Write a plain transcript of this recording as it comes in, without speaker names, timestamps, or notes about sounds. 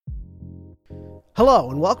Hello,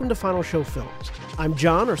 and welcome to Final Show Films. I'm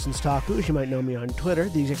John, or Senstaku, as you might know me on Twitter,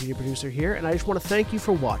 the executive producer here, and I just want to thank you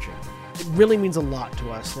for watching. It really means a lot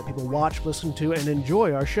to us that people watch, listen to, and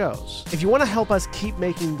enjoy our shows. If you want to help us keep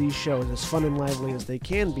making these shows as fun and lively as they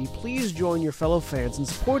can be, please join your fellow fans in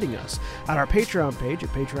supporting us at our Patreon page at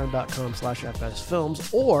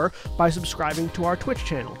patreon.com/fsfilms or by subscribing to our Twitch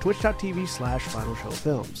channel,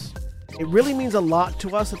 twitch.tv/finalshowfilms. It really means a lot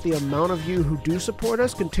to us that the amount of you who do support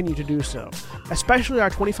us continue to do so, especially our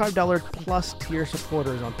 $25 plus tier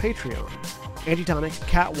supporters on Patreon. Antitonic,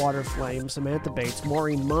 Cat Waterflame, Samantha Bates,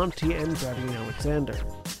 Maureen Monty, and Gravine Alexander.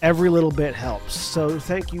 Every little bit helps, so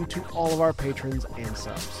thank you to all of our patrons and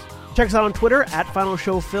subs. Check us out on Twitter at Final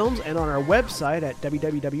Show Films and on our website at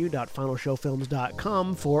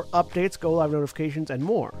www.finalshowfilms.com for updates, go-live notifications, and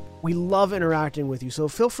more. We love interacting with you, so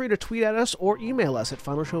feel free to tweet at us or email us at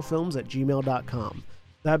finalshowfilms@gmail.com.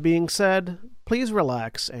 That being said, please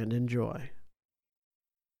relax and enjoy.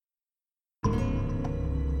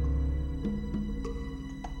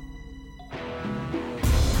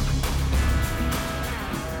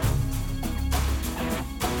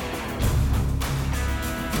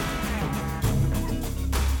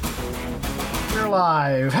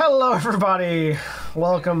 Live. Hello, everybody.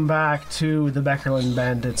 Welcome back to the Bekerlund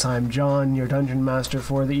Bandits. I'm John, your dungeon master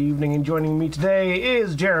for the evening, and joining me today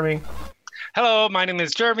is Jeremy. Hello, my name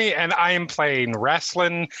is Jeremy, and I am playing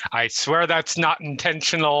wrestling. I swear that's not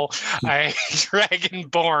intentional. A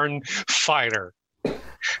dragonborn fighter.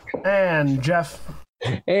 And Jeff.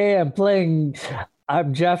 Hey, I'm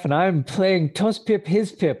Jeff, and I'm playing Toast Pip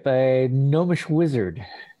His Pip, a gnomish wizard.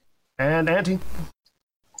 And Auntie.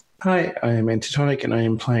 Hi, I am Antitonic, and I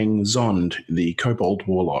am playing Zond, the Kobold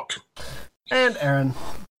Warlock. And Aaron.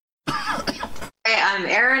 Hi, I'm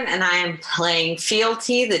Aaron, and I am playing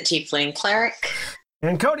Fealty, the Tiefling Cleric.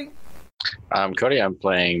 And Cody. I'm Cody. I'm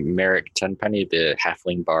playing Merrick Tenpenny, the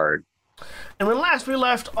Halfling Bard. And when last we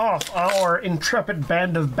left off, our intrepid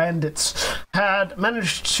band of bandits had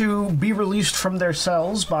managed to be released from their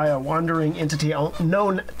cells by a wandering entity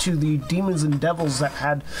known to the demons and devils that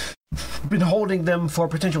had been holding them for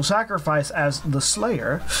potential sacrifice as the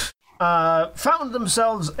Slayer, found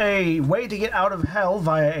themselves a way to get out of hell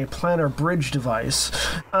via a planar bridge device,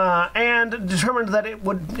 and determined that it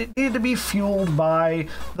needed to be fueled by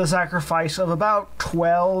the sacrifice of about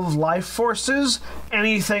 12 life forces.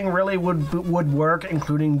 Anything really would work,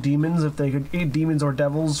 including demons, if they could eat demons or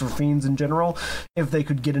devils or fiends in general, if they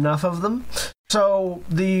could get enough of them. So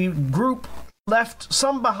the group left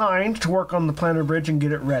some behind to work on the planar bridge and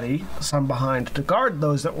get it ready, some behind to guard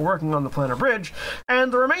those that were working on the planar bridge,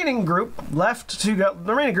 and the remaining group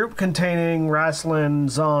containing Raslin,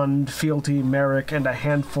 Zond, Fealty, Merrick, and a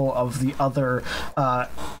handful of the other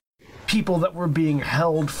people that were being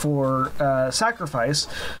held for sacrifice,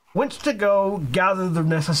 went to go gather the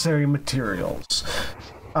necessary materials.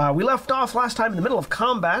 We left off last time in the middle of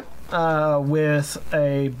combat with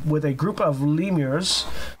a group of lemurs,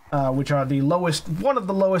 which are one of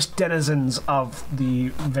the lowest denizens of the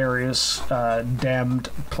various damned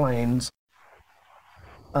planes,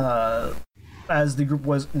 as the group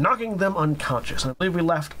was knocking them unconscious. I believe we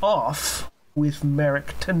left off with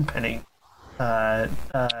Merrick Tenpenny.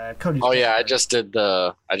 Cody's I just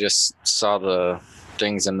saw the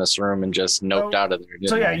things in this room and just noped out of there.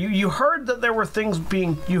 You heard that there were things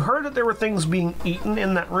being eaten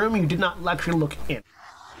in that room. You did not actually look in.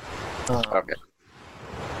 Okay.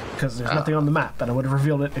 Because there's nothing on the map, and I would have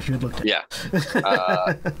revealed it if you had looked at it. Yeah.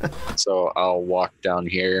 So I'll walk down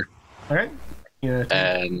here. Okay.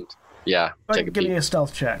 And take a give peek. me a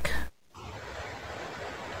stealth check.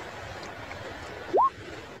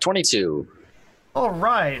 22. All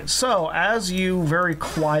right. So as you very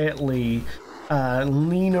quietly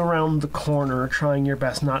lean around the corner, trying your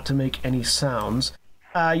best not to make any sounds,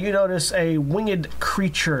 you notice a winged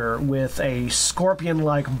creature with a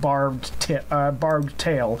scorpion-like barbed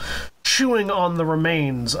tail chewing on the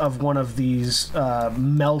remains of one of these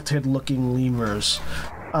melted-looking lemurs.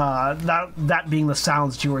 That being the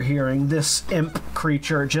sounds that you were hearing, this imp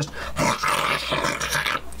creature just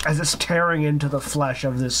as it's tearing into the flesh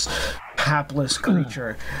of this hapless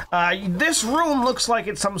creature. This room looks like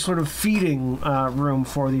it's some sort of feeding room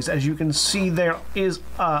for these. As you can see, there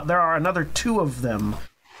are another two of them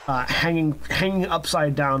hanging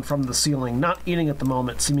upside down from the ceiling, not eating at the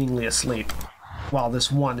moment, seemingly asleep, while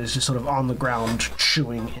this one is just sort of on the ground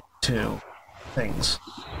chewing into things.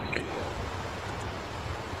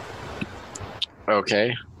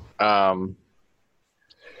 Okay. I'm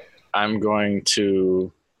going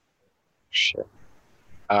to... Shit.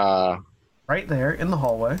 Right there in the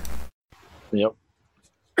hallway. Yep.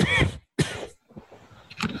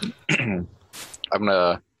 I'm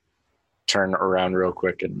gonna turn around real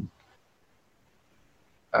quick and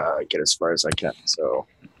get as far as I can. So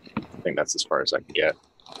I think that's as far as I can get.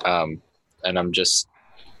 And I'm just,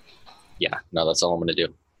 that's all I'm gonna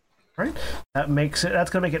do. Right. That's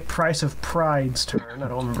gonna make it Price of Pride's turn. I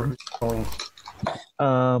don't remember who's going.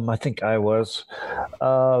 I think I was.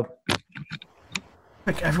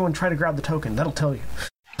 Quick, everyone try to grab the token. That'll tell you.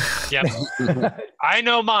 Yep. I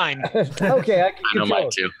know mine. Okay, I know mine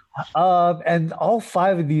too. And all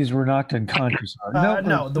 5 of these were knocked unconscious.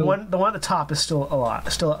 No, the one at the top is still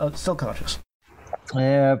still conscious.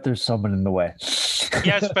 Yeah, there's someone in the way.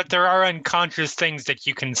 Yes, but there are unconscious things that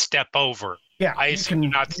you can step over. Yeah, I assume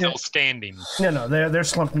you're not still standing. No, they're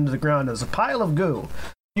slumped into the ground as a pile of goo.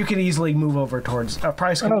 You can easily move over towards.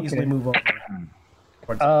 Price can easily move over.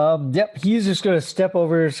 Yep, he's just going to step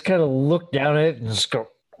over, just kind of look down at it, and just go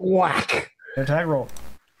whack. Attack roll.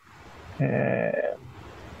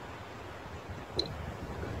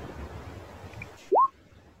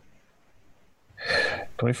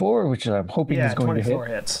 24, which I'm hoping is going to hit. 24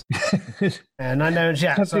 hits. And 9 damage,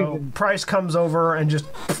 so Price comes over and just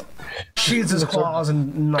sheathes his claws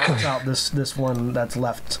and knocks out this one that's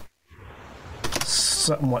left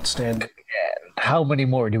somewhat standing. How many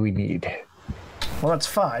more do we need? Well, that's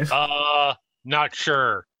 5. Not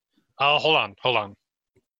sure. Hold on.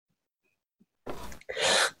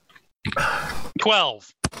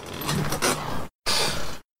 12.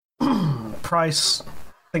 Price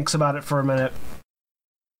thinks about it for a minute.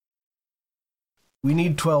 We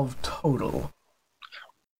need 12 total.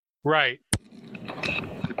 Right.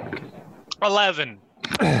 11.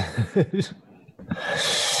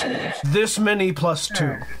 This many plus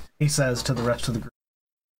 2, he says to the rest of the group.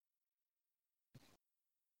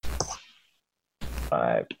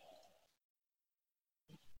 5.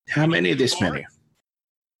 How many? This many?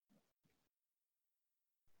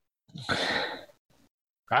 All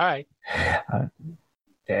right.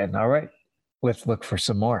 And all right, let's look for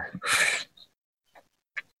some more.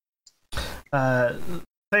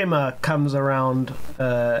 Thema comes around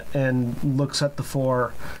and looks at the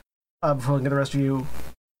 4 before looking at the rest of you.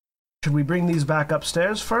 Should we bring these back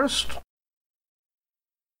upstairs first?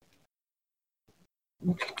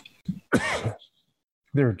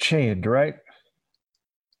 They're chained, right?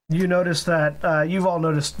 You notice that you all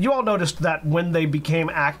noticed that when they became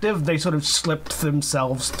active, they sort of slipped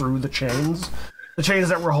themselves through the chains. The chains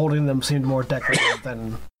that were holding them seemed more decorative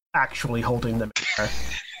than actually holding them in there.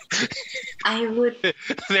 I would.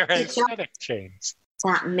 They're aesthetic chains.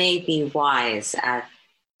 That may be wise.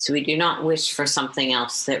 So we do not wish for something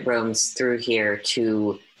else that roams through here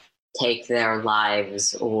to take their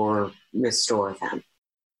lives or restore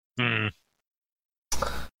them.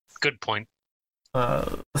 Good point.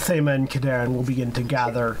 Thema and Kadarin will begin to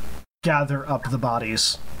gather up the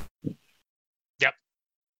bodies. Yep.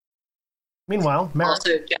 Meanwhile, Merrick...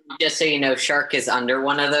 Also, just so you know, Shark is under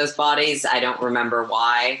one of those bodies. I don't remember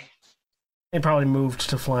why. He probably moved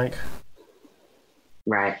to flank.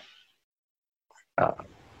 Right.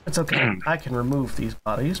 It's okay. I can remove these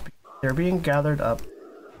bodies. They're being gathered up.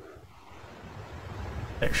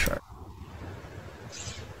 There's Shark.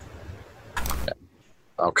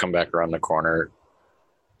 I'll come back around the corner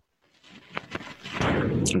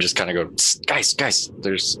and just kind of go, guys,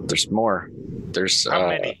 there's more. There's How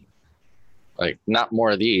many? Like not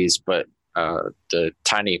more of these, but the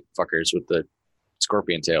tiny fuckers with the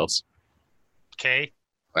scorpion tails. Okay.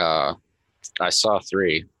 I saw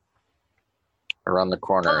 3 around the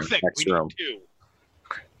corner in the Perfect. next We room. need 2.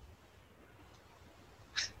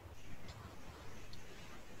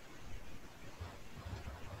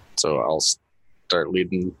 So I'll start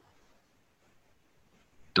leading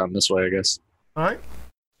down this way, I guess. All right.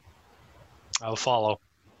 I'll follow.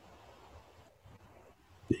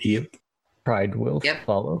 Yep. Pride will Yep.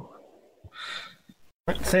 follow.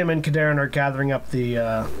 Thema and Kadarin are gathering up the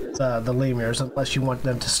lemurs, unless you want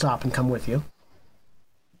them to stop and come with you.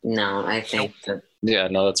 No, I think that. Yeah,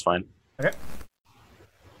 no, that's fine. Okay.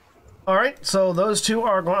 All right, so those 2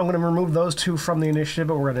 are going. I'm going to remove those 2 from the initiative,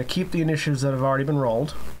 but we're going to keep the initiatives that have already been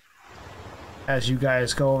rolled. As you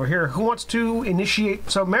guys go over here, who wants to initiate?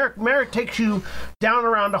 So Merrick takes you down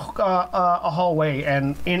around a hallway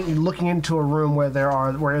and looking into a room where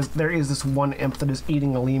there is this one imp that is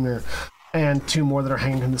eating a lemur, and 2 more that are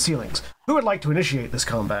hanging in the ceilings. Who would like to initiate this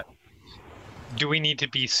combat? Do we need to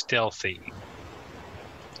be stealthy?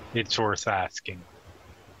 It's worth asking.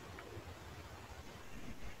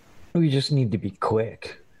 We just need to be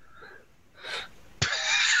quick.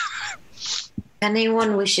 If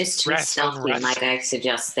anyone wishes to be Wrestling, stealthy, might I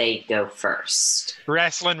suggest they go first?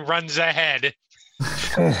 Wrestling runs ahead,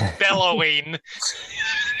 bellowing.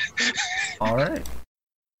 All right.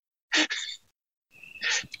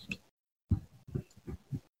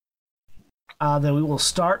 Then we will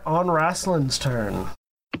start on Raslin's turn.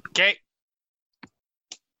 Okay.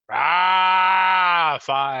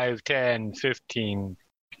 5, 10, 15,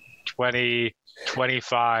 20,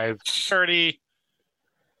 25, 30.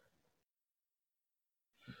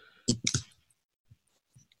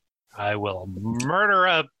 I will murder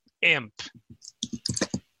a imp.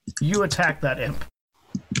 You attack that imp.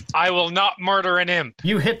 I will not murder an imp.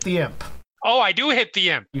 You hit the imp. Oh, I do hit the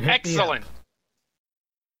imp. You hit the Excellent. imp.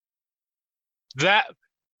 That.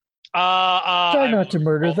 Try not to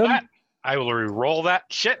murder them. That. I will re-roll that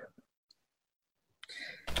shit.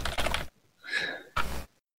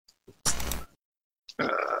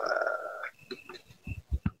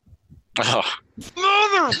 Oh.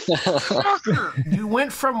 Motherfucker! You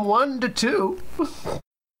went from 1 to 2.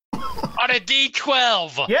 On a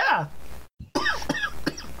D12. Yeah.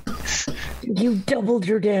 You doubled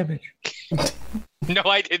your damage. No,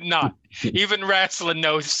 I did not. Even Rasslin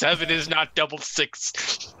knows 7 is not double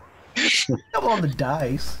 6. Double on the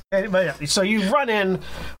dice. But yeah, so you run in,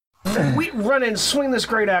 swing this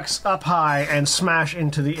great axe up high, and smash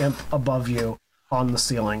into the imp above you on the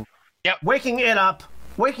ceiling. Yep. Waking it up,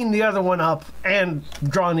 waking the other one up, and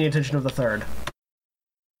drawing the attention of the third.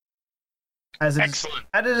 Excellent.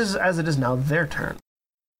 As it is now their turn.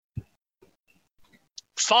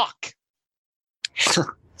 Fuck.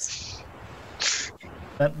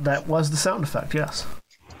 That was the sound effect, yes.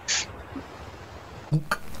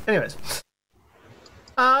 Anyways.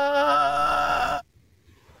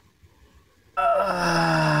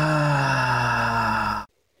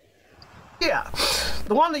 Yeah.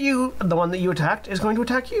 The one that you attacked is going to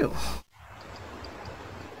attack you.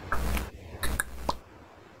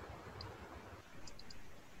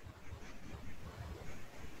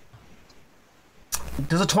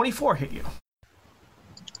 Does a 24 hit you?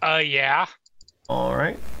 Yeah. All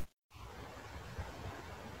right.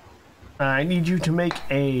 I need you to make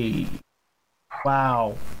a...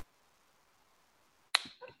 Wow.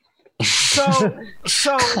 So this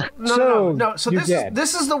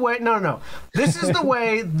is the way. No. This is the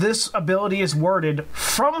way this ability is worded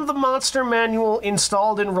from the monster manual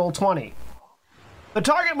installed in Roll20. The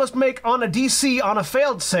target must make on a DC on a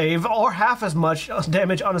failed save or half as much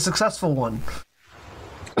damage on a successful one.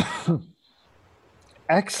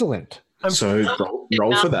 Excellent. So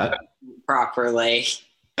roll for that. Properly.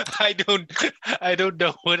 I don't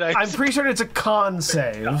know what I'm pretty sure it's a con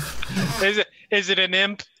save. Is it an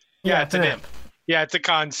imp? Yeah, it's an imp. Yeah, it's a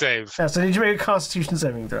con save. Yeah, so I need you to make a Constitution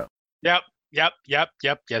saving throw. Yep.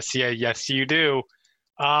 Yes, you do.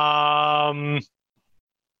 Well,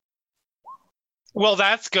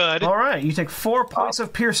 that's good. All right, you take 4 points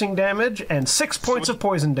of piercing damage and 6 points of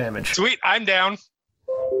poison damage. Sweet, I'm down.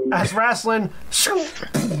 As Rasslin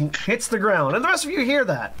hits the ground, and the rest of you hear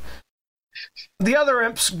that. The other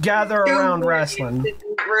imps gather around Rasslin.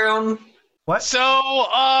 Room. What? So,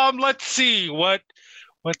 let's see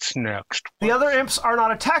what's next. The other imps are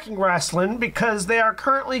not attacking Rasslin because they are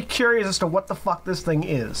currently curious as to what the fuck this thing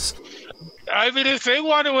is. I mean, if they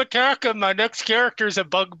want to attack him, my next character is a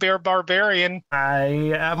bugbear barbarian.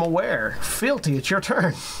 I am aware. Fealty, it's your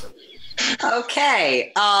turn.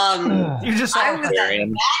 Okay. You just I was at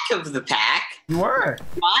the back of the pack. You were.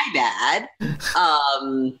 My bad.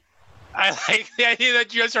 I like the idea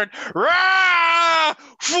that you just heard rah,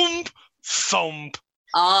 thump, thump,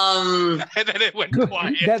 and then it went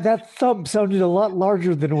quiet. That thump sounded a lot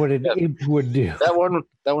larger than what an imp would do.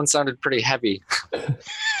 That one sounded pretty heavy.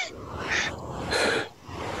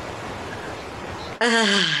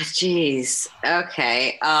 Jeez.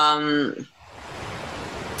 Okay.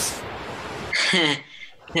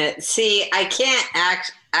 See, I can't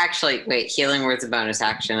actually wait. Healing word's a bonus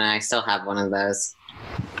action, and I still have one of those.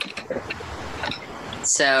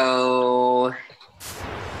 So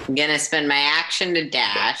I'm gonna spend my action to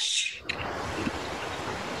dash,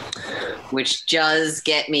 which does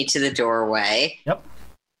get me to the doorway. Yep.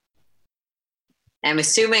 I'm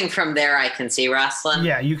assuming from there I can see Rasslin.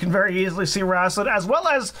 Yeah, you can very easily see Rasslin, as well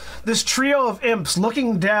as this trio of imps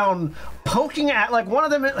looking down, poking at, like, one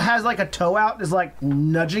of them has, like, a toe out, is, like,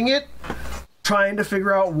 nudging it, trying to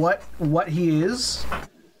figure out what he is.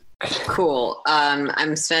 Cool.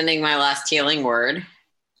 I'm spending my last healing word.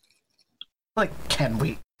 Like, can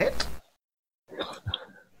we hit?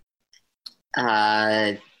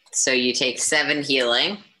 So you take 7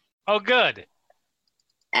 healing. Oh, good.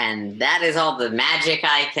 And that is all the magic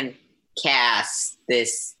I can cast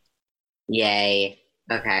this. Yay.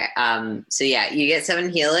 Okay. So yeah, you get 7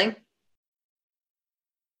 healing.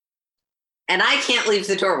 And I can't leave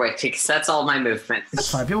the doorway because that's all my movement.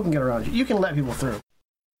 That's fine. People can get around you. You can let people through.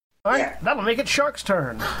 All right, Yeah. that'll make it Shark's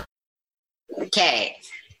turn. Okay.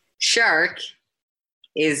 Shark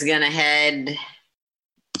is going to head.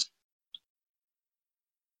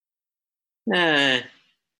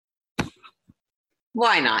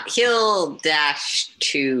 Why not? He'll dash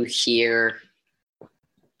to here.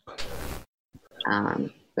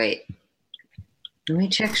 Wait. Let me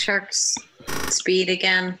check Shark's speed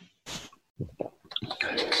again.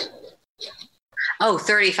 Oh,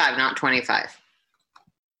 35, not 25.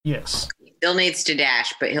 Yes. Still needs to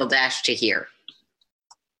dash, but he'll dash to here.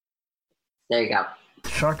 There you go.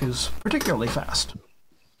 Shark is particularly fast.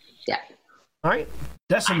 Yeah. All right.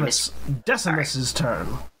 Decimus's turn.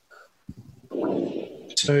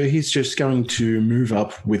 So he's just going to move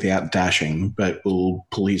up without dashing, but will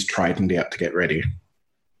pull his trident out to get ready.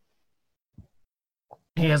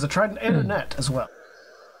 He has a trident and a net as well.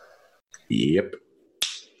 Yep.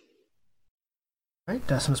 All right,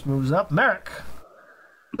 Decimus moves up. Merrick.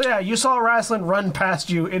 Yeah, you saw Raslin run past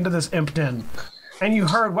you into this imp den, and you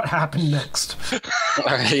heard what happened next.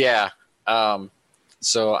 Yeah.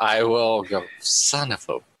 So I will go, son of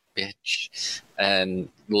a bitch, and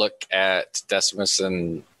look at Decimus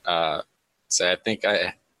and say, I think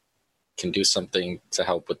I can do something to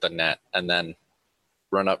help with the net, and then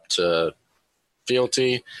run up to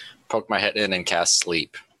Fealty, poke my head in, and cast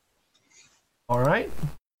Sleep. All right.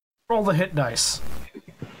 Roll the hit dice.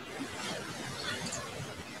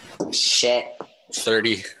 Shit.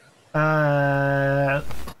 30.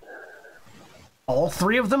 All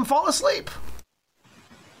three of them fall asleep.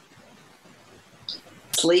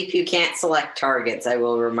 Sleep, you can't select targets, I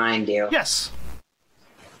will remind you. Yes.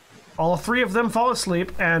 All three of them fall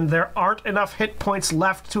asleep, and there aren't enough hit points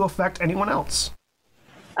left to affect anyone else.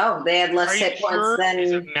 Oh, they had less Are you hit points sure? than...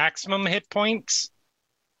 Is it maximum hit points?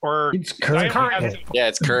 Or It's current. Yeah,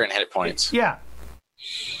 it's current hit points. Yeah.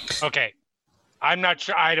 Okay. I'm not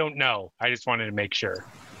sure. I don't know. I just wanted to make sure.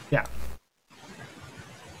 Yeah.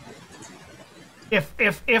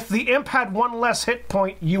 If the imp had one less hit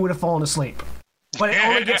point, you would have fallen asleep. But it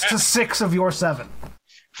only gets to 6 of your 7.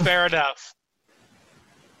 Fair enough.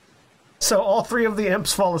 So all three of the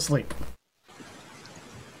imps fall asleep.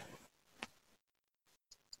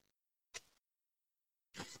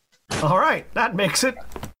 All right, that makes it.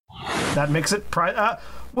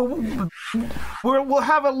 We'll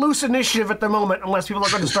have a loose initiative at the moment, unless people are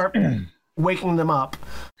going to start waking them up.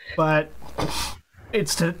 But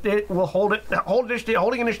we'll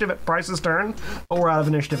holding initiative at Price's turn, but we're out of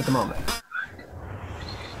initiative at the moment.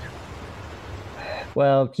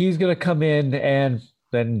 Well, he's going to come in and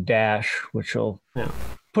then dash, which will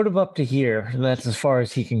put him up to here. And that's as far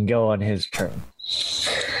as he can go on his turn.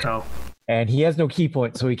 Oh. And he has no key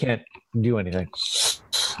point, so he can't do anything.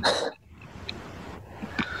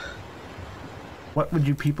 What would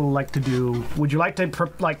you people like to do? Would you like to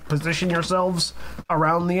position yourselves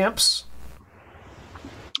around the imps?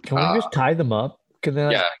 Can we just tie them up? Can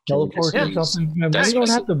they teleport or something? I mean, we don't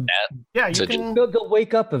have to. Yeah, you can. They'll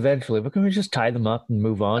wake up eventually, but can we just tie them up and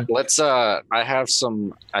move on? Let's. I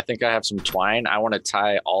think I have some twine. I want to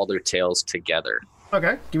tie all their tails together.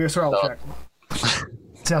 Okay, give me a survival check.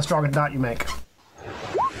 See how strong a dot you make.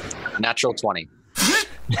 Natural 20.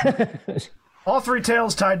 All three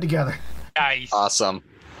tails tied together. Nice. Awesome.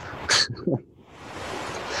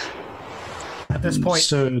 At this point,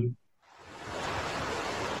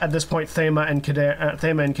 Thema and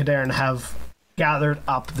Kaderin have gathered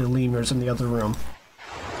up the lemurs in the other room.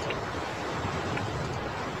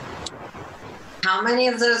 How many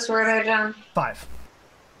of those were there, John? 5.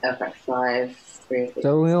 Okay, 5, 3.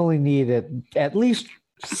 So we only need at least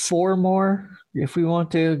 4 more if we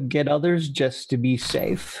want to get others, just to be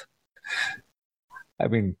safe. I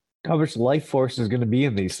mean, how much life force is going to be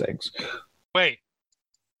in these things? Wait.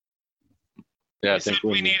 Yeah, I I think said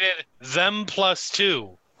we needed them plus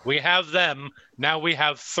 2. We have them. Now we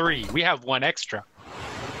have 3. We have 1 extra.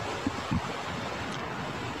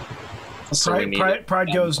 So we need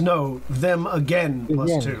Pride goes, no, them again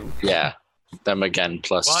plus 2. Yeah, them again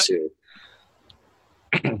plus What? 2.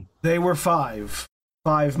 They were 5.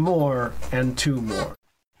 5 more and 2 more.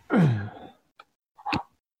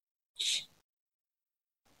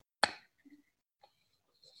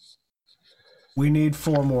 We need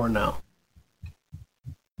 4 more now.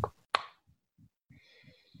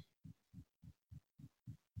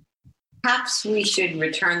 Perhaps we should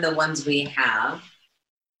return the ones we have,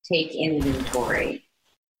 take inventory,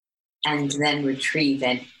 and then retrieve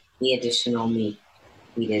the additional meat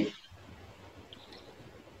we did.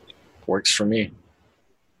 Works for me.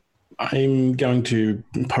 I'm going to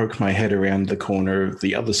poke my head around the corner of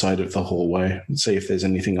the other side of the hallway and see if there's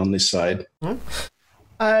anything on this side.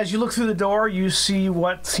 As you look through the door, you see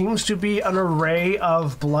what seems to be an array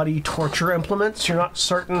of bloody torture implements. You're not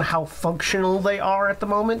certain how functional they are at the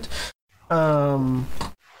moment.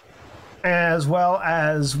 As well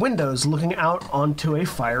as windows looking out onto a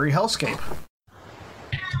fiery hellscape.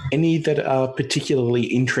 Any that are particularly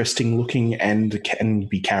interesting looking and can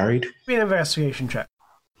be carried? Be an investigation check.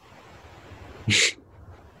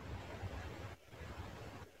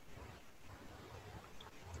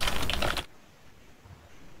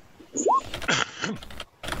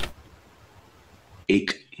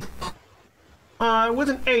 Eight. With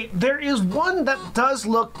an 8, there is one that does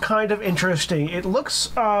look kind of interesting. It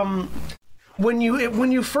looks, when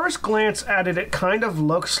you first glance at it, it kind of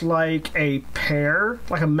looks like a pear,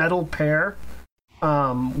 like a metal pear,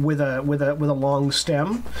 with a long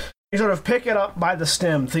stem. You sort of pick it up by the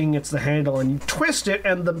stem, thinking it's the handle, and you twist it,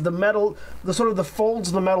 and the folds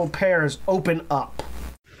of the metal pears open up.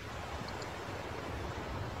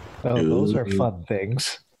 Oh, those are fun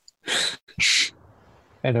things.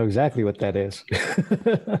 I know exactly what that is.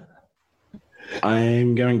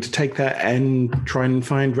 I'm going to take that and try and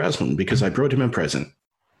find Raslin because I brought him a present.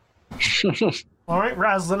 All right,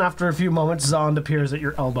 Raslin, after a few moments, Zond appears at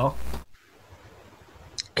your elbow.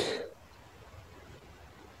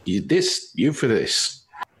 You for this.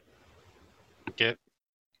 Get.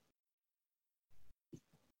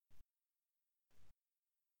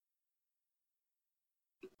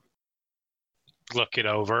 Look it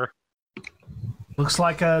over. Looks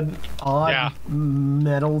like an odd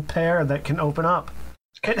metal pear that can open up.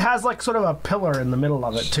 It has like sort of a pillar in the middle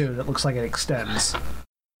of it too that looks like it extends.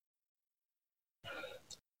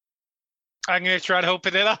 I'm gonna try to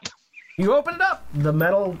open it up. You open it up. The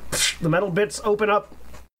metal bits open up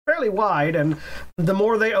fairly wide, and the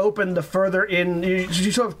more they open, the further in.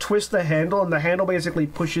 You sort of twist the handle, and the handle basically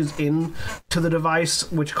pushes in to the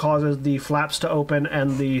device, which causes the flaps to open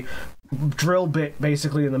and the drill bit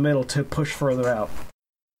basically in the middle to push further out.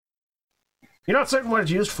 You're not certain what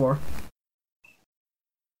it's used for.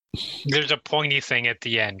 There's a pointy thing at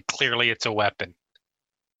the end. Clearly it's a weapon.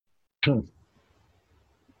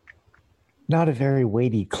 Not a very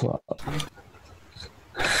weighty club.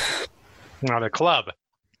 Not a club.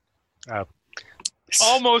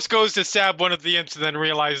 Almost goes to stab one of the imps and then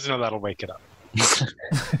realizes, no, that'll wake it up.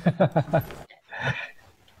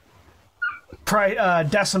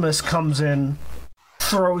 Decimus comes in,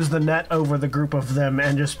 throws the net over the group of them,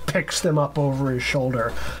 and just picks them up over his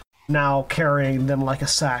shoulder, now carrying them like a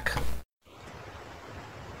sack.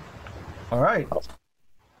 All right.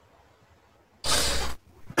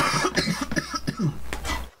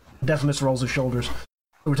 Decimus rolls his shoulders.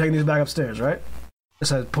 We're taking these back upstairs, right? It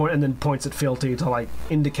says point, and then points at Fealty to like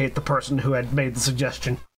indicate the person who had made the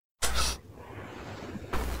suggestion.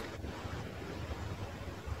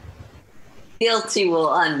 Fealty will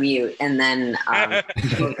unmute and then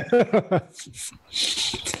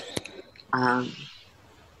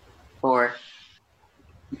or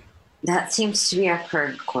that seems to be our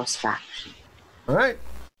current course of action. All right.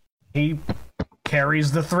 He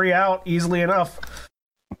carries the 3 out easily enough.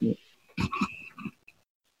 Is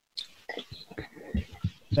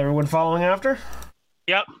everyone following after?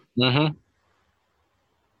 Yep. Mm-hmm.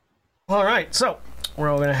 All right, so we're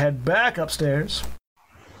all going to head back upstairs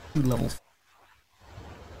to level 4.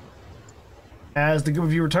 As the group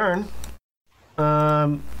of you return,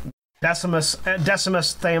 Decimus,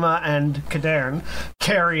 Thema, and Kadern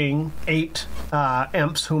carrying 8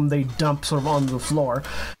 imps whom they dump sort of on the floor.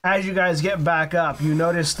 As you guys get back up, you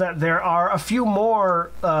notice that there are a few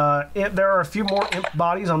more imp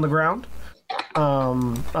bodies on the ground.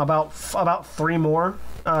 About 3 more,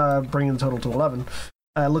 bringing the total to 11.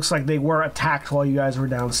 It looks like they were attacked while you guys were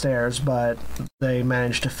downstairs, but they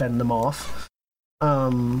managed to fend them off.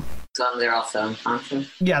 So they're also unconscious?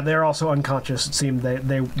 Yeah, they're also unconscious. It seemed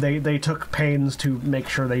they took pains to make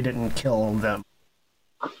sure they didn't kill them.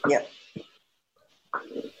 Yep.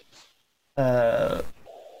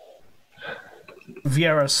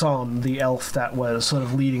 Viera Son, the elf that was sort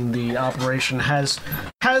of leading the operation, has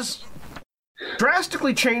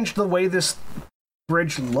drastically changed the way this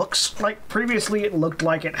bridge looks. Like previously it looked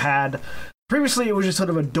like it had... Previously, it was just sort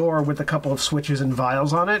of a door with a couple of switches and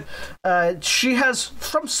vials on it. She has,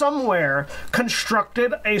 from somewhere,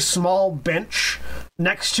 constructed a small bench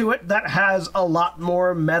next to it that has a lot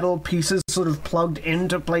more metal pieces sort of plugged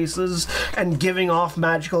into places and giving off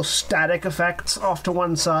magical static effects off to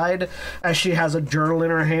one side as she has a journal in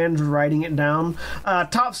her hand writing it down.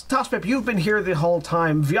 Topspip, you've been here the whole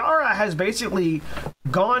time. Viara has basically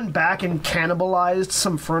gone back and cannibalized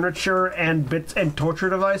some furniture and bits and torture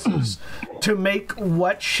devices to make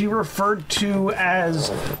what she referred to as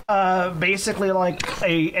basically like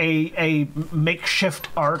a makeshift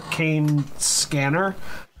arcane scanner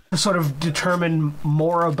to sort of determine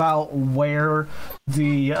more about where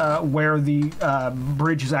the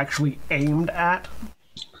bridge is actually aimed at.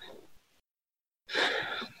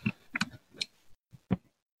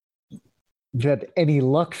 You had any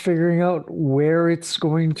luck figuring out where it's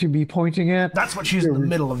going to be pointing at? That's what she's in the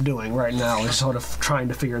middle of doing right now, is sort of trying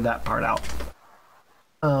to figure that part out.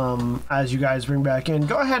 As you guys bring back in,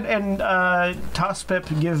 go ahead and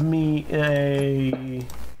Tospip, give me an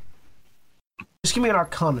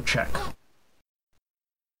Arcana check.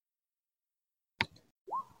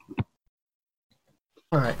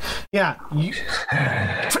 All right. Yeah.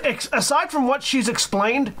 Aside from what she's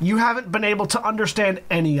explained, you haven't been able to understand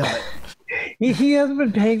any of it. He hasn't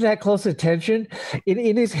been paying that close attention.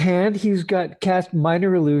 In his hand, he's got cast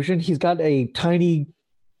minor illusion. He's got a tiny,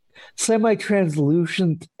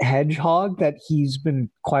 semi-translucent hedgehog that he's been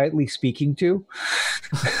quietly speaking to.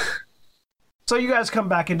 So you guys come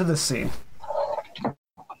back into the scene.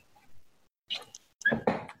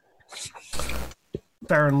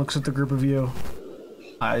 Farron looks at the group of you.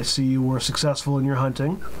 I see you were successful in your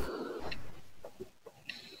hunting.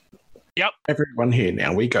 Yep. Everyone here,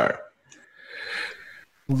 now we go.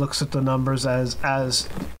 Looks at the numbers as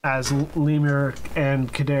Lemur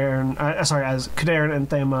and Kadarin, as Kadarin and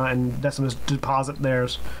Thema and Decimus deposit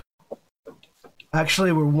theirs.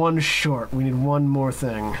 Actually, we're one short. We need one more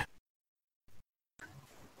thing.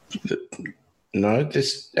 No,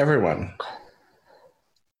 just everyone.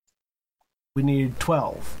 We need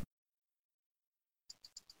 12.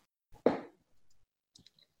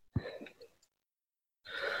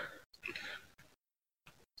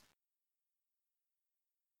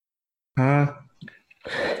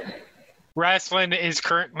 Rasslin is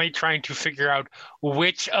currently trying to figure out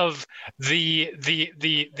which of the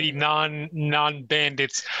non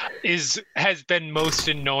bandits has been most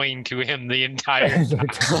annoying to him the entire time.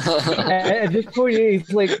 At this point,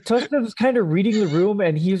 he's like, Tustin's kind of reading the room,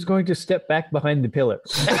 and he's going to step back behind the pillar.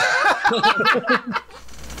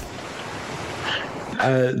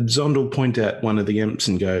 Zond will point at one of the imps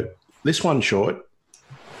and go, "This one short."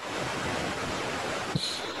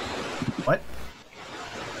 What?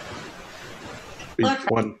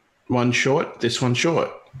 One short, this one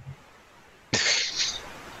short.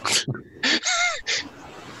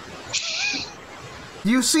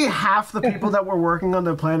 You see half the people that were working on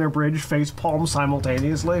the Planner Bridge face palm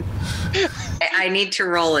simultaneously? I need to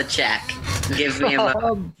roll a check. Give me a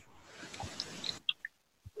moment.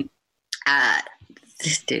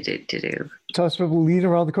 Toss will lean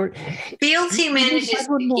around the court. Fealty manages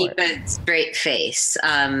to keep a straight face.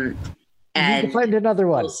 You need to find another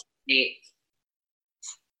one.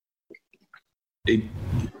 It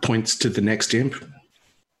points to the next imp.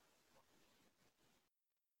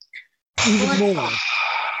 Even more.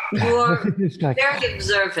 You're very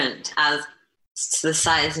observant as to the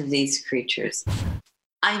size of these creatures.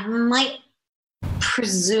 I might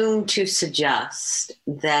presume to suggest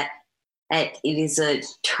that it is a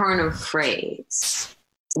turn of phrase.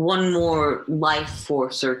 One more life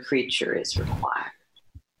force or creature is required.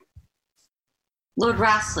 Lord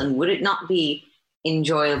Rasslin, would it not be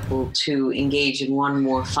enjoyable to engage in one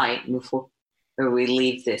more fight before we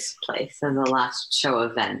leave this place as a last show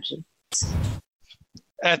of vengeance?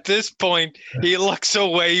 At this point, he looks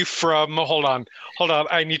away from. Hold on.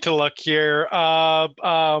 I need to look here.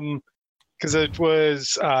 Because it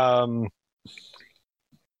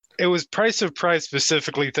was Price of Price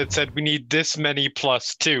specifically that said we need this many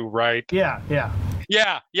plus 2, right? Yeah.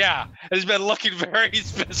 Has been looking very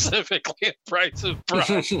specifically at Price of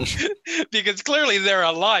Price because clearly they're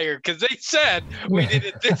a liar because they said we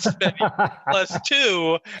needed this many plus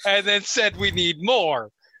 2 and then said we need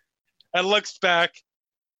more. And looks back.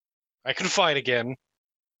 I can fight again.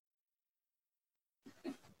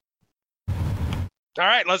 All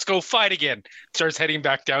right, let's go fight again. Starts heading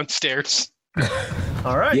back downstairs.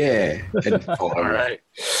 All right. Yeah.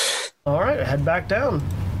 All right. Head back down.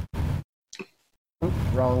 Oop,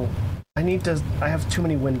 wrong. I have too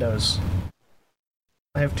many windows.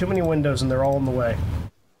 And they're all in the way.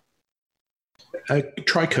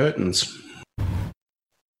 Try curtains.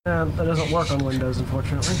 That doesn't work on Windows,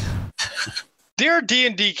 unfortunately. Dear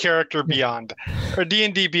D&D character Beyond, or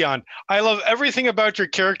D&D Beyond, I love everything about your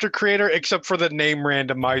character creator except for the name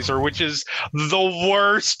randomizer, which is the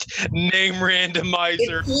worst name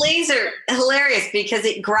randomizer. It's hilarious because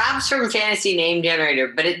it grabs from Fantasy Name Generator,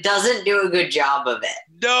 but it doesn't do a good job of it.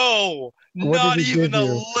 No, not even a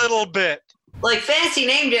little bit. like fantasy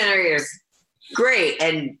name generators, great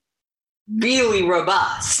and really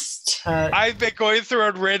robust. I've been going through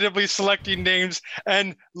and randomly selecting names,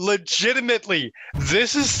 and legitimately,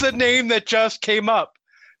 this is the name that just came up.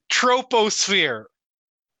 Troposphere.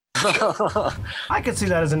 I could see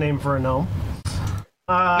that as a name for a gnome.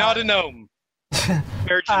 Not a gnome.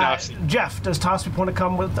 Very genasi. Jeff, does Tospip want to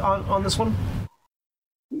come with on this one?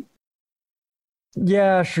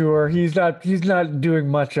 Yeah, sure. He's not doing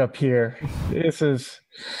much up here. This is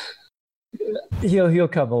he'll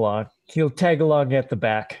come along. He'll tag along at the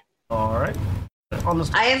back. All right.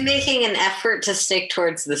 I am making an effort to stick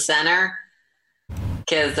towards the center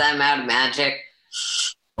because I'm out of magic.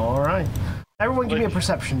 All right. Everyone give me a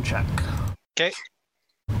perception check. Okay.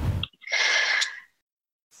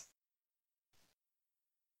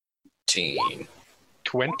 Team.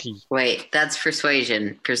 20. Wait, that's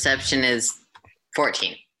persuasion. Perception is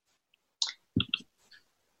 14.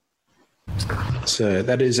 So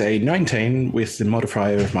that is a 19 with the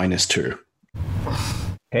modifier of -2.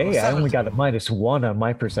 Hey, I only got a -1 on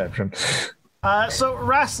my perception. So,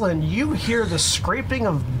 Rasslin, you hear the scraping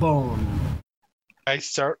of bone. I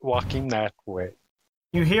start walking that way.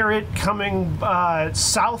 You hear it coming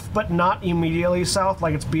south, but not immediately south,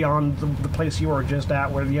 like it's beyond the place you were just at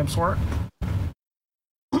where the imps were.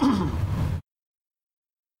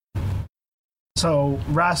 So,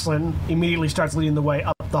 Rasslin immediately starts leading the way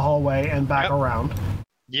up the hallway and back around.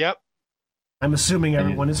 Yep. I'm assuming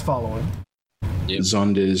everyone is following.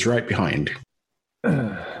 Zond is right behind.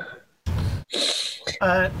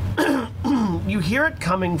 You hear it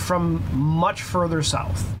coming from much further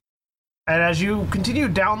south. And as you continue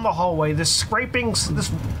down the hallway, this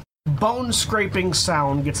bone scraping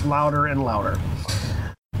sound gets louder and louder.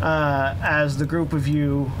 As the group of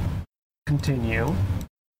you continue.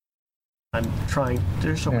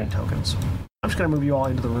 There's so many tokens. I'm just going to move you all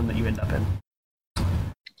into the room that you end up in.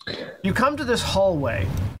 You come to this hallway.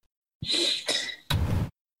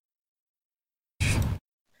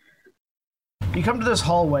 You come to this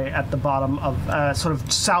hallway at the bottom of, sort of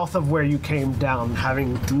south of where you came down,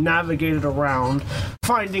 having navigated around,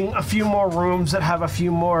 finding a few more rooms that have a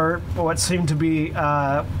few more what seem to be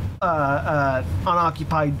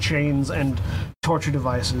unoccupied chains and torture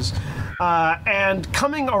devices. And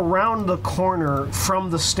coming around the corner from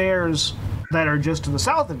the stairs that are just to the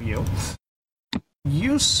south of you,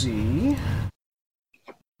 you see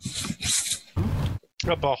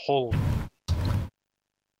A behold.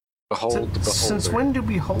 Behold the beholder. Since when do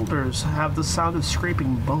beholders have the sound of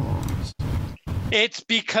scraping bones? It's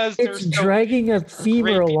because It's there's dragging a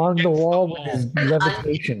femur scraping along the against wall the with his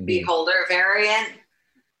levitation beam. Beholder variant.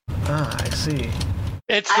 Ah, I see.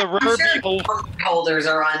 It's the I'm rare sure beholder. beholders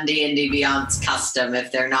are on D&D Beyond's custom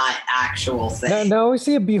if they're not actual things. Now I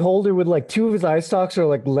see a beholder with like two of his eye stalks are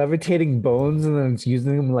like levitating bones, and then it's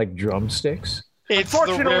using them like drumsticks. It's the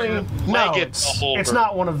Unfortunately, rare no, legged beholder. it's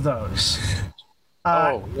not one of those.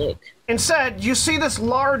 Oh, look. Instead, you see this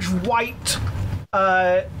large white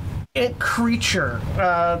creature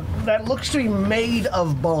that looks to be made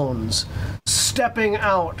of bones stepping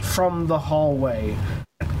out from the hallway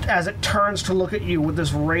as it turns to look at you with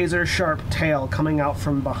this razor-sharp tail coming out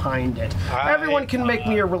from behind it. Everyone can make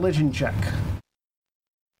me a religion check.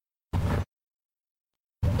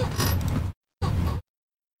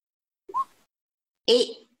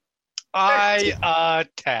 I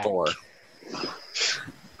attack. 4.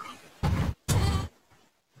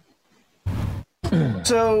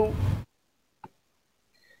 So,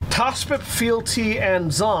 Tospip, Fealty,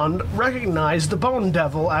 and Zond recognize the Bone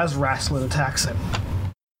Devil as Rasslin attacks him.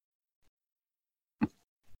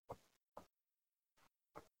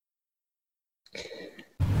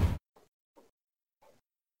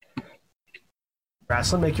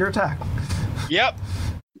 Rasslin, make your attack. Yep.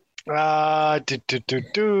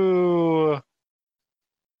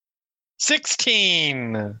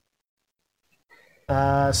 16.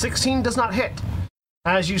 16 does not hit.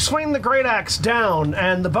 As you swing the great axe down,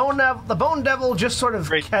 and the bone devil just sort of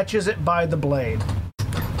catches it by the blade.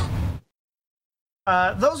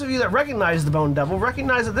 Those of you that recognize the bone devil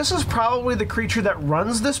recognize that this is probably the creature that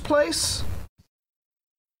runs this place,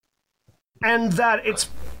 and that it's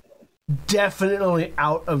definitely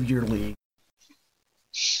out of your league.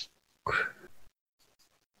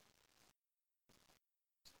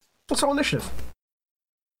 What's our initiative?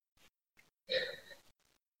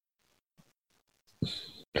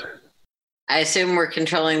 I assume we're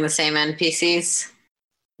controlling the same NPCs?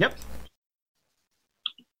 Yep.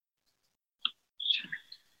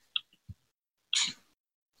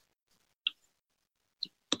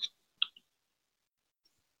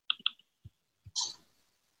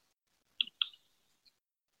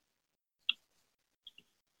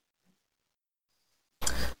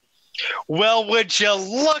 Well, would you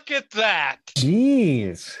look at that?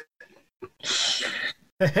 Jeez.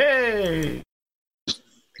 Hey!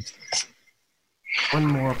 One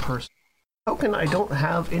more person. Token I don't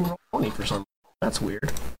have in Roll20 for some reason. That's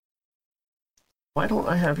weird. Why don't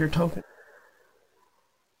I have your token?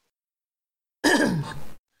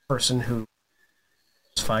 Person who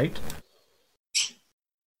fight.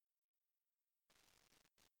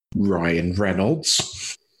 Ryan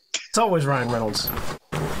Reynolds. It's always Ryan Reynolds.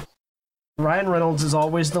 Ryan Reynolds is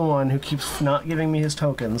always the one who keeps not giving me his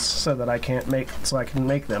tokens so that I can make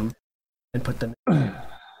them and put them in.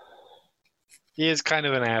 He is kind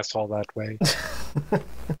of an asshole that way.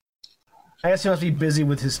 I guess he must be busy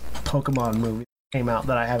with his Pokemon movie that came out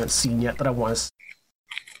that I haven't seen yet that I want to see.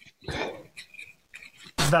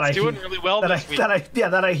 He's doing really well this week.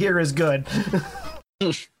 That I hear is good.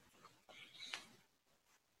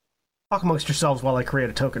 Talk amongst yourselves while I create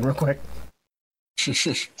a token real quick.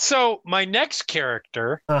 So, my next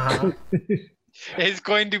character is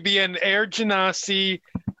going to be an Air Genasi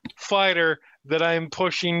fighter that I'm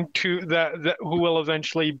pushing to that who will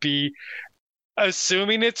eventually be,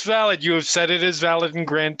 assuming it's valid. You have said it is valid in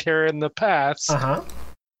Grand Terra in the past. A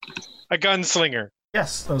gunslinger.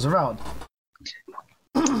 Yes, those are valid.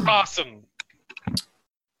 Awesome.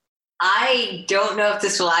 I don't know if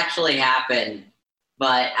this will actually happen,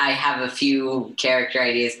 but I have a few character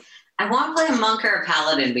ideas. I want to play a monk or a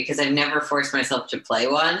paladin because I've never forced myself to play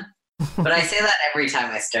one. But I say that every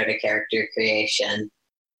time I start a character creation.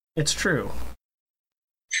 It's true.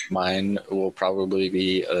 Mine will probably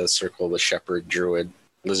be a Circle of the Shepherd Druid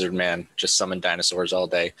Lizard Man. Just summon dinosaurs all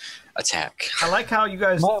day. Attack. I like how you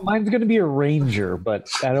guys... Mine's going to be a ranger, but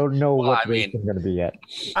I don't know what race I'm going to be yet.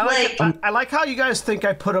 I like how you guys think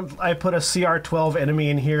I put a CR12 enemy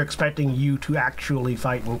in here expecting you to actually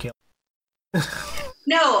fight and kill.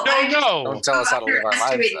 No. Don't tell us how to live our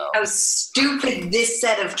lives, though. How stupid this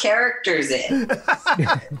set of characters is.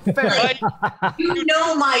 Fair. You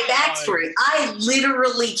know my backstory. I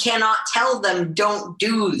literally cannot tell them don't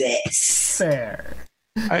do this. Fair.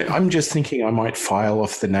 I'm just thinking I might file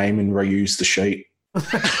off the name and reuse the sheet.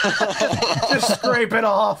 Just scrape it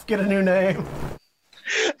off, get a new name.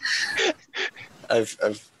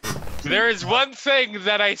 There is one thing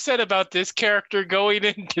that I said about this character going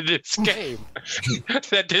into this game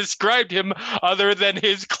that described him other than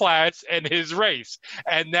his class and his race,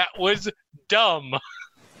 and that was dumb.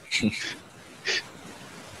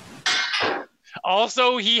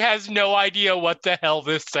 Also, he has no idea what the hell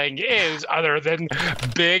this thing is other than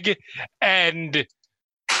big and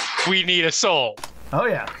we need a soul. Oh,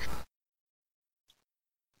 yeah.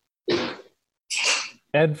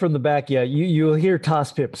 And from the back, yeah, you'll hear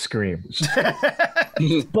Tosspip scream.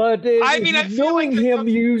 But knowing him,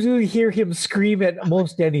 you usually hear him scream at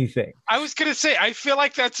most anything. I was going to say, I feel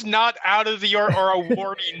like that's not out of the or a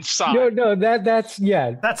warning sign. No, that's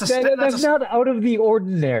not out of the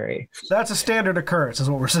ordinary. That's a standard occurrence, is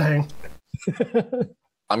what we're saying.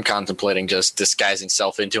 I'm contemplating just disguising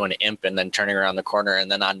self into an imp and then turning around the corner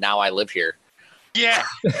and then now I live here. Yeah,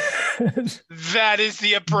 that is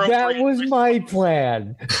the appropriate. That was my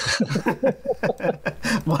plan.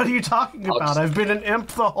 What are you talking about? I've been an imp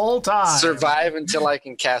the whole time. Survive until I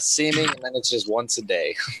can cast Seeming, and then it's just once a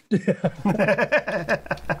day.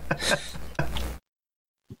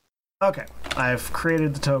 Okay, I've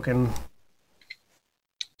created the token.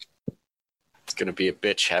 It's gonna be a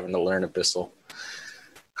bitch having to learn Abyssal.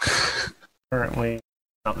 Currently,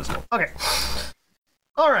 not this one. Okay.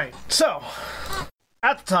 All right, so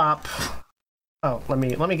at the top. Oh, let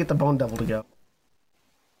me get the Bone Devil to go.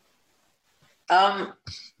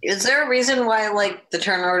 Is there a reason why the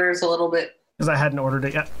turn order is a little bit? Because I hadn't ordered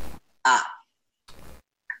it yet.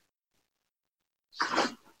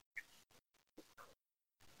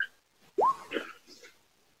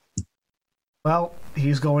 Well,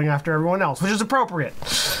 he's going after everyone else, which is appropriate.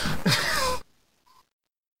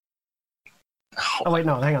 Oh wait,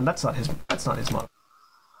 no, hang on. That's not his model.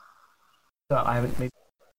 I haven't made.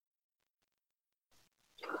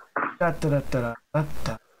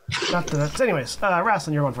 Anyways,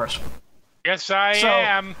 Rasslin, you're going first. Yes, I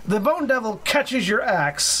am. The Bone Devil catches your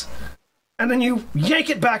axe, and then you yank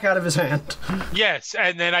it back out of his hand. Yes,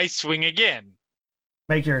 and then I swing again.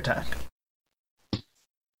 Make your attack.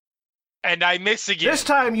 And I miss again. This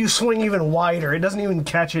time you swing even wider. It doesn't even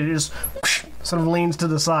catch it. It just sort of leans to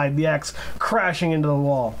the side, the axe crashing into the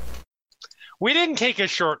wall. We didn't take a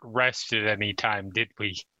short rest at any time, did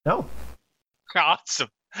we? No. Awesome.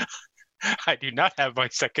 I do not have my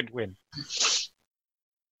second win.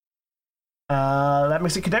 That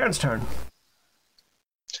makes it Kadarin's turn.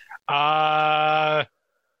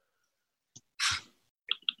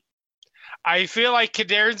 I feel like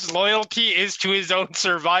Kadarn's loyalty is to his own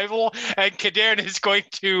survival, and Kadarn is going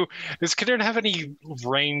to. Does Kadarn have any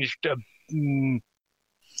ranged?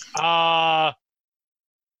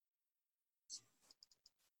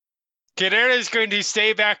 Kadarn is going to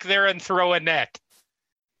stay back there and throw a net.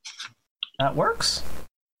 That works.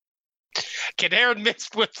 Kadarn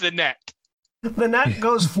missed with the net. The net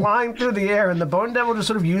goes flying through the air, and the Bone Devil just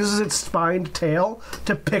sort of uses its spined tail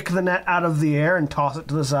to pick the net out of the air and toss it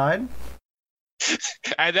to the side.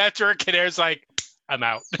 And that's where Kadarn's like, I'm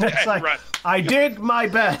out. It's like, run. I did my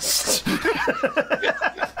best.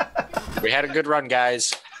 We had a good run,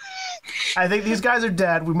 guys. I think these guys are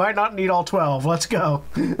dead. We might not need all 12. Let's go.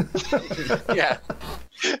 Yeah.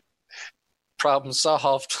 Problem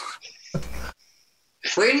solved.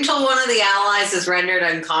 Wait until one of the allies is rendered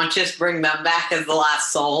unconscious, bring them back as the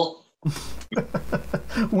last soul.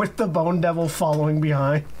 With the Bone Devil following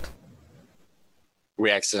behind. We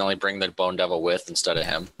accidentally bring the Bone Devil with instead of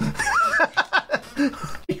him.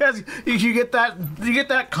 Yes, you get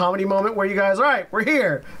that comedy moment where you guys, all right, we're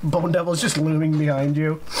here. Bone Devil's just looming behind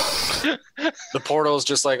you. The portal's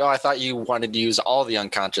just like, oh, I thought you wanted to use all the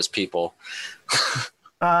unconscious people.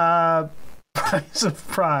 Price of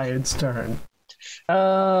Pride's turn.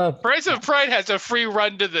 Price of Pride has a free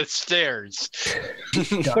run to the stairs.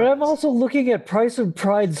 But I'm also looking at Price of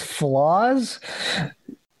Pride's flaws,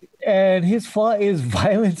 and his flaw is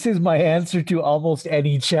violence is my answer to almost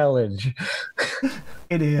any challenge.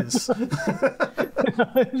 It is.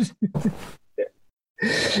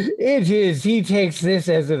 It is. He takes this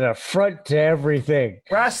as an affront to everything.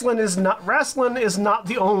 Wrestling is not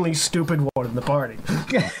the only stupid one in the party.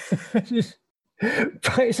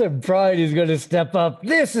 Price of Pride is going to step up.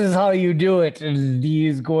 This is how you do it. And he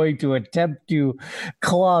is going to attempt to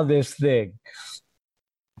claw this thing.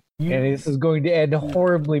 And this is going to end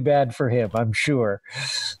horribly bad for him, I'm sure.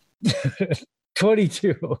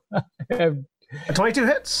 22. 22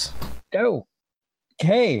 hits. Oh.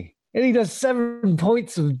 Okay. And he does 7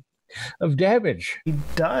 points of damage. He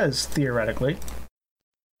does, theoretically.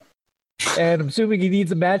 And I'm assuming he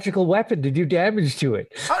needs a magical weapon to do damage to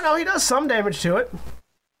it. Oh, no, he does some damage to it.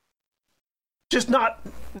 Just not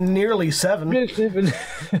nearly 7.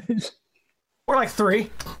 Or like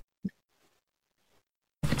 3.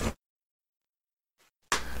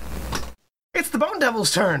 It's the Bone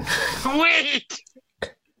Devil's turn. Wait!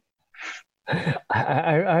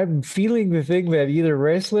 I'm feeling the thing that either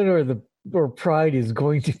Wrestling or Pride is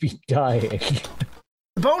going to be dying.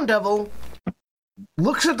 The Bone Devil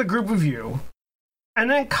looks at the group of you,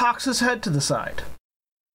 and then cocks his head to the side,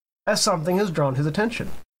 as something has drawn his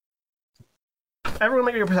attention. Everyone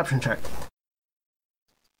make your perception check.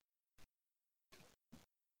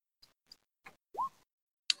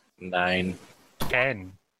 Nine.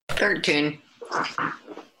 10. 13.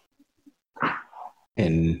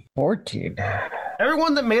 In 14.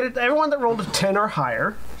 Everyone that rolled a 10 or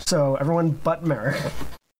higher, so everyone but Merrick,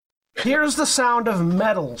 hears the sound of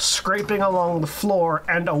metal scraping along the floor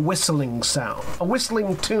and a whistling sound, a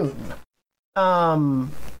whistling tune.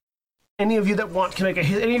 Any of you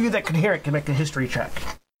that can hear it can make a history check.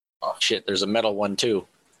 Oh shit! There's a metal one too.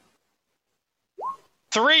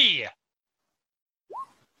 3.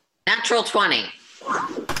 Natural 20.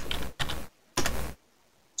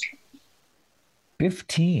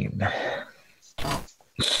 15.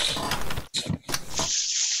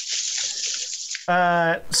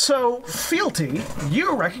 So, Fealty,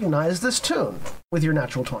 you recognize this tune with your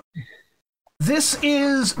natural 20. This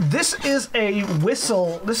is a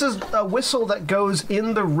whistle. This is a whistle that goes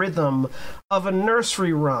in the rhythm of a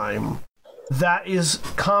nursery rhyme that is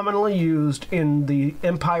commonly used in the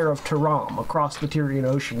Empire of Taram across the Tyrian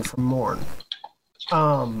Ocean from Morn.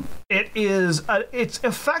 It's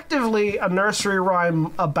effectively a nursery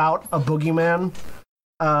rhyme about a boogeyman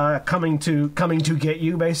coming to get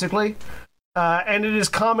you, basically. And it is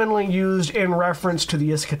commonly used in reference to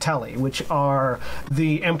the Iskateli, which are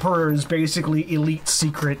the Emperor's basically elite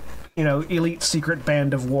secret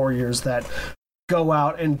band of warriors that go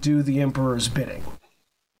out and do the Emperor's bidding.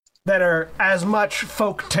 That are as much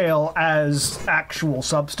folktale as actual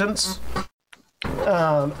substance.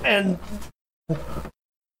 And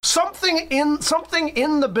something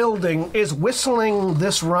in the building is whistling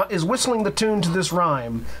the tune to this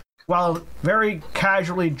rhyme, while very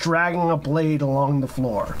casually dragging a blade along the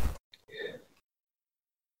floor.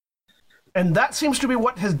 And that seems to be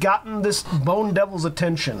what has gotten this Bone Devil's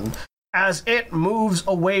attention as it moves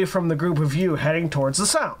away from the group of you heading towards the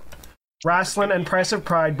sound. Wrestling and Price of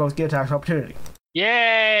Pride both get attack opportunity.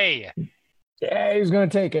 Yay! Yeah, he's going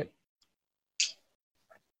to take it.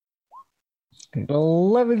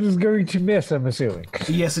 11 is going to miss, I'm assuming.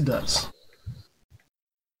 Yes, it does.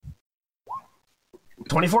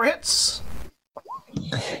 24 hits.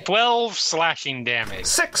 12 slashing damage.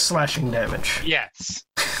 6 slashing damage. Yes.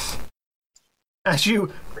 As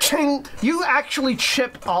you actually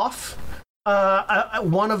chip off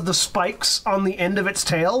one of the spikes on the end of its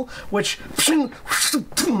tail, which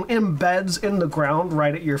embeds in the ground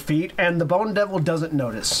right at your feet, and the Bone Devil doesn't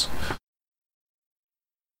notice.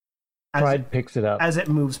 Pride picks it up. As it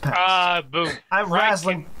moves past. Boom.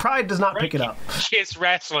 Pride does not pick it up. Kiss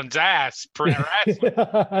Wrestling's ass.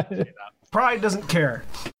 Pride doesn't care.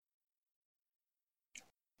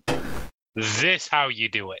 This how you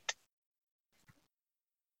do it.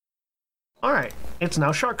 All right, it's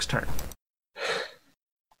now Shark's turn.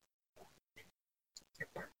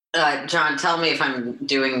 John, tell me if I'm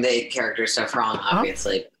doing the character stuff wrong,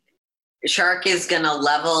 obviously. Shark is going to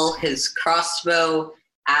level his crossbow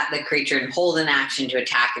at the creature and hold an action to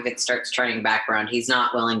attack if it starts turning back around. He's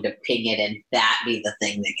not willing to ping it and that be the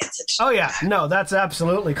thing that gets it. Oh, yeah. No, that's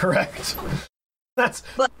absolutely correct. But,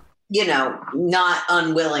 not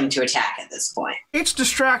unwilling to attack at this point. It's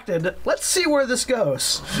distracted. Let's see where this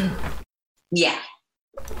goes. Yeah.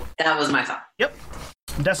 That was my thought. Yep.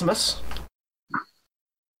 Decimus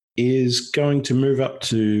is going to move up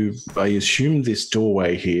to, I assume, this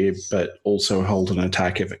doorway here, but also hold an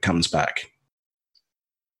attack if it comes back.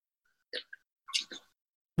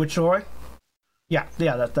 Which doorway? Yeah,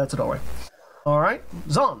 that's a doorway. All right.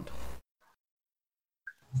 Zond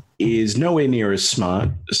is nowhere near as smart,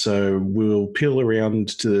 so we'll peel around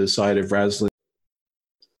to the side of Raslin.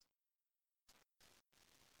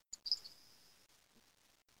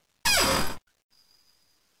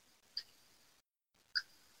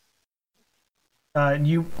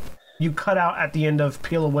 You cut out at the end of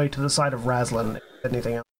peel away to the side of Raslin.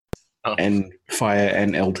 Anything else? And fire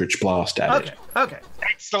an Eldritch Blast at it. Okay.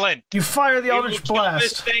 Excellent. You fire the Eldritch Blast.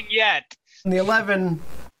 This thing yet. And the 11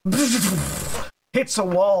 hits a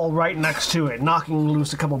wall right next to it, knocking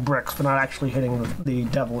loose a couple bricks, but not actually hitting the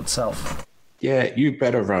devil itself. Yeah, you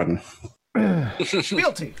better run.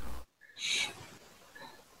 Fealty.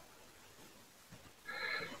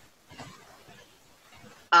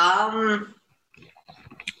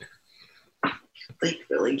 We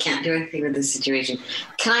really can't do anything with this situation.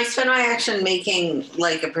 Can I spend my action making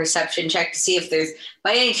like a perception check to see if there's,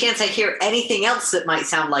 by any chance, I hear anything else that might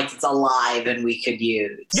sound like it's alive and we could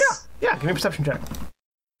use? Yeah. Give me a perception check.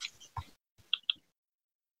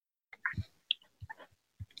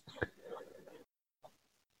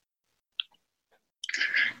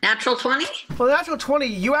 Natural 20? Well, natural 20,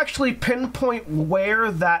 you actually pinpoint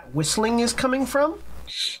where that whistling is coming from.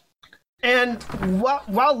 And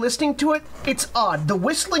while listening to it, it's odd. The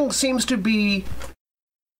whistling seems to be...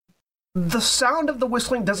 The sound of the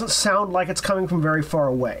whistling doesn't sound like it's coming from very far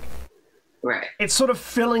away. Right. It's sort of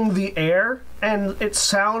filling the air, and it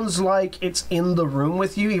sounds like it's in the room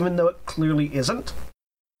with you, even though it clearly isn't.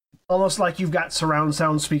 Almost like you've got surround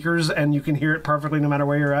sound speakers, and you can hear it perfectly no matter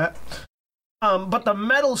where you're at. But the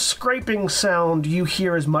metal scraping sound you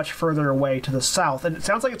hear is much further away to the south, and it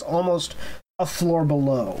sounds like it's almost a floor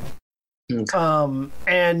below.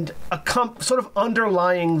 And sort of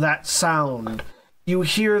underlying that sound, you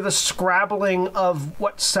hear the scrabbling of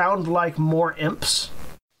what sound like more imps.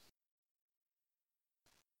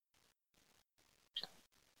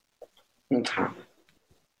 Okay.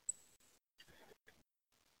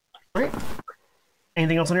 Right.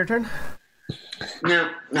 Anything else on your turn? No,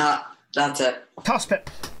 that's it. Toss Pip.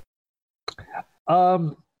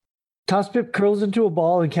 Toss Pip curls into a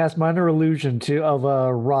ball and casts minor illusion of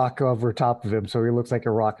a rock over top of him, so he looks like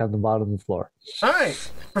a rock on the bottom of the floor. All right.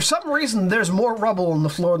 For some reason, there's more rubble on the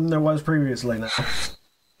floor than there was previously now.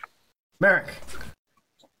 Merrick.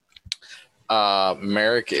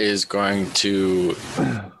 Merrick is going to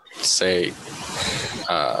say,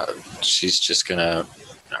 she's just gonna.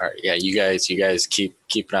 All right, yeah, you guys keep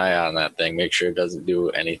an eye on that thing. Make sure it doesn't do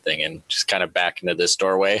anything, and just kind of back into this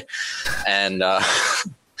doorway, and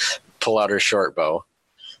pull out her short bow.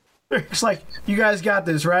 It's like, you guys got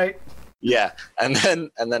this, right? Yeah, and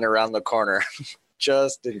then around the corner,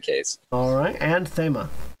 just in case. All right, and Thema.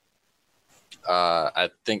 I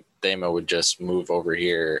think Thema would just move over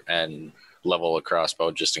here and level a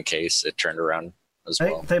crossbow just in case it turned around as well.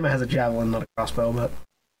 I think Thema has a javelin, not a crossbow, but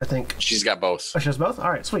I think she's got both. Oh, she has both? All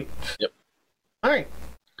right, sweet. Yep. All right.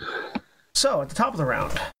 So, at the top of the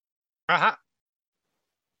round. Uh-huh.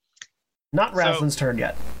 Not Raslin's turn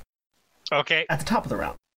yet. Okay. At the top of the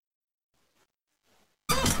round.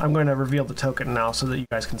 I'm going to reveal the token now so that you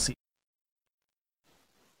guys can see.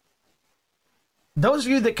 Those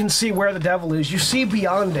of you that can see where the devil is, you see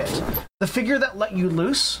beyond it. The figure that let you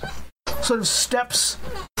loose sort of steps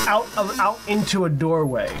out into a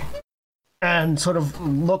doorway. and sort of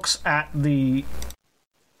looks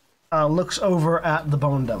over at the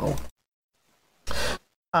Bone Devil.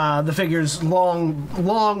 The figure's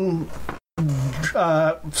long,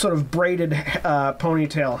 sort of braided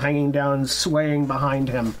ponytail hanging down and swaying behind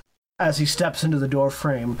him as he steps into the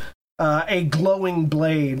doorframe. A glowing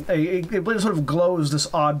blade, a blade sort of glows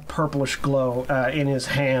this odd purplish glow in his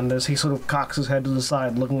hand as he sort of cocks his head to the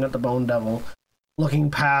side, looking at the Bone Devil, looking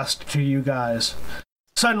past to you guys.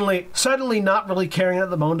 Suddenly not really caring that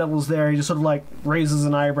the Bone Devil's there, he just sort of like raises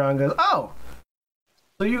an eyebrow and goes, "Oh,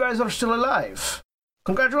 so you guys are still alive.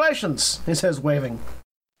 Congratulations," he says, waving.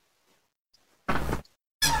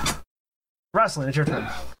 Wrestling, it's your turn.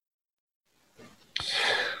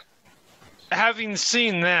 Having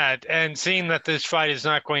seen that, and seeing that this fight is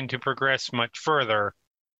not going to progress much further,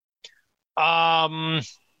 hold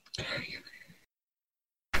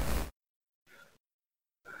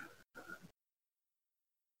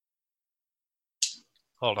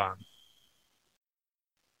on.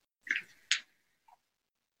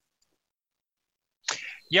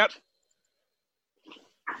 Yep.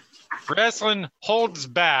 Wrestling holds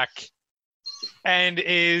back and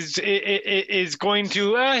is going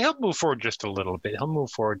to he'll move forward just a little bit. He'll move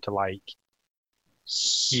forward to like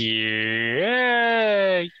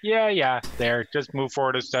here. Yeah. There. Just move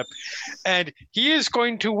forward a step. And he is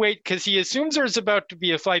going to wait because he assumes there's about to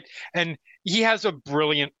be a fight, and he has a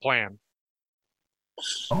brilliant plan.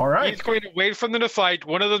 All right. He's going to wait for them to fight.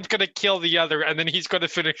 One of them's going to kill the other, and then he's going to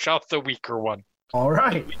finish off the weaker one. All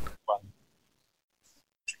right.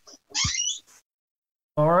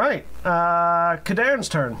 All right. Kadarn's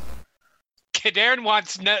turn. Kadarn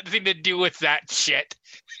wants nothing to do with that shit,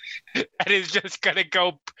 and is just going to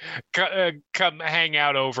come hang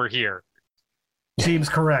out over here. Seems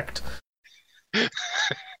correct.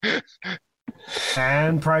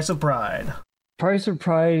 And Price of Pride. Price of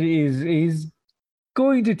Pride is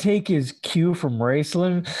going to take his cue from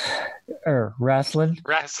Wrestling.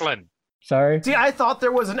 Sorry. See, I thought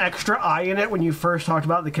there was an extra I in it when you first talked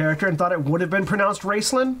about the character and thought it would have been pronounced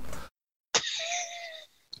Raceland.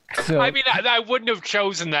 So, I mean, I wouldn't have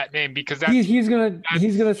chosen that name because that's, he's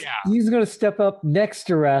gonna step up next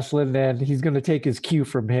to Wrestling, and he's gonna take his cue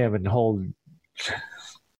from him and hold.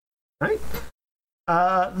 Right.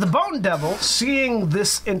 The Bone Devil, seeing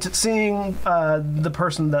the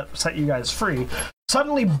person that set you guys free,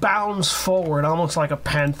 suddenly bounds forward, almost like a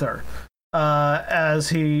panther, as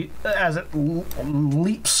it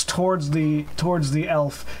leaps towards the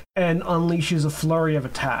elf and unleashes a flurry of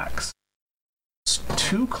attacks. It's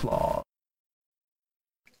 2 claws.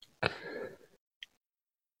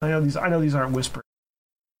 I know these aren't whispered.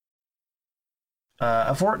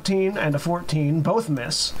 A 14 and a 14 both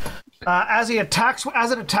miss. As it attacks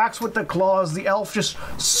with the claws, the elf just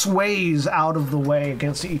sways out of the way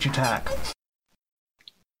against each attack.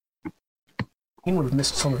 He would have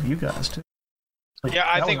missed some of you guys too.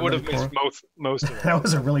 Yeah, I think would have missed most of them. That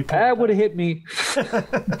was a really poor. That would have hit me.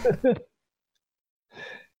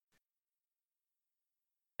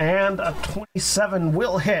 And a 27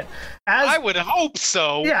 will hit. I would hope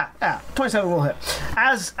so. Yeah, 27 will hit.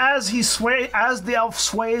 As the elf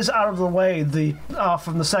sways out of the way,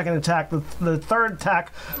 from the second attack, the third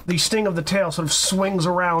attack, the sting of the tail sort of swings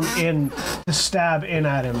around in to stab in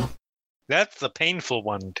at him. That's the painful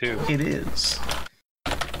one too. It is.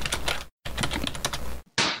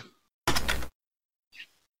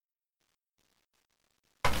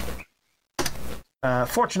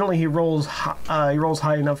 Fortunately, he rolls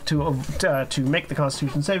high enough to make the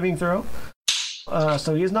Constitution saving throw.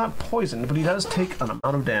 So he is not poisoned, but he does take an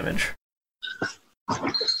amount of damage.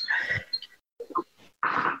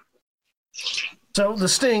 So the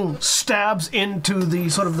sting stabs into the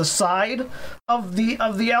sort of the side of the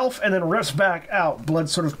elf, and then rips back out, blood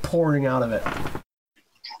sort of pouring out of it.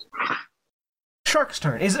 Shark's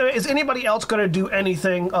turn. Is anybody else going to do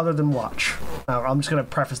anything other than watch? I'm just going to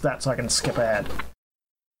preface that so I can skip ahead.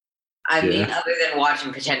 I mean, other than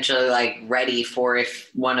watching, potentially like ready for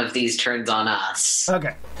if one of these turns on us.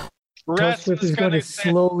 Okay. Toastwhip is going to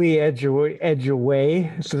slowly edge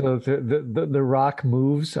away, so the rock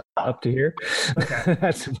moves up to here. Okay.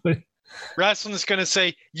 That's what. Wrestling's going to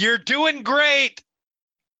say, "You're doing great."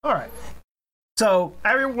 All right. So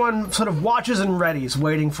everyone sort of watches and readies,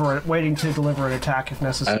 waiting to deliver an attack if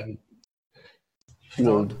necessary.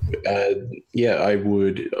 I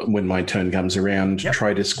would, when my turn comes around,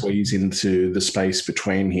 try to squeeze into the space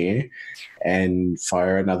between here and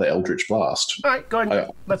fire another Eldritch Blast. All right, go ahead.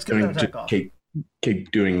 Let's get that attack off.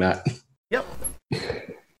 Keep doing that. Yep. Yeah,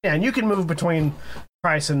 and you can move between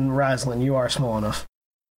Price and Raslin. You are small enough.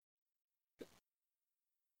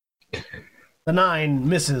 The 9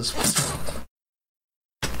 misses.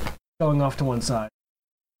 going off to one side.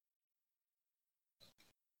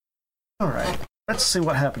 All right, let's see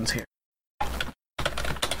what happens here.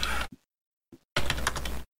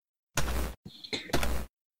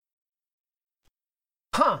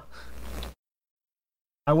 Huh.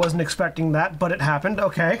 I wasn't expecting that, but it happened.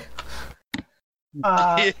 Okay.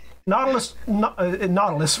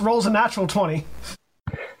 Nautilus rolls a natural 20.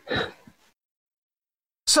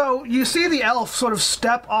 So you see the elf sort of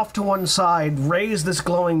step off to one side, raise this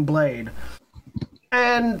glowing blade,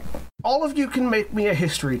 and all of you can make me a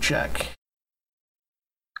history check.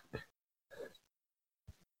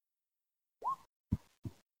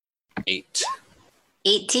 Eight.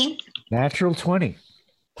 18? Natural 20.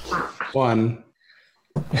 1.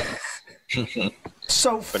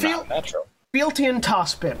 So, But not natural. Fealty and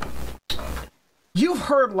Tosspip, you've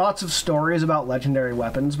heard lots of stories about legendary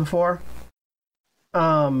weapons before.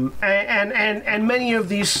 And many of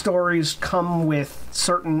these stories come with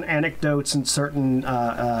certain anecdotes and certain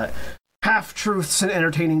half-truths and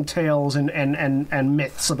entertaining tales and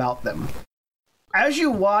myths about them. As you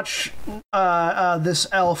watch this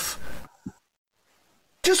elf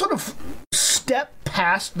just sort of step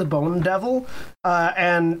past the Bone Devil,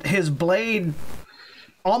 and his blade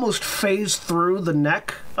almost phase through the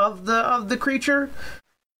neck of the creature,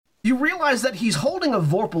 you realize that he's holding a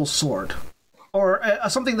Vorpal sword, or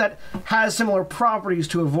something that has similar properties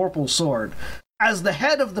to a Vorpal sword, as the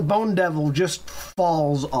head of the Bone Devil just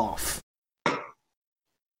falls off.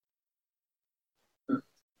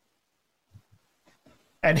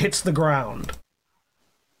 And hits the ground.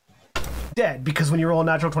 Dead, because when you roll a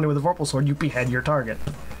natural 20 with a Vorpal sword, you behead your target.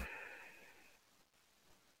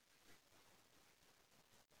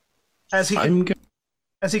 As he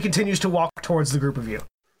continues to walk towards the group of you.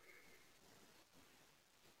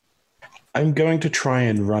 I'm going to try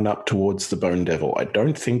and run up towards the Bone Devil. I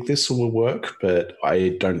don't think this will work, but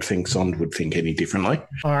I don't think Zond would think any differently.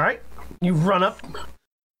 All right. You run up.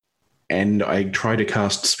 And I try to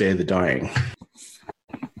cast Spare the Dying.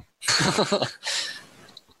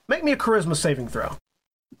 Make me a charisma saving throw.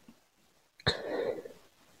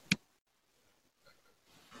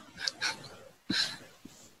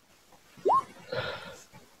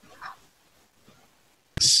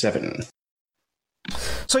 Seven.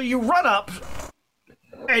 So you run up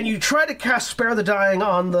and you try to cast Spare the Dying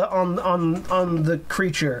on the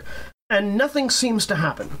creature, and nothing seems to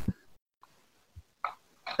happen.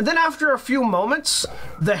 And then after a few moments,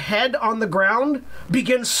 the head on the ground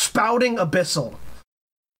begins spouting abyssal.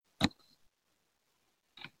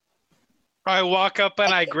 I walk up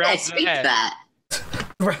and I grab the head. That.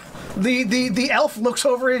 The elf looks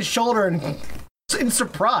over his shoulder and in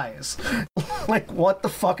surprise, like, what the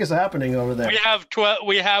fuck is happening over there? We have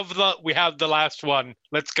the last one.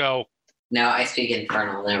 Let's go. No, I speak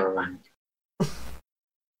Infernal. Never mind. Is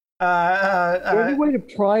there any way to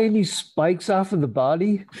pry any spikes off of the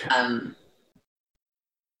body? I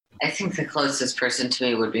think the closest person to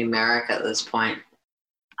me would be Merrick at this point.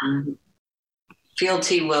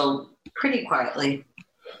 Fealty will pretty quietly,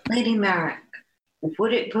 Lady Merrick,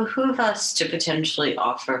 would it behoove us to potentially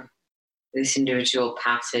offer this individual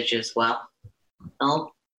passage as well?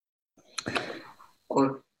 No?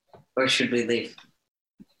 Or should we leave?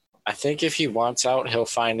 I think if he wants out, he'll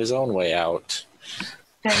find his own way out.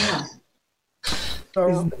 Fair enough.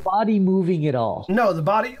 Is the body moving at all? No, the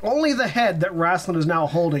body, only the head that Rasslin is now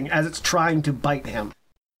holding as it's trying to bite him.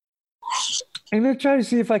 I'm going to try to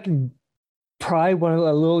see if I can pry a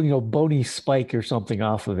little, bony spike or something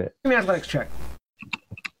off of it. Give me an athletics check.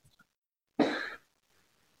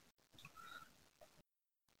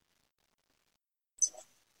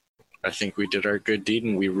 I think we did our good deed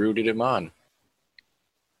and we rooted him on.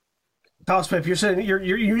 Tosspip, you're sitting.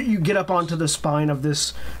 You get up onto the spine of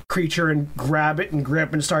this creature and grab it and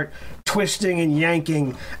grip and start twisting and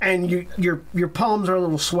yanking, and your palms are a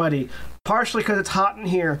little sweaty. Partially because it's hot in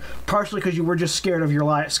here, partially because you were just scared for your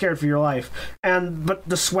life, but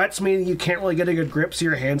the sweat's meaning you can't really get a good grip, so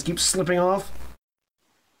your hands keep slipping off.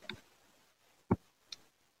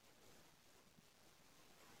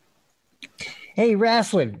 Hey,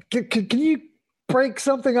 Rasslin, can you break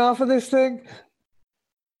something off of this thing?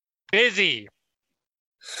 Busy.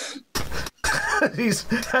 As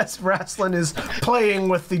Rasslin is playing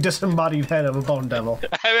with the disembodied head of a Bone Devil.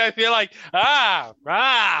 I feel like, trying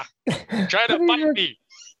to fight me.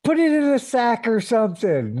 Put it in a sack or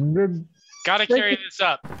something. Gotta carry this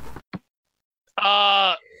up.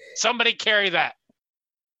 Somebody carry that.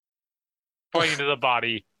 Pointing to the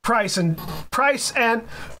body. Price and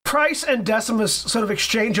Decimus sort of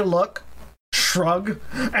exchange a look, shrug,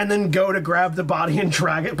 and then go to grab the body and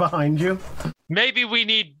drag it behind you. Maybe we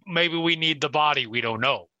need the body. We don't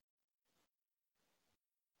know.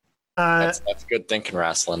 That's good thinking,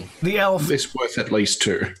 wrestling. The elf. This worth at least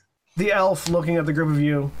 2. The elf looking at the group of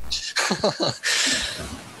you.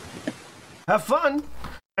 Have fun.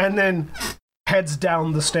 And then heads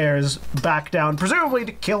down the stairs, back down, presumably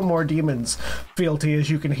to kill more demons. Fealty, as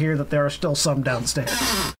you can hear that there are still some downstairs.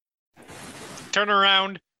 Turn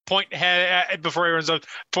around, point head before he runs up.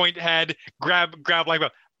 Point head, grab like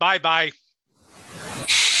bye.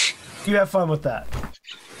 You have fun with that.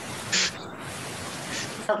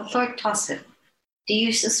 Lord Tosset, do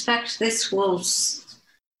you suspect this will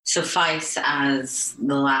suffice as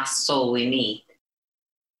the last soul we need?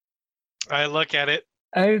 I look at it.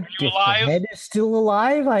 If the alive? head is still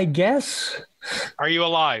alive, I guess. Are you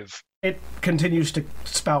alive? It continues to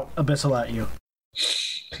spout abyssal at you.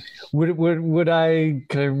 Would I,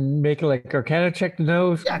 can I make like Arcana check to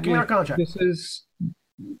know? Yeah, give me an Arcana check. This is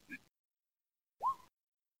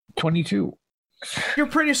 22. You're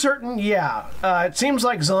pretty certain, yeah. It seems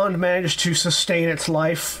like Zond managed to sustain its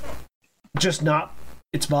life, just not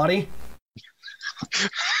its body.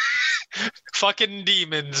 Fucking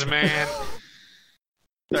demons, man.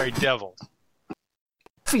 Sorry, devil.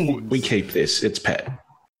 Fiends. We keep this. It's pet.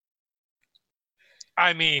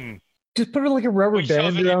 I mean, Just put it like a rubber We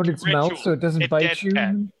shove band it around into its mouth ritual. so it doesn't It bite dead you.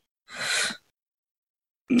 pet.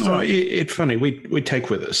 No, it's funny. We take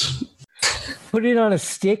with us. Put it on a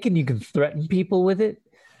stick and you can threaten people with it.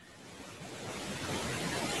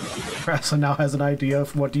 Wrestler now has an idea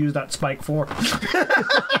of what to use that spike for.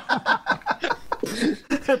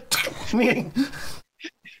 Meaning,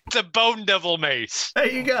 it's a bone devil mace. there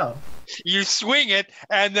you go. You swing it,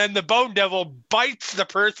 and then the bone devil bites the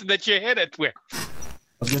person that you hit it with.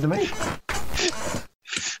 That's good to me.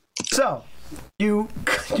 So, you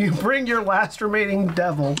bring your last remaining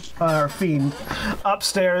devil, fiend,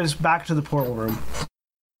 upstairs back to the portal room.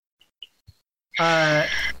 I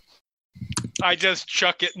just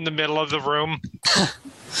chuck it in the middle of the room.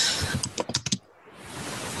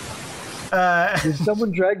 Did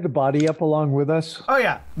someone drag the body up along with us? Oh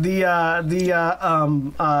yeah,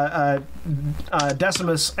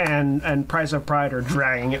 Decimus and Price of Pride are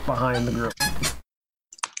dragging it behind the group.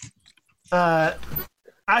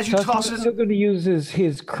 As you toss He's it, still going to use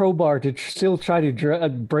his crowbar to still try to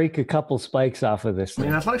break a couple spikes off of this I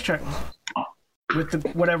mean, thing. athletics check with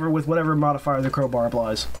whatever modifier the crowbar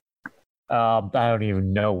applies. I don't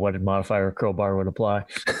even know what modifier a crowbar would apply.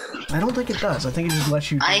 I don't think it does. I think it just lets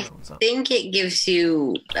you. I think it gives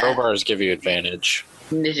you Crowbars give you advantage.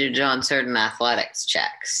 advantage on certain athletics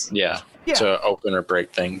checks. Yeah. Yeah. To open or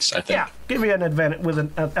break things, I think. Yeah, give me an advantage with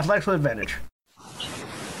an athletics with advantage.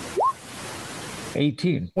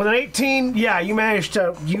 18. With an 18, yeah, you managed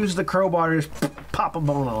to use the crowbar to just pop a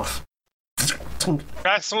bone off.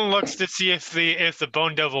 Wrestling looks to see if the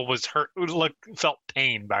bone devil was hurt, felt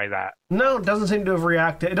pain by that. No, it doesn't seem to have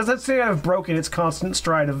reacted. It doesn't seem to have broken its constant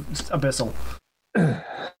stride of abyssal.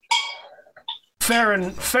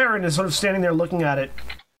 Farron is sort of standing there looking at it.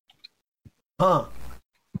 Huh.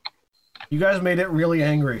 You guys made it really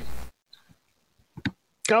angry.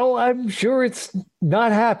 Oh, I'm sure it's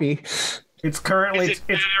not happy. It's currently...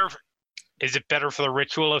 Is it better for the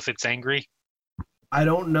ritual if it's angry? I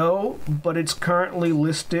don't know, but it's currently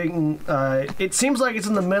listing... it seems like it's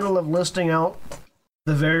in the middle of listing out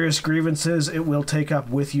the various grievances it will take up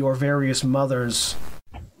with your various mothers.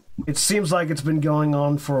 It seems like it's been going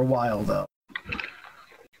on for a while, though.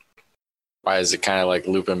 Why is it kind of like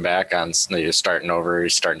looping back on you're starting over, you're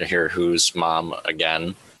starting to hear who's mom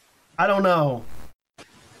again? I don't know.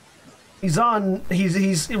 He's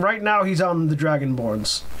right now he's on the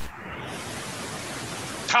Dragonborns.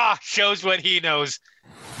 Ha! Shows what he knows.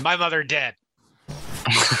 My mother dead.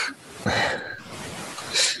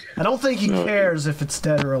 I don't think he cares if it's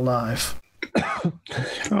dead or alive.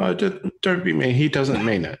 Oh, don't be mean. He doesn't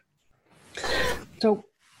mean it. So,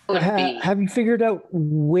 have you figured out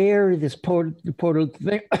where this portal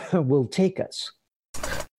thing will take us?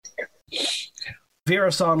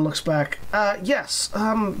 Virasan looks back. Yes,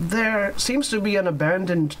 there seems to be an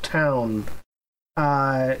abandoned town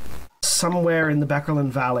somewhere in the Bekerlund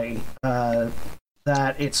Valley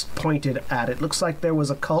that it's pointed at. It looks like there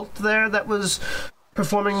was a cult there that was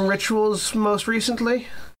performing rituals most recently.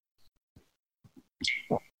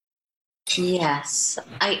 Yes,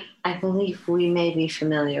 I believe we may be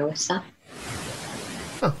familiar with them.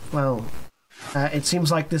 Oh, well, it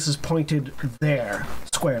seems like this is pointed there,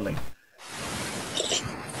 squarely.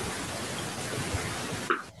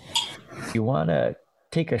 You want to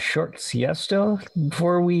take a short siesta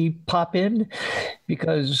before we pop in?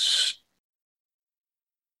 Because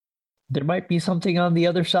there might be something on the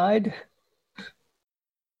other side.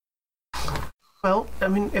 Well, I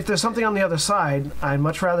mean, if there's something on the other side, I'd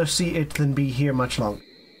much rather see it than be here much longer.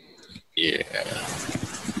 Yeah.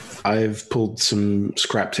 I've pulled some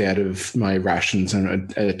scraps out of my rations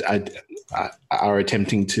and are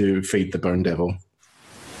attempting to feed the bone devil.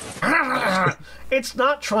 It's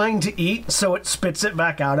not trying to eat, so it spits it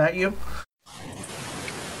back out at you.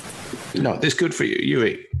 No, this is good for you. You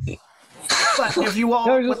eat. But if you all,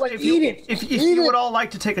 No, just eat it. If you would all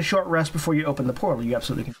like to take a short rest before you open the portal, you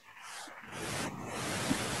absolutely can.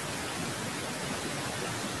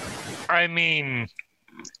 I mean,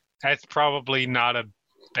 that's probably not a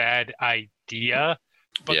bad idea,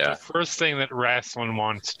 but Yeah. the first thing that Rasslin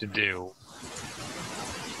wants to do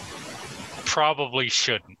probably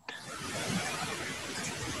shouldn't.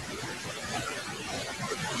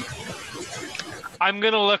 I'm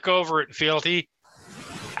going to look over at Fealty.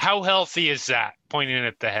 How healthy is that? Pointing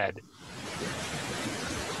at the head.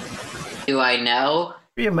 Do I know?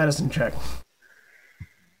 Be a medicine check.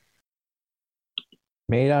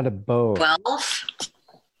 Made out of bone. 12?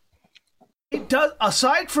 It does.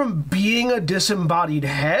 Aside from being a disembodied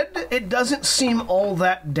head, it doesn't seem all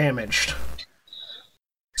that damaged.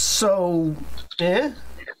 So,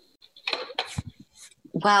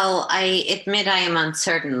 Well, I admit I am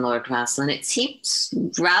uncertain, Lord Rasslin. It seems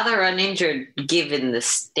rather uninjured given the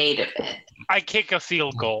state of it. I kick a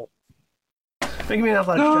field goal. Make me an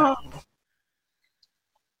athletics check.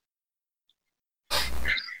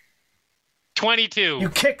 22. You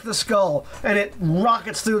kick the skull, and it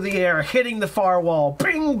rockets through the air, hitting the far wall,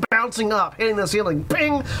 bing, bouncing up, hitting the ceiling,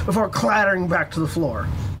 bing, before clattering back to the floor.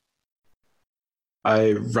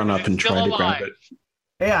 I run up and It's try still to grab alive. it.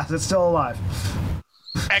 Yeah, it's still alive.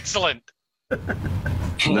 Excellent.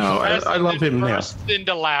 No, I love him now. Burst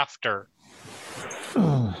into laughter.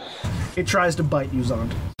 It tries to bite you,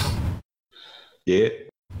 Zond. Yeah.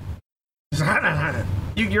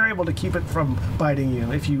 You're able to keep it from biting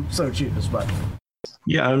you if you so choose, but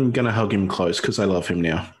Yeah, I'm going to hug him close because I love him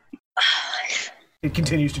now. it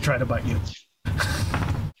continues to try to bite you.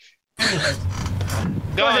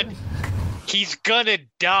 Good. He's gonna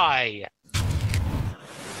die.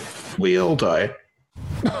 We all die.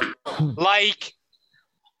 Like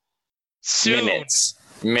soon.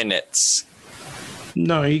 Minutes.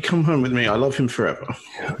 No, you come home with me. I love him forever.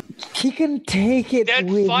 He can take it Then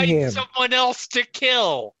with find him. someone else to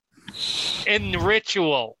kill. In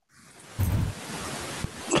ritual.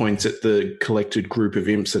 Points at the collected group of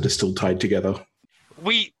imps that are still tied together.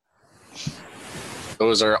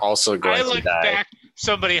 Those are also I going to look die. back.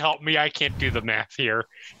 Somebody help me. I can't do the math here.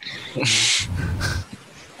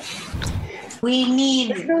 We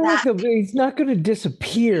need It's not like that he's not going to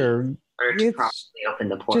disappear. to It's properly open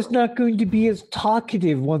the portal. just not going to be as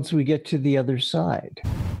talkative once we get to the other side.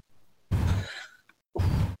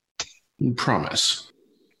 Promise.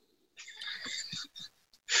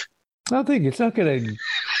 I think it's not going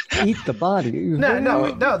to eat the body.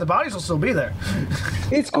 No, the bodies will still be there.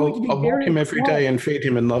 It's going to I'll be walk very him every small. day and feed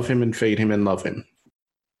him and love him and feed him and love him.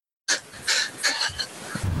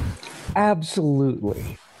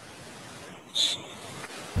 Absolutely.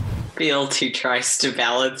 Fealty tries to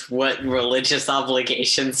balance what religious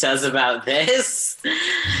obligation says about this.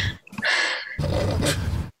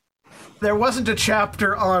 There wasn't a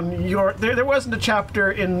chapter on your. There wasn't a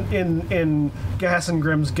chapter in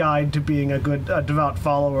Gassengrim's guide to being a good devout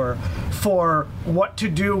follower for what to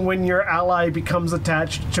do when your ally becomes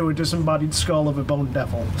attached to a disembodied skull of a bone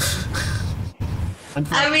devil.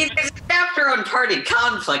 I mean, there's a chapter on party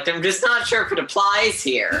conflict. I'm just not sure if it applies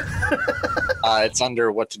here. It's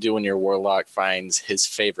under what to do when your warlock finds his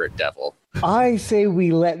favorite devil. I say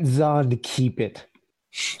we let Zond keep it.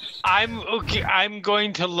 I'm okay. I'm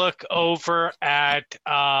going to look over at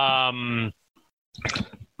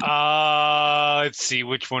let's see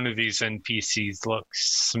which one of these NPCs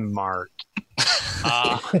looks smart.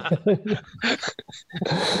 I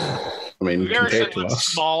mean, There's compared to someone us.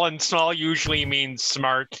 small, and small usually means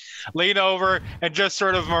smart. Lean over and just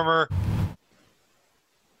sort of murmur,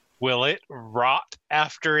 "Will it rot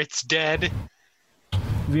after it's dead?"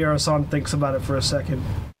 Viera-san thinks about it for a second.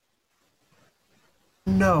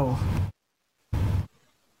 No.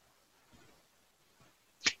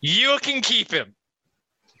 You can keep him.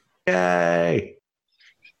 Yay!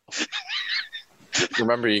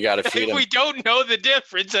 Remember, you got to feed If him. we don't know the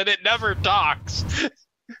difference and it never talks.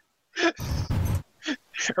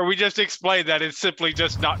 Or we just explain that it's simply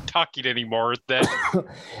just not talking anymore. Then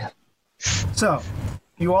So,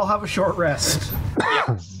 you all have a short rest.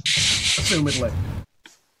 Assumedly.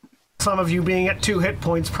 Some of you being at 2 hit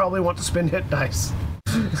points probably want to spend hit dice.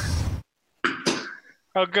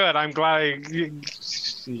 oh, good. I'm glad.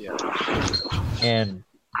 Yeah. And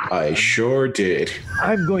I sure did.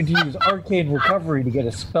 I'm going to use Arcane Recovery to get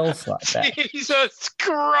a spell slot back. Jesus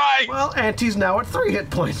Christ! Well, Auntie's now at 3 hit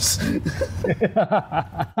points.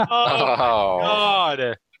 Oh,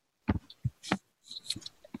 God.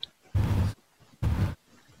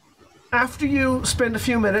 After you spend a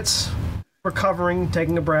few minutes recovering,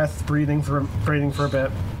 taking a breath, breathing for a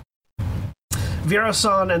bit,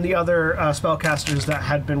 Vera-san and the other spellcasters that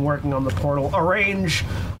had been working on the portal arrange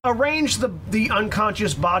the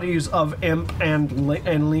unconscious bodies of Imp and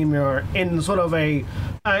Lemur in sort of in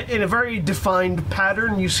a very defined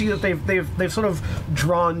pattern. You see that they've sort of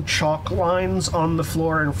drawn chalk lines on the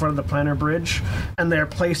floor in front of the planar bridge, and they're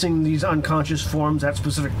placing these unconscious forms at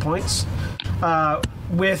specific points.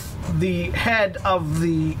 With the head of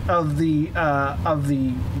the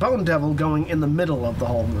Bone Devil going in the middle of the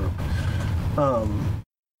whole group.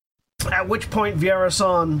 At which point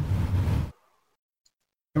Viera-san,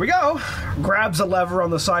 here we go, grabs a lever on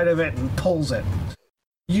the side of it and pulls it.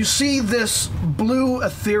 You see this blue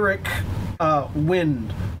etheric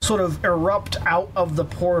wind sort of erupt out of the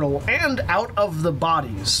portal and out of the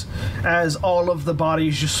bodies as all of the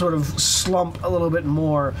bodies just sort of slump a little bit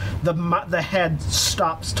more. The head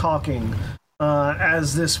stops talking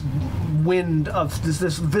as this wind of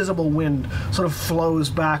this visible wind sort of flows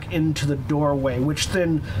back into the doorway, which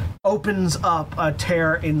then opens up a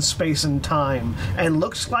tear in space and time and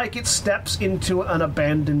looks like it steps into an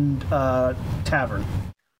abandoned tavern.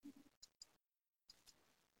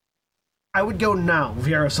 I would go now,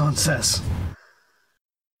 Viera-san says.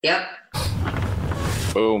 Yep.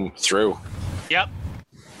 Boom, through. Yep.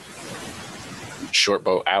 Short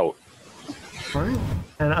bow out. All right.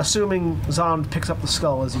 And assuming Zond picks up the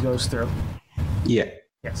skull as he goes through. Yeah.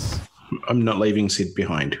 Yes. I'm not leaving Sid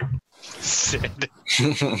behind. Sid.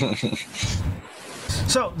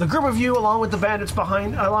 So the group of you, along with the bandits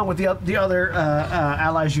behind, along with the other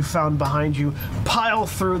allies you found behind you, pile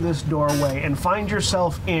through this doorway and find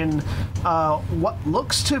yourself in what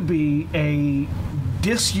looks to be a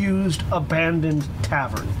disused, abandoned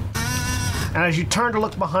tavern. And as you turn to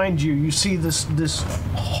look behind you, you see this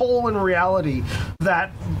hole in reality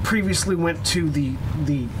that previously went to the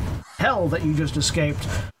hell that you just escaped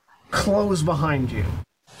close behind you.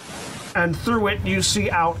 And through it, you see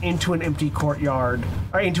out into an empty courtyard,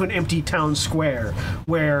 or into an empty town square,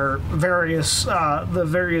 where the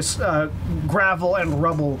various gravel and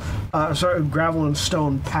gravel and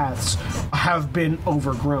stone paths have been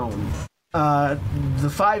overgrown.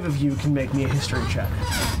 The 5 of you can make me a history check.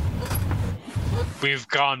 We've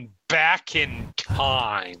gone back in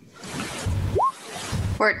time.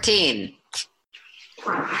 14.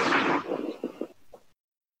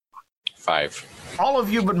 5. All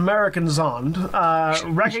of you but Merrick and Zond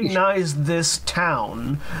recognize this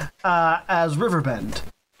town as Riverbend,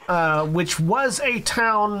 which was a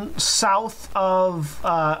town far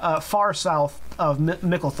south of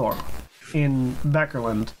Micklethorpe in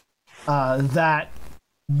Bekerlund, that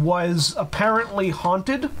was apparently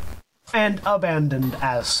haunted and abandoned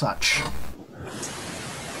as such.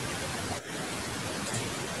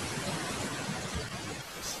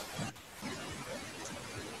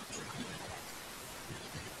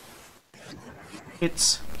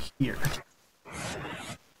 It's here.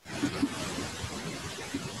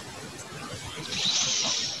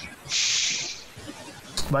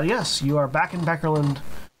 But yes, you are back in Bekerlund,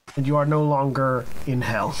 and you are no longer in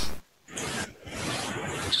hell.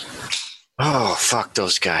 Oh, fuck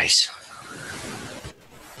those guys.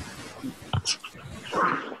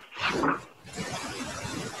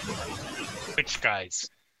 Which guys?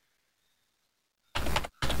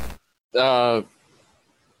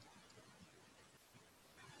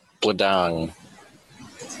 Bladang.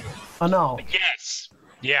 Oh no. Yes.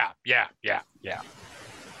 Yeah.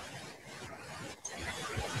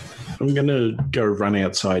 I'm going to go run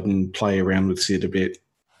outside and play around with Sid a bit.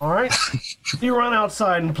 All right. You run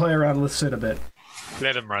outside and play around with Sid a bit.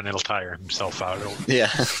 Let him run. It'll tire himself out.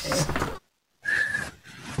 Yeah.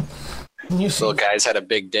 You see, Little guy's had a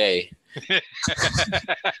big day.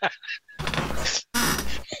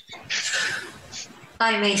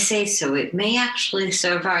 I may say so. It may actually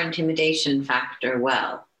serve our intimidation factor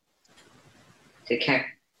well to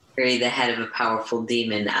carry the head of a powerful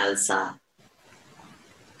demon as a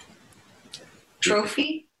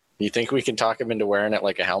trophy. You think we can talk him into wearing it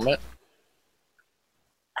like a helmet?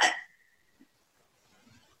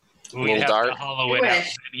 We'd have dart? to hollow it out,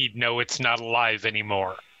 and he'd know it's not alive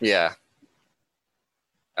anymore. Yeah.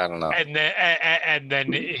 I don't know. And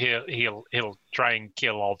then he'll try and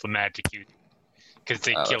kill all the magic users because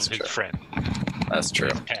they killed his friend. That's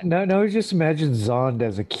true. No, just imagine Zond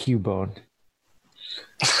as a Cubone.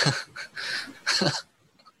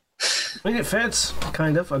 I mean, it fits,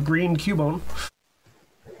 kind of. A green Cubone.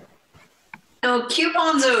 No,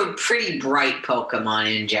 Cubone's a pretty bright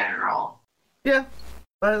Pokemon in general. Yeah,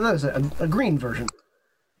 that is a green version.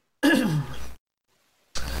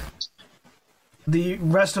 The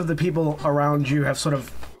rest of the people around you have sort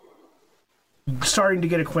of starting to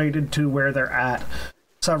get acquainted to where they're at.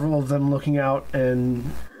 Several of them looking out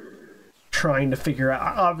and trying to figure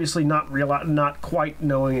out, obviously not quite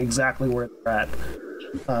knowing exactly where they're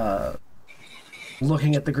at.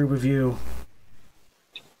 Looking at the group of you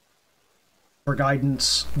for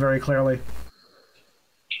guidance very clearly.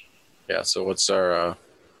 Yeah, so what's our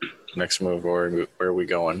next move, or where are we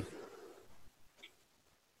going?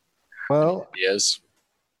 Well, Yes.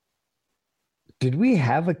 did we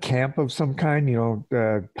have a camp of some kind?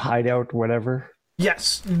 Hideout, whatever.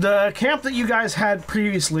 Yes, the camp that you guys had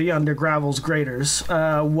previously under Gravel's Graders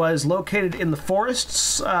was located in the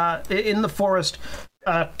forests, to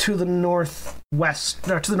the northwest,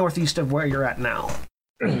 or to the northeast of where you're at now.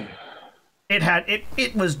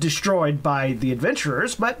 It was destroyed by the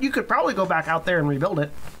adventurers, but you could probably go back out there and rebuild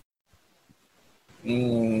it.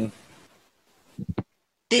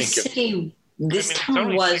 This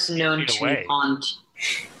town was known to haunt.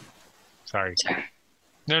 Sorry.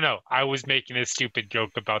 No, I was making a stupid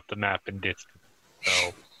joke about the map and distance.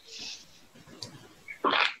 So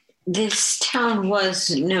This town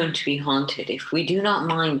was known to be haunted. If we do not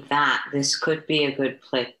mind that, this could be a good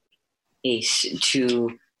place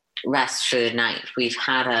to rest for the night. We've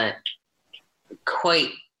had a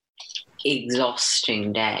quite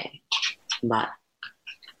exhausting day, but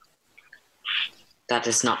that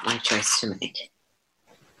is not my choice to make.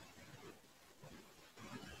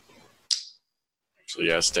 So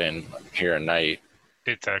yeah, staying here at night.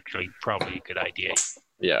 it's actually probably a good idea.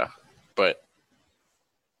 Yeah, but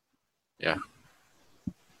yeah,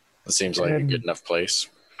 it seems like a good enough place.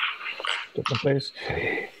 Different place.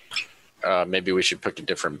 Maybe we should pick a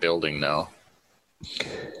different building now.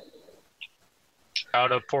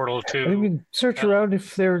 Out of Portal 2. I mean, search around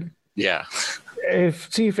if they're. Yeah.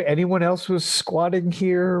 See if anyone else was squatting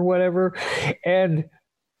here or whatever, and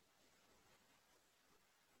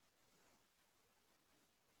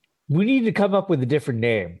we need to come up with a different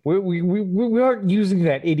name. We aren't using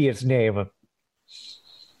that idiot's name.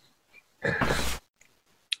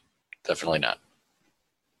 Definitely not.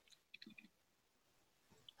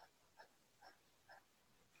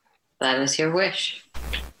 That is your wish.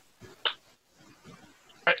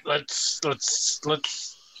 All right, let's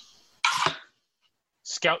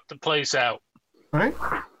scout the place out. All right. Go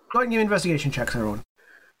ahead and give investigation checks, everyone.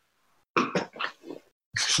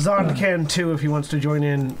 Zond can too if he wants to join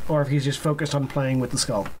in, or if he's just focused on playing with the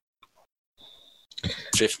skull.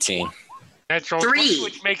 15. Natural 3. 20,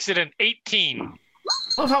 which makes it an 18.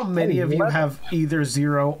 Love how many of you have either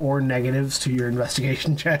 0 or negatives to your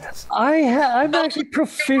investigation checks. I'm actually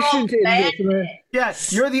proficient in this.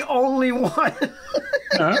 Yes, you're the only one.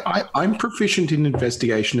 No, I'm proficient in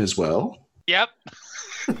investigation as well. Yep.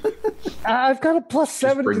 I've got a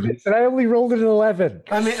 +7 to this, and I only rolled an 11.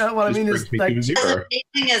 I mean, what I mean is, like, The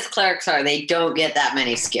thing as clerics are, they don't get that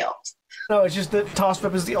many skills. no, it's just that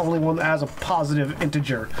Tosspep is the only one that has a positive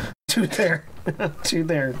integer to their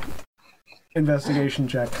investigation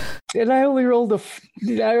check. And I only rolled I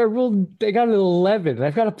got an 11.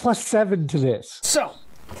 I've got a +7 to this. So,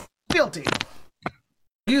 guilty.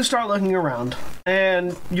 You start looking around,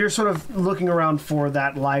 and you're sort of looking around for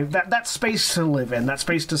that that space to live in, that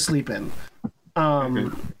space to sleep in.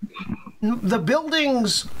 The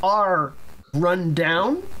buildings are run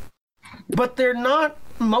down, but they're not.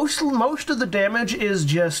 Most of the damage is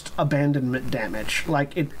just abandonment damage.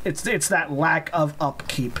 Like it's that lack of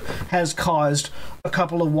upkeep has caused a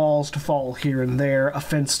couple of walls to fall here and there, a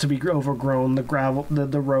fence to be overgrown,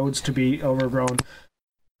 the roads to be overgrown.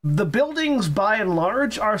 The buildings, by and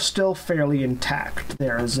large, are still fairly intact.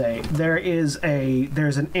 There's an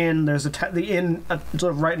inn. The inn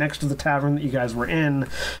sort of right next to the tavern that you guys were in.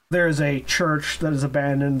 There's a church that is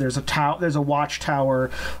abandoned. There's a watchtower,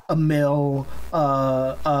 a mill,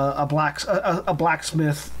 a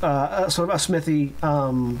blacksmith, sort of a smithy,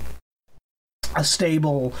 a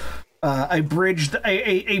stable. A bridge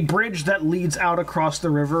that leads out across the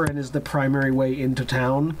river and is the primary way into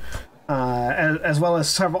town. As well as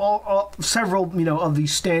several of the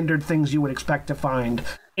standard things you would expect to find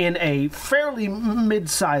in a fairly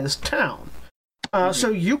mid-sized town. So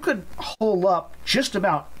you could hole up just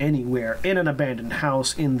about anywhere in an abandoned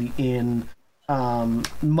house, in the inn.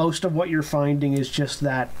 Most of what you're finding is just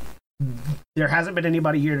that there hasn't been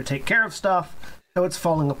anybody here to take care of stuff, so it's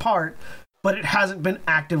falling apart, but it hasn't been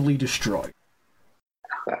actively destroyed.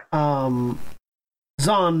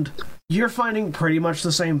 Zond, you're finding pretty much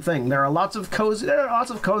the same thing. There are lots of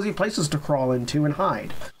cozy places to crawl into and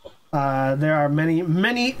hide. There are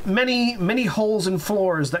many holes in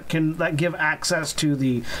floors that give access to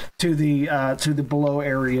the below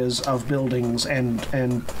areas of buildings and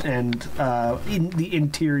in the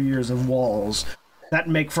interiors of walls that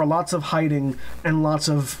make for lots of hiding and lots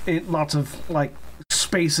of like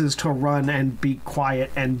spaces to run and be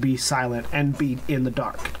quiet and be silent and be in the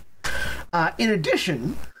dark. In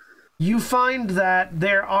addition, you find that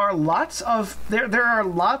there are lots of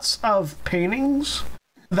paintings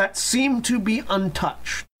that seem to be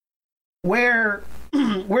untouched, where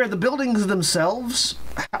the buildings themselves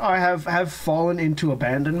have fallen into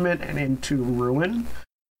abandonment and into ruin.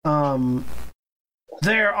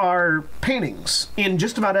 There are paintings in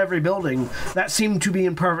just about every building that seem to be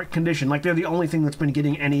in perfect condition, like they're the only thing that's been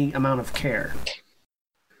getting any amount of care.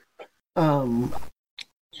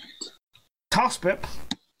 Tospip,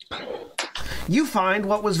 you find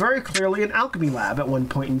what was very clearly an alchemy lab at one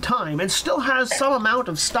point in time, and still has some amount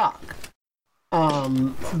of stock.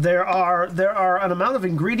 There are an amount of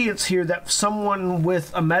ingredients here that someone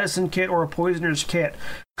with a medicine kit or a poisoner's kit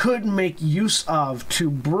could make use of to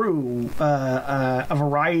brew a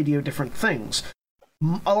variety of different things.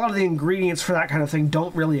 A lot of the ingredients for that kind of thing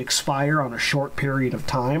don't really expire on a short period of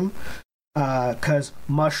time, because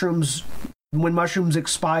when mushrooms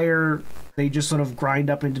expire, they just sort of grind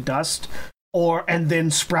up into dust, and then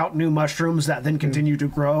sprout new mushrooms that then continue to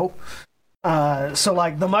grow. So,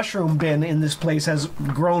 like, the mushroom bin in this place has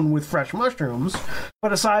grown with fresh mushrooms,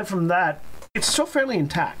 but aside from that, it's still fairly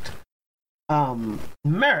intact.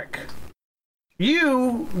 Merrick,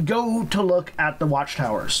 you go to look at the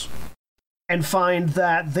watchtowers and find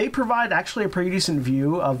that they provide actually a pretty decent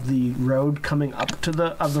view of the road coming up to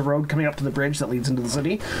the bridge that leads into the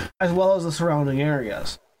city, as well as the surrounding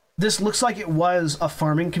areas. This looks like it was a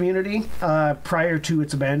farming community prior to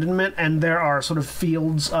its abandonment, and there are sort of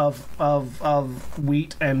fields of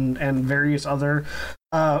wheat and various other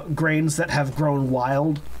grains that have grown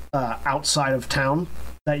wild outside of town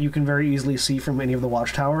that you can very easily see from any of the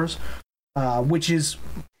watchtowers, which is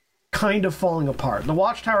kind of falling apart. The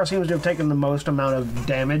watchtower seems to have taken the most amount of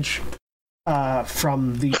damage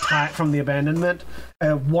from the abandonment.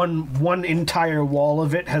 One entire wall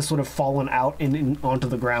of it has sort of fallen out onto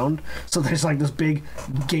the ground, so there's like this big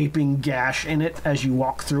gaping gash in it as you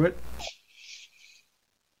walk through it.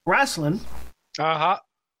 Rasslin,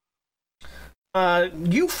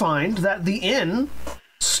 you find that the inn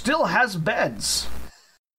still has beds.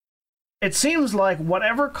 It seems like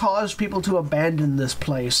whatever caused people to abandon this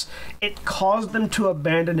place, it caused them to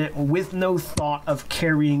abandon it with no thought of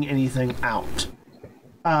carrying anything out.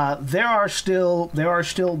 There are still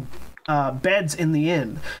beds in the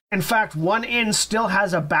inn. In fact, one inn still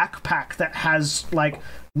has a backpack that has, like,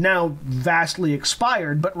 now vastly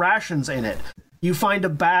expired, but rations in it. You find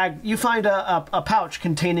a pouch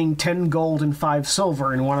containing 10 gold and 5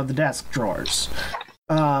 silver in one of the desk drawers.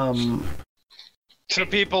 So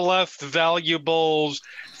people left valuables,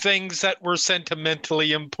 things that were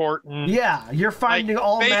sentimentally important. Yeah, you're finding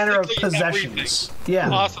all manner of possessions. Everything. Yeah.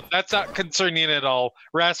 Awesome. That's not concerning at all.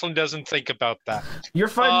 Rasslin doesn't think about that. You're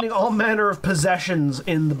finding all manner of possessions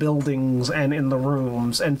in the buildings and in the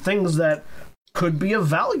rooms, and things that could be of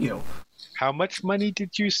value. How much money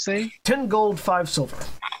did you say? 10 gold, 5 silver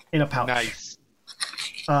in a pouch. Nice.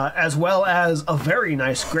 As well as a very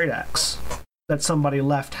nice great axe that somebody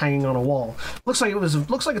left hanging on a wall. Looks like it's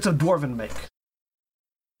a dwarven make.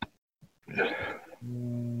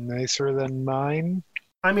 Nicer than mine?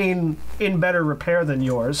 I mean, in better repair than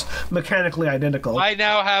yours. Mechanically identical. I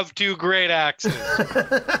now have 2 great axes.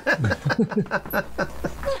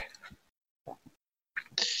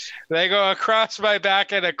 They go across my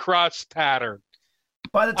back in a cross pattern.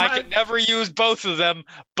 I can never use both of them,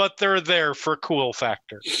 but they're there for cool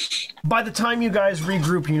factor. By the time you guys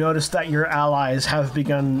regroup, you notice that your allies have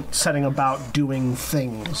begun setting about doing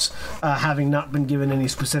things, having not been given any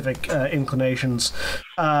specific inclinations.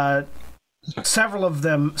 Several of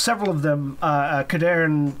them, Cadern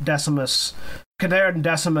Decimus,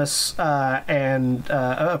 and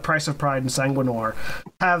Price of Pride and Sanguinor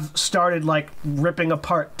have started, like, ripping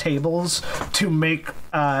apart tables to make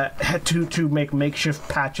makeshift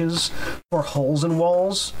patches for holes in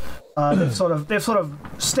walls. They've sort of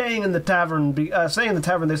staying in the tavern. They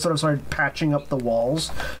sort of started patching up the walls,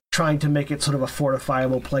 trying to make it sort of a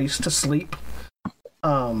fortifiable place to sleep.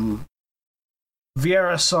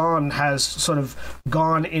 Vieira Son has sort of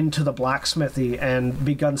gone into the blacksmithy and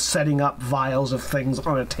begun setting up vials of things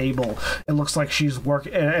on a table. It looks like she's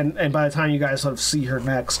working, and by the time you guys sort of see her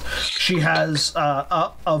next, she has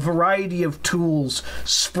a variety of tools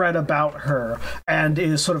spread about her and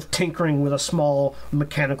is sort of tinkering with a small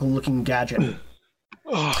mechanical-looking gadget.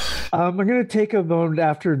 I'm going to take a moment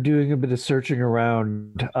after doing a bit of searching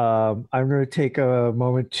around. I'm going to take a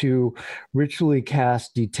moment to ritually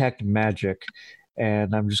cast Detect Magic,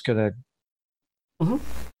 and I'm just going to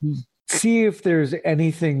see if there's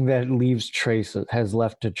anything that leaves has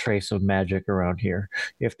left a trace of magic around here.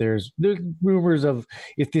 If there's rumors of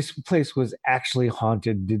if this place was actually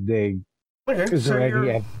haunted, is there any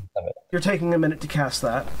evidence of it? You're taking a minute to cast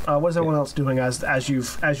that. What is everyone else doing as you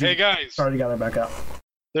Hey guys, started to gather back up?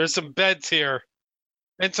 there's some beds here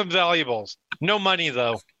and some valuables. No money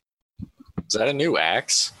though. Is that a new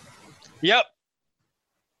axe? Yep.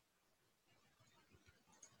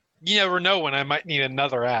 You never know when I might need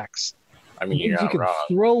another axe. I mean, you're You not can wrong.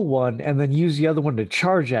 throw one and then use the other one to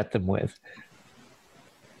charge at them with.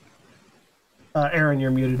 Aaron,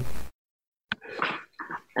 you're muted.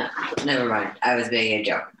 Never mind. I was making a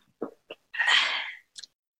joke.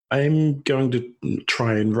 I'm going to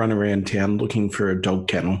try and run around town looking for a dog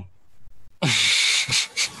kennel.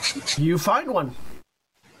 You find one.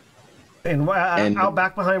 And out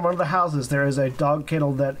back behind one of the houses, there is a dog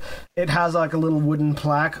kennel that it has like a little wooden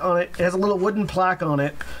plaque on it. It has a little wooden plaque on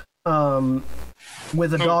it,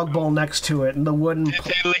 with a dog bowl next to it, and the wooden. Did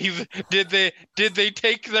they leave? Did they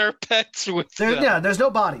take their pets with them? Yeah, there's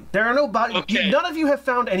no body. There are no bodies. Okay. None of you have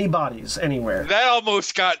found any bodies anywhere. That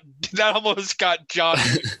almost got John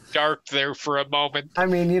dark there for a moment. I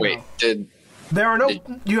mean, you Wait, know,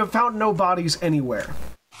 you have found no bodies anywhere.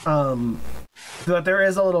 But there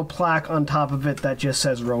is a little plaque on top of it that just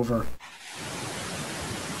says Rover.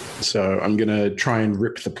 So I'm going to try and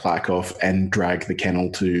rip the plaque off and drag the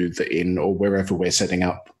kennel to the inn or wherever we're setting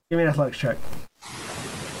up. Give me an athletics check.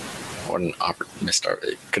 What an missed our.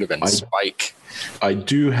 It could have been Spike. I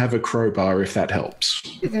do have a crowbar if that helps.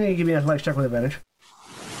 You can give me an athletics check with advantage.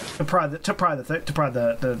 To pry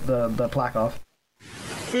the plaque off.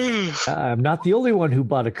 I'm not the only one who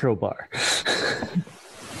bought a crowbar.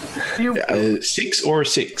 6 or a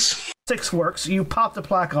 6. 6 works. You pop the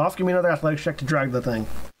plaque off. Give me another athletics check to drag the thing,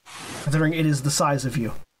 considering it is the size of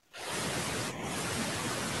you.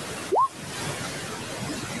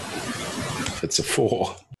 It's a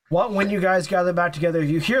 4. When you guys gather back together,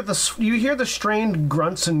 you hear the strained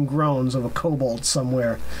grunts and groans of a kobold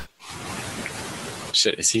somewhere.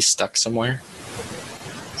 Shit, is he stuck somewhere?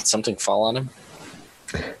 Did something fall on him?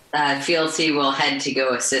 Fealty will head to go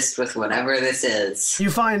assist with whatever this is.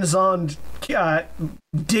 You find Zond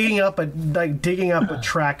digging up a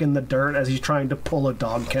track in the dirt as he's trying to pull a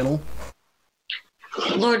dog kennel.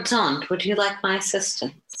 Lord Zond, would you like my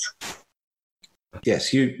assistance?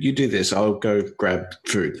 Yes, you do this. I'll go grab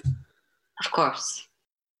food. Of course.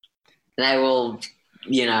 And I will,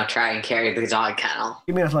 try and carry the dog kennel.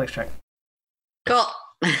 Give me an athletics check. Cool.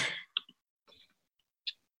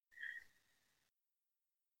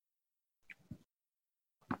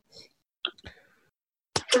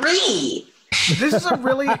 3. This is a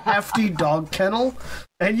really hefty dog kennel,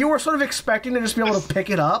 and you were sort of expecting to just be able to pick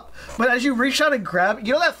it up, but as you reach out and grab,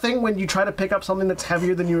 you know that thing when you try to pick up something that's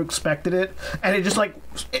heavier than you expected it, and it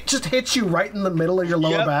just hits you right in the middle of your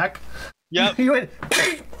lower back? Yep. You went,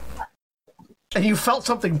 and you felt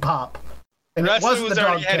something pop. And Rusty it wasn't was the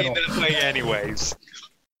already dog heading kennel. this way anyways.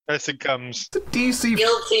 As it comes. DC.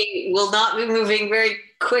 Fealty will not be moving very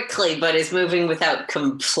quickly, but is moving without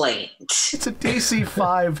complaint. It's a DC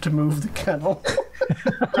 5 to move the kennel.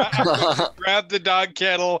 Grab the dog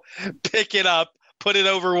kennel, pick it up, put it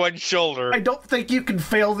over one shoulder. I don't think you can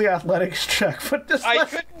fail the athletics check, but just I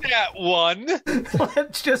couldn't at one.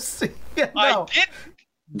 let's just see. Yeah, no. I didn't,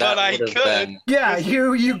 but I would've could. been- Yeah,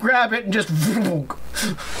 you grab it and just.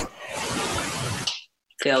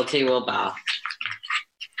 Fealty will bow.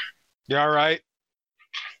 You all right?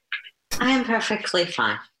 I am perfectly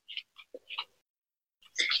fine.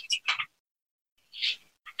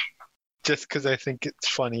 Just because I think it's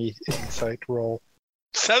funny. Insight roll.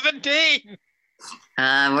 17.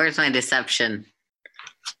 Where's my deception?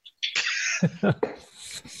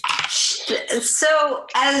 So,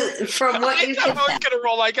 from what you I can was tell, gonna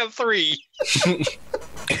roll like a 3.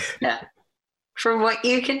 from what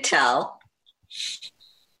you can tell,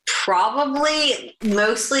 probably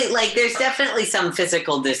mostly there's definitely some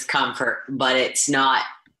physical discomfort, but it's not,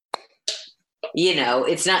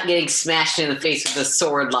 it's not getting smashed in the face with a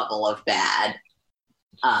sword level of bad.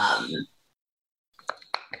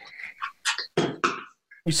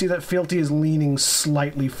 You see that Fealty is leaning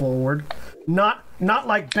slightly forward. Not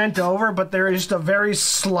like bent over, but there is just a very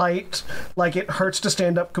slight, like it hurts to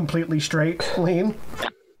stand up completely straight lean.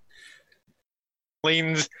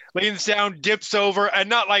 Leans down, dips over, and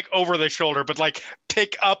not like over the shoulder, but like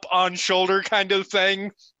pick up on shoulder kind of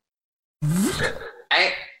thing.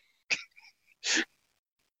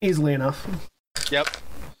 Easily enough. Yep.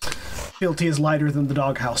 Fealty is lighter than the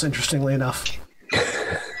doghouse, interestingly enough.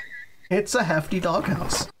 It's a hefty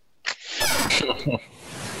doghouse.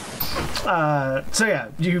 So yeah,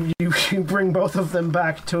 you bring both of them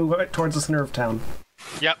back towards the center of town.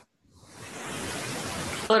 Yep.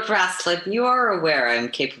 But Rastlin, you are aware I'm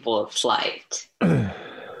capable of flight.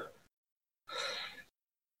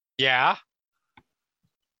 Yeah.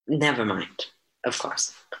 Never mind. Of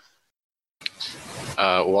course.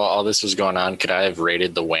 While all this was going on, could I have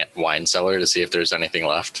raided the wine cellar to see if there's anything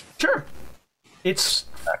left? Sure. It's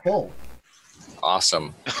full.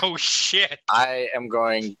 Awesome. Oh, shit. I am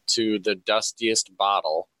going to the dustiest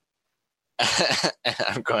bottle. And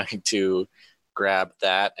I'm going to grab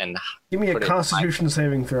that and give me a Constitution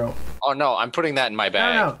saving throw. Oh, no. I'm putting that in my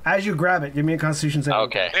bag. No. As you grab it, give me a Constitution saving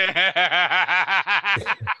okay.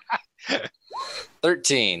 throw.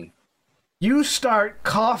 13. You start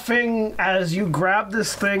coughing as you grab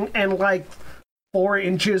this thing, and like 4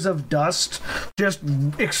 inches of dust just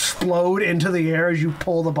explode into the air as you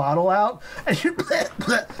pull the bottle out, and you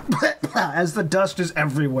as the dust is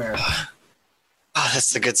everywhere. Oh,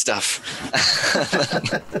 that's the good stuff.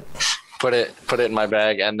 put it in my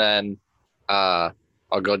bag, and then I'll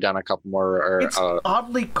go down a couple more. It's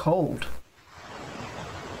oddly cold.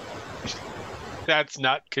 That's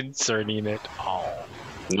not concerning at all.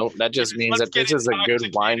 Nope, that just means that this is a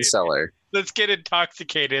good wine cellar. Let's get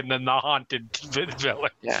intoxicated and then the haunted village.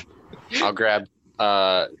 Yeah. I'll grab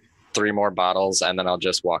 3 more bottles and then I'll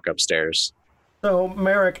just walk upstairs. So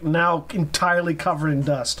Merrick, now entirely covered in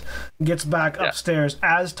dust, gets back upstairs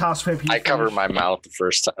as Tossfape. I covered my mouth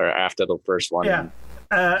after the first one. Yeah.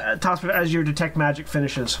 Tossfape, as your detect magic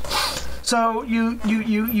finishes. So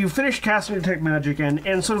you finish casting detect magic, and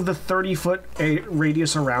in sort of the 30-foot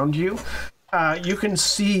radius around you, you can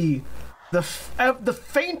see the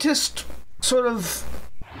faintest sort of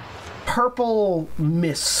purple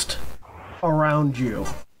mist around you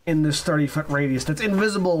in this 30-foot radius that's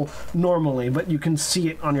invisible normally, but you can see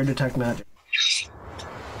it on your detect magic.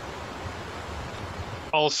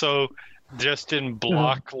 Also, just in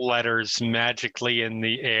block letters magically in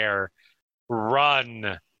the air,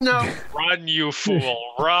 run. No. Run, you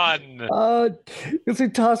fool, run. It's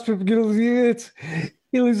like Tossfape,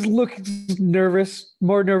 he was looking nervous,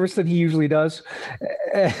 more nervous than he usually does.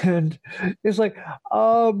 And it's like,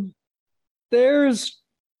 there's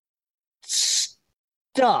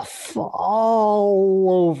stuff all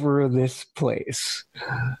over this place.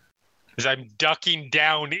 As I'm ducking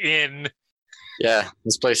down in. Yeah,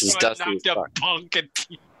 this place is dusty.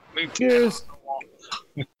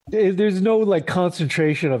 There's no like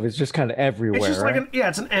concentration of it. It's just kind of everywhere. It's just right? like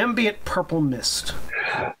it's an ambient purple mist.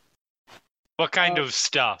 What kind of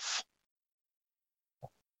stuff?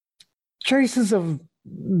 Traces of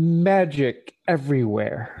magic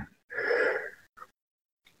everywhere.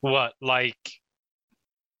 What, like?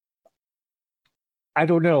 I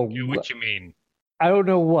don't know. What you mean? I don't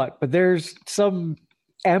know what, but there's some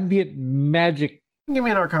ambient magic. Give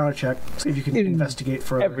me an Arcana check. See if you can investigate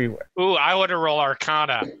further. Everywhere. Ooh, I want to roll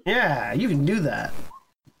Arcana. Yeah, you can do that.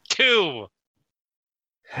 2.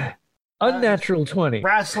 Unnatural 20.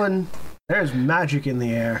 Rastlin, there's magic in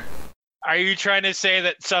the air. Are you trying to say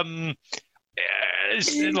that some,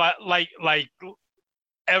 like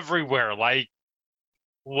everywhere, like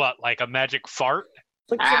what, like a magic fart?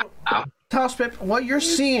 Tossfape, what you're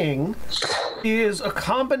seeing is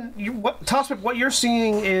what you're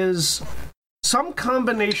seeing is some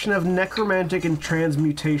combination of necromantic and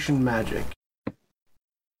transmutation magic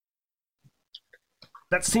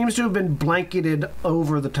that seems to have been blanketed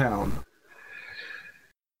over the town.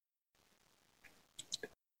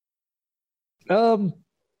 Calling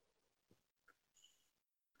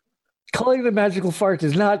it a magical fart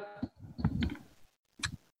is not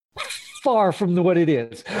far from what it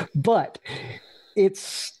is, but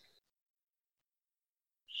it's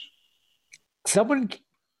someone.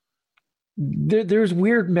 There's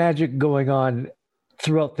weird magic going on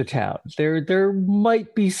throughout the town. There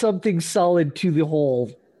might be something solid to the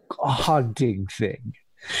whole haunting thing.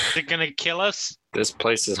 Is it gonna kill us? This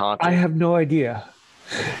place is haunted. I have no idea.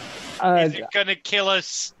 Is it gonna kill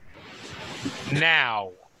us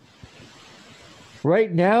now?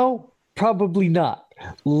 Right now, probably not.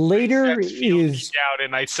 Later is down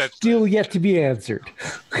and I said still yet to be answered.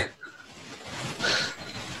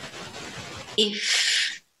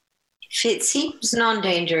 If it seems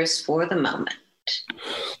non-dangerous for the moment,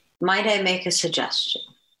 might I make a suggestion?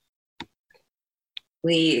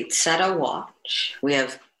 We set a watch. We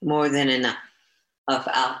have more than enough of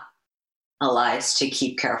allies to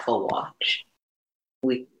keep careful watch.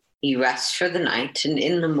 We rest for the night, and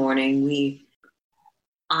in the morning we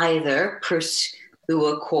either pursue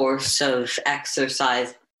a course of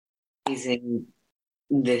exercising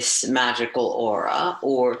this magical aura,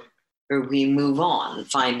 or we move on,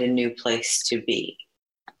 find a new place to be.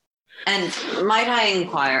 And might I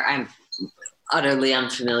inquire, I'm utterly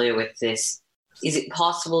unfamiliar with this, is it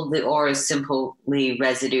possible the aura is simply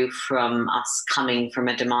residue from us coming from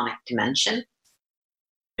a demonic dimension?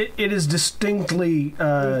 It is distinctly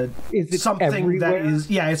Is it something everywhere? that is,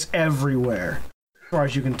 it's everywhere, as far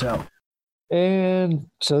as you can tell. And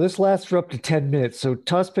so this lasts for up to 10 minutes. So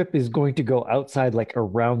Tosspip is going to go outside, like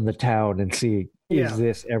around the town, and see, Yeah. is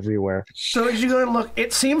this everywhere? So as you go and look,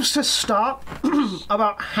 it seems to stop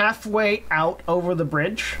about halfway out over the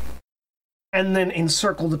bridge, and then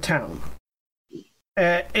encircle the town.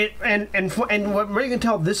 And what you can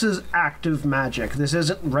tell, this is active magic. This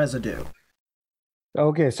isn't residue.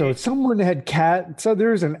 Okay, so someone had so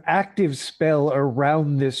there's an active spell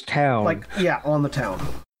around this town. On the town.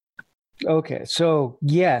 Okay, so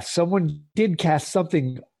yes, someone did cast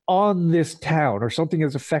something on this town, or something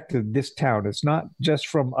has affected this town. It's not just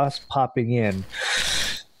from us popping in.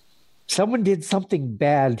 Someone did something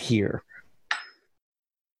bad here.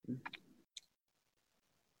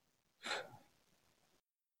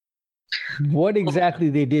 What exactly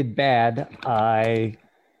they did bad, I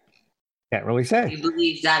can't really say. I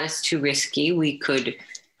believe that is too risky. We could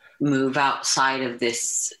move outside of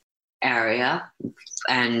this area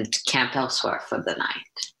and camp elsewhere for the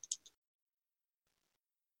night.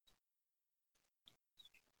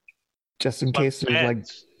 Just in case there's like,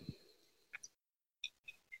 Beds.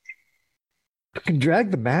 you can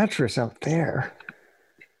drag the mattress out there.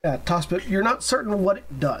 Yeah, Tosspip, you're not certain what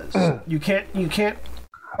it does. You can't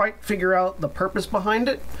quite figure out the purpose behind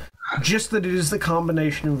it. Just that it is the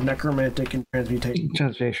combination of necromantic and transmutation.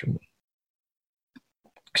 Translation.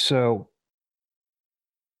 So,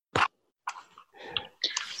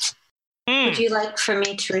 Would you like for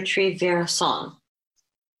me to retrieve Vera's song?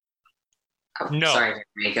 Oh, No. Sorry,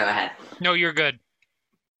 Jeremy, go ahead. No, you're good.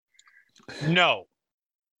 No.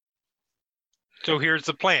 So here's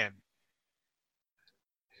the plan.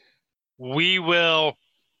 We'll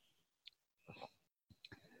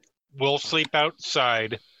sleep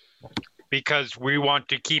outside because we want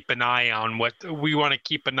to keep an eye on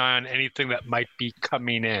anything that might be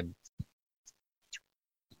coming in.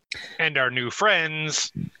 And our new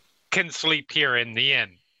friends can sleep here in the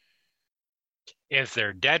inn. If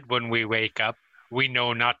they're dead when we wake up, we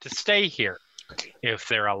know not to stay here. If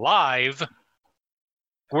they're alive,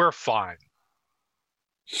 we're fine.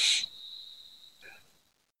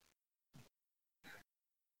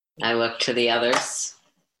 I look to the others.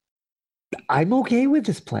 I'm okay with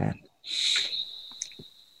this plan.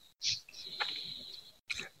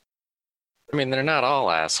 I mean, they're not all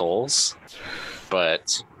assholes,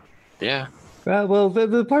 but yeah. Well,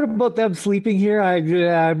 the part about them sleeping here,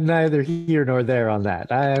 I'm neither here nor there on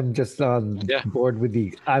that. I am just on board with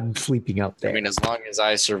I'm sleeping out there. I mean, as long as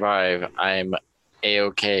I survive, I'm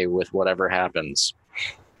A-okay with whatever happens.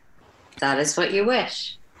 That is what you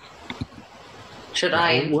wish. Should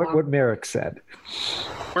I? What Merrick said.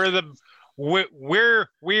 We're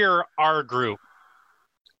our group.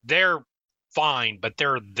 They're fine, but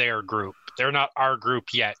they're their group. They're not our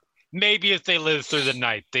group yet. Maybe if they live through the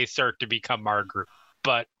night, they start to become our group.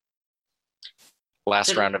 But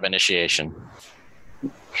Last round of initiation.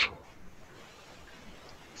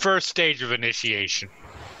 first stage of initiation.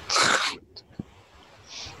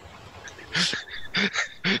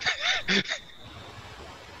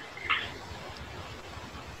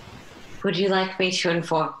 Would you like me to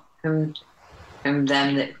inform them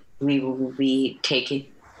that we will be taking,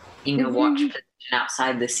 watch position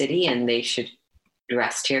outside the city, and they should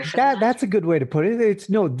rest here for that? That's a good way to put it.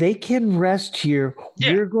 They can rest here.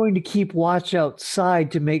 Yeah. We're going to keep watch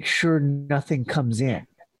outside to make sure nothing comes in.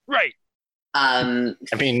 Right. I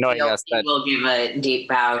mean, knowing us that We'll give a deep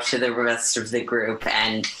bow to the rest of the group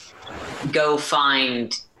and go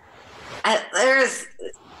find.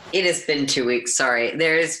 It has been 2 weeks. Sorry,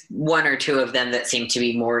 there's one or two of them that seem to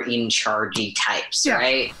be more in chargey types,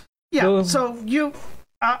 right? Yeah. So you,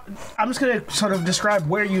 I'm just gonna sort of describe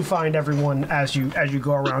where you find everyone as you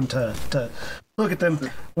go around to look at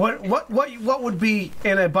them. What would be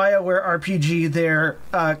in a BioWare RPG their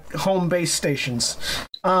home base stations?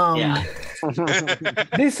 Yeah.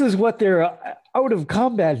 This is what their out of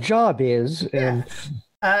combat job is. And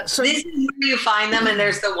So This is where you find them, and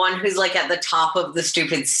there's the one who's like at the top of the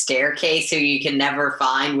stupid staircase who you can never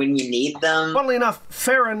find when you need them. funnily enough,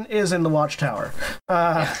 Farron is in the watchtower.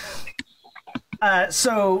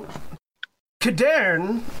 So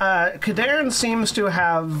Kadern seems to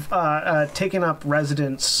have taken up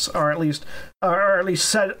residence, or at least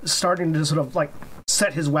starting to sort of like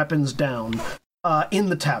set his weapons down in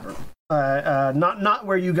the tavern. Not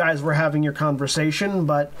where you guys were having your conversation,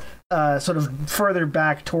 but sort of further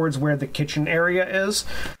back towards where the kitchen area is.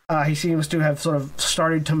 He seems to have sort of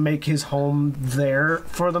started to make his home there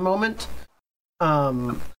for the moment.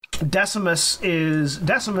 Decimus is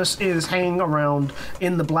hanging around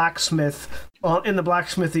in the blacksmithy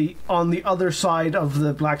on the other side of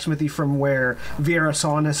the blacksmithy from where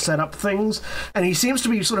Vera-san has set up things, and he seems to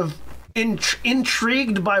be sort of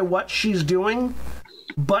intrigued by what she's doing,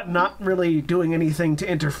 but not really doing anything to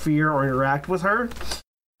interfere or interact with her.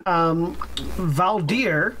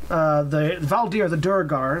 Valdir, the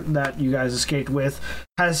Durgar that you guys escaped with,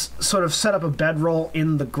 has sort of set up a bedroll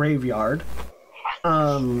in the graveyard.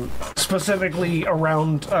 Specifically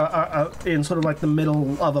around in sort of like the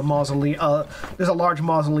middle of a mausoleum. There's a large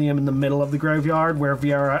mausoleum in the middle of the graveyard where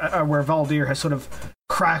Valdir has sort of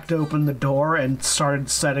cracked open the door and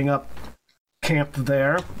started setting up camp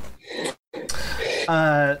there.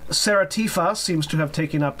 Saratifa seems to have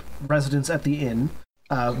taken up residence at the inn.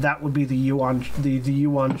 That would be the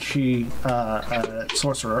Yuan-Shi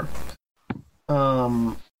sorcerer.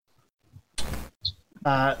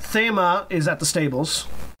 Thema is at the stables,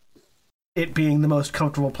 it being the most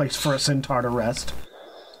comfortable place for a centaur to rest.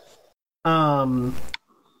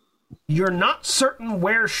 You're not certain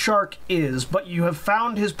where Shark is, but you have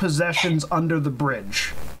found his possessions under the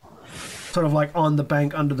bridge. Sort of like on the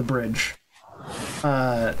bank under the bridge.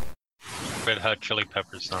 Red Hot Chili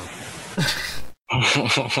Peppers song.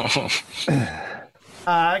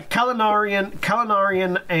 Kalinarian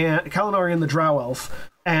the Drow Elf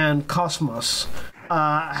and Cosmos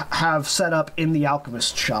have set up in the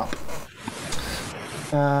alchemist shop.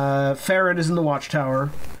 Farron is in the watchtower.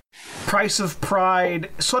 Price of Pride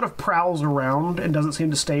sort of prowls around and doesn't seem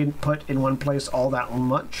to stay put in one place all that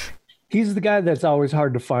much. He's the guy that's always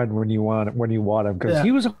hard to find when you want him, because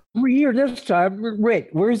he was over here this time.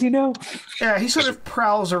 Wait, where is he now? Yeah, he sort of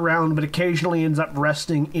prowls around, but occasionally ends up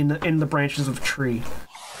resting in the branches of a tree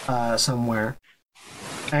somewhere.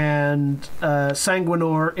 And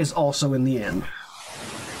Sanguinor is also in the inn.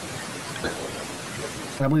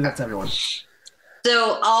 I believe that's everyone.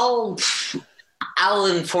 So I'll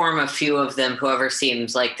inform a few of them, whoever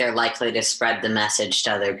seems like they're likely to spread the message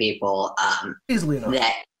to other people. Easily enough.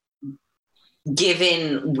 That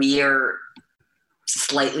given we're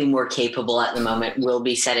slightly more capable at the moment, we'll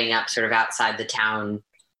be setting up sort of outside the town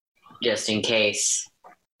just in case.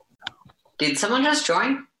 Did someone just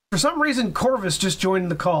join? For some reason, Corvus just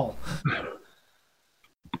joined the call.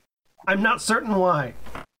 I'm not certain why.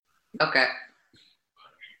 Okay.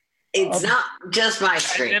 It's not just my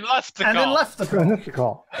screen. And left the And call. then left the call. That's the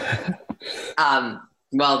call.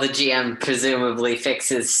 Well, the GM presumably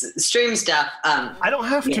fixes stream stuff. I don't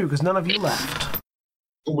have to because none of you left.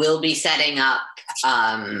 We'll be setting up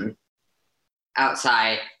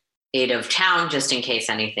outside of town just in case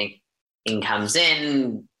anything comes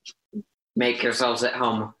in. Make yourselves at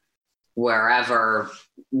home wherever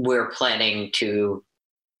we're planning to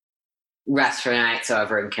rest for the night so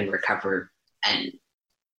everyone can recover. And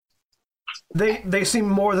They seem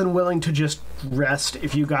more than willing to just rest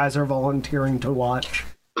if you guys are volunteering to watch.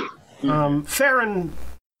 Farron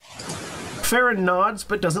nods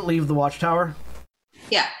but doesn't leave the watchtower.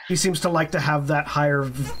 yeah, He seems to like to have that higher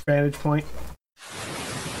vantage point.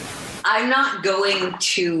 I'm not going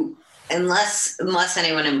to, unless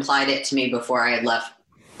anyone implied it to me before I had left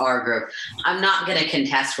our group, I'm not going to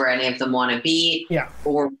contest where any of them want to be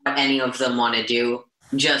or what any of them want to do.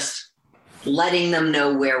 Just letting them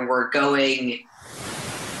know where we're going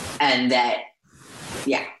and that,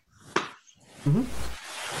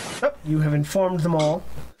 Oh, you have informed them all.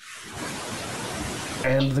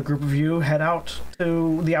 And the group of you head out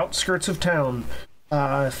to the outskirts of town,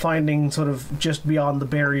 finding sort of just beyond the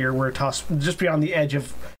barrier just beyond the edge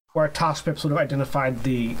of where Tospip sort of identified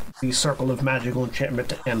the circle of magical enchantment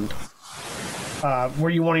to end. Were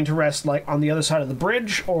you wanting to rest like on the other side of the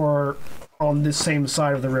bridge or on the same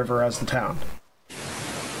side of the river as the town?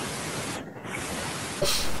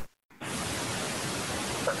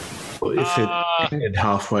 Well, if it ended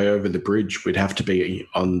halfway over the bridge, we'd have to be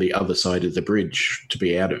on the other side of the bridge to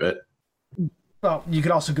be out of it. Well, you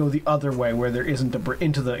could also go the other way where there isn't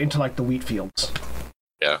into like the wheat fields.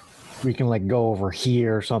 Yeah. We can like go over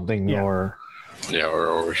here or something, Yeah. or Yeah, we're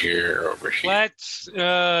over here, Let's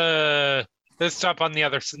stop on the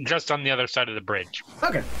other, just on the other side of the bridge.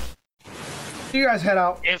 Okay. You guys head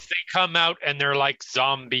out. If they come out and they're like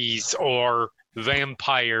zombies or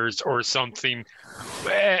vampires or something,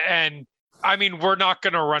 and I mean, we're not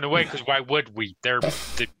going to run away because why would we?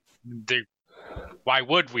 Why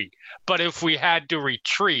would we? But if we had to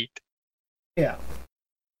retreat, yeah.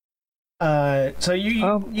 So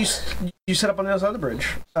you set up on the other side of the bridge.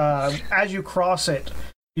 As you cross it,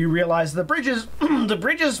 you realize the bridge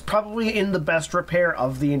is probably in the best repair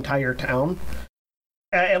of the entire town.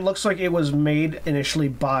 It looks like it was made initially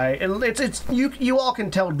by you all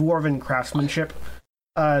can tell dwarven craftsmanship.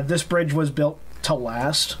 This bridge was built to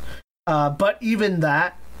last, but even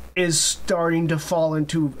that is starting to fall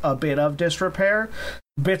into a bit of disrepair.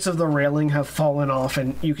 Bits of the railing have fallen off,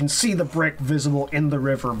 and you can see the brick visible in the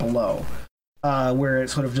river below, where it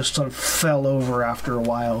sort of fell over after a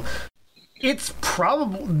while.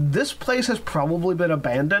 This place has probably been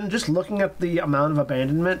abandoned, just looking at the amount of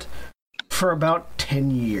abandonment, for about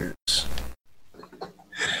 10 years.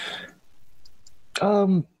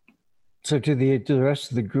 So to the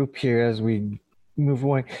rest of the group here, as we move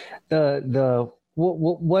away,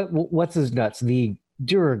 what's his nuts? The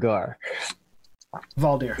Duragar.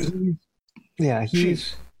 Valdir. Yeah,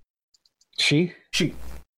 he's... She? She.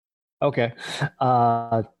 Okay.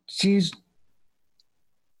 She's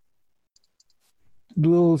a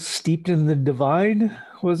little steeped in the divine,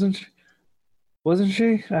 wasn't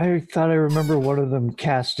she? I thought I remember one of them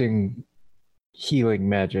casting healing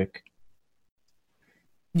magic.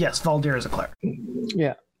 Yes, Valdir is a cleric.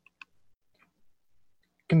 Yeah.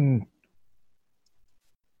 Can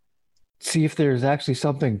see if there's actually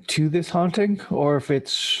something to this haunting, or if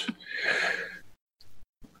it's...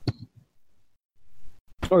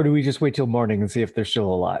 Or do we just wait till morning and see if they're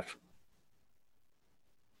still alive?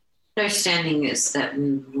 Understanding is that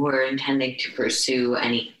we were intending to pursue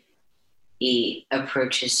any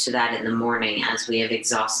approaches to that in the morning, as we have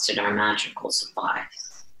exhausted our magical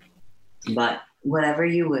supplies. But whatever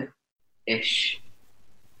you would wish.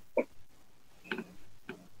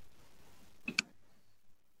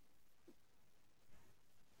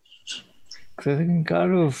 I think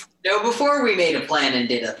kind of... No, before we made a plan and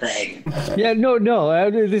did a thing. Yeah,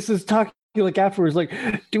 no. This is talking like afterwards. Like,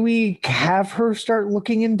 do we have her start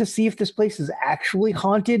looking in to see if this place is actually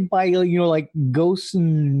haunted by, like ghosts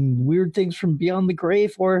and weird things from beyond the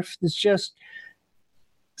grave, or if it's just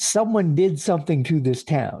someone did something to this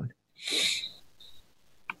town?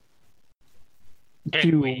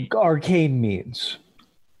 Through arcane means.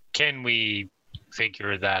 Can we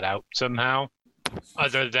figure that out somehow?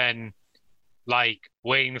 Other than like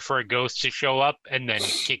waiting for a ghost to show up and then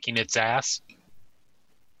kicking its ass?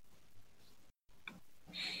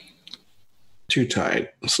 Too tired.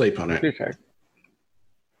 Sleep on it.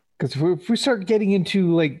 Because if we start getting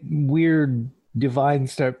into like weird divine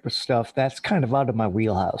type of stuff, that's kind of out of my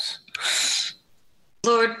wheelhouse.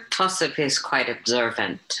 Lord Tossip is quite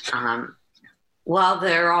observant. While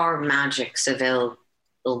there are magics available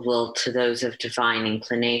to those of divine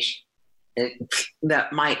inclination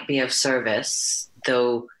that might be of service,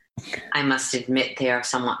 though I must admit they are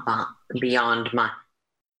somewhat beyond my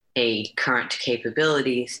current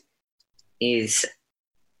capabilities, is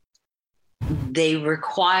they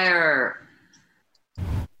require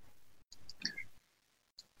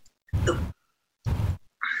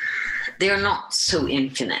they're not so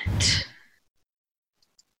infinite.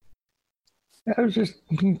 I was just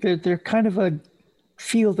thinking that they're kind of a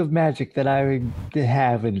field of magic that I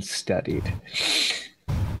haven't studied.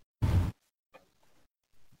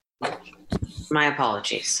 My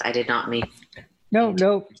apologies. I did not mean.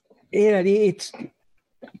 No. Yeah, it's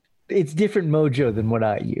different mojo than what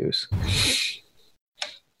I use.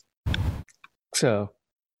 So,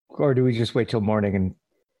 or do we just wait till morning and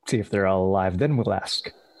see if they're all alive? Then we'll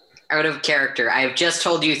ask. Out of character. I have just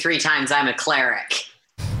told you 3 times I'm a cleric.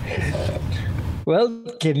 Well,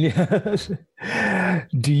 can you?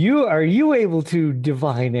 Are you able to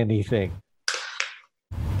divine anything?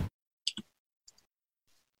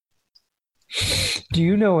 Do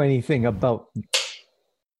you know anything about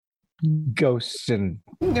ghosts and?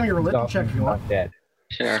 Give me a religion check if you want. Dead.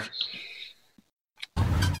 Sure.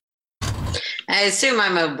 I assume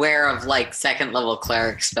I'm aware of like 2nd level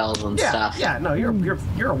cleric spells and stuff. Yeah, no, you're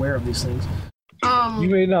aware of these things. You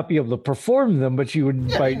may not be able to perform them, but you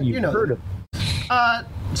would. You've heard of them.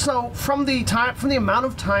 So from the amount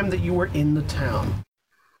of time that you were in the town,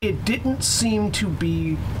 it didn't seem to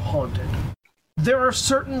be haunted. There are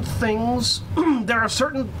certain things, sort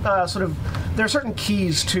of there are certain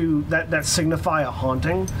keys to that signify a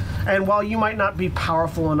haunting, and while you might not be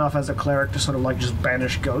powerful enough as a cleric to sort of like just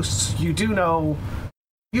banish ghosts, you do know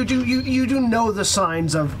the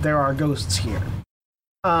signs of there are ghosts here.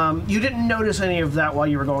 You didn't notice any of that while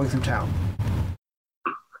you were going through town.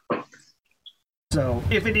 So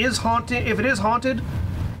if it is haunted,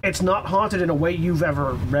 it's not haunted in a way you've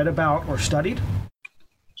ever read about or studied.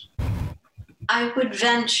 I would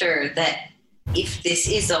venture that if this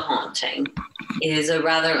is a haunting, it is a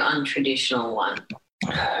rather untraditional one.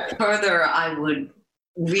 Further, I would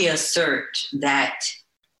reassert that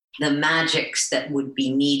the magics that would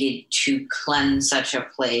be needed to cleanse such a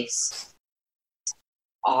place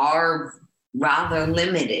are rather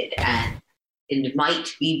limited, and it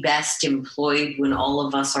might be best employed when all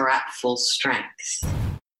of us are at full strength.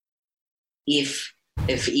 If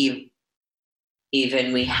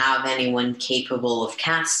even we have anyone capable of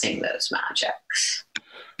casting those magics.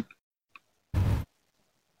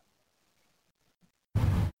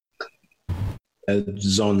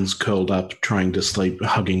 Zon's curled up, trying to sleep,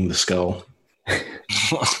 hugging the skull.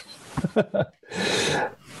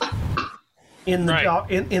 In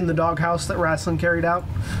the doghouse that Rasslin carried out?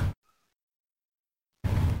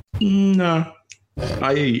 No.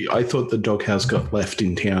 I thought the doghouse got left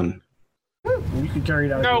in town. You could carry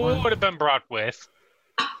it out. No, it would have been brought with.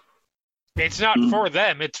 It's not for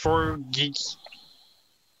them, it's for geeks.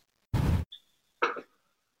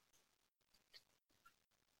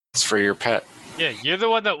 It's for your pet. Yeah, you're the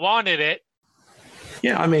one that wanted it.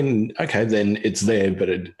 Yeah, I mean, okay, then it's there, but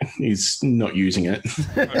he's not using it.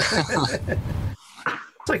 It's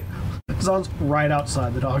like Zon's right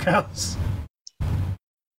outside the doghouse.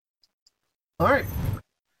 All right.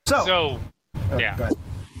 So yeah. Go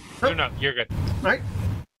ahead. No, you're good. All right.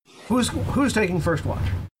 Who's taking first watch?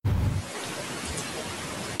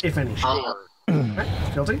 If any. I'll-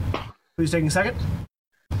 Right. Guilty. Who's taking second?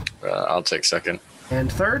 I'll take second.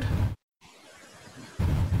 And third?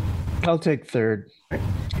 I'll take third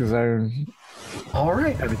because I'm All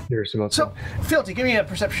right. curious about So, Filthy, give me a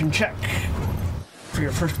perception check for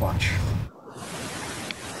your first watch.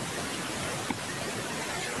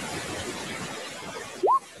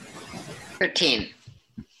 $13.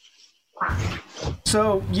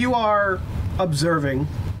 So you are observing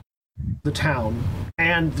the town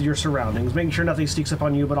and your surroundings, making sure nothing sneaks up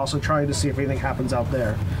on you, but also trying to see if anything happens out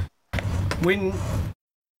there. When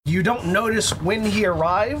you don't notice when he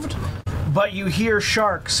arrived, but you hear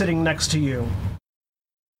Shark sitting next to you.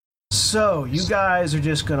 So you guys are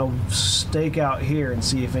just gonna stake out here and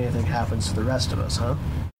see if anything happens to the rest of us, huh?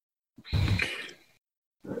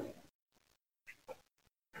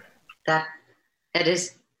 That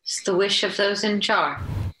is the wish of those in charge.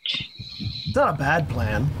 It's not a bad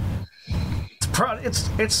plan. It's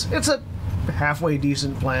a halfway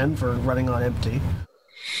decent plan for running on empty.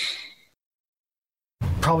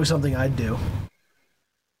 Probably something I'd do.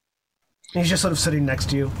 He's just sort of sitting next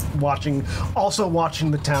to you, also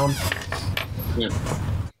watching the town. Yeah.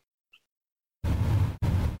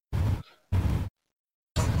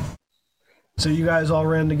 So you guys all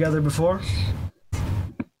ran together before?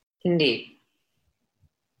 Indeed.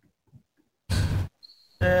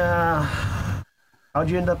 Yeah. How'd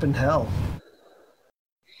you end up in hell?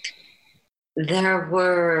 There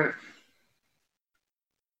were,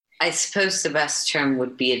 I suppose the best term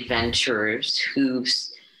would be adventurers who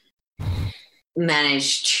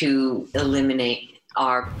managed to eliminate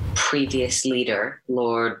our previous leader,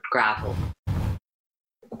 Lord Gravel.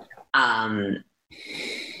 And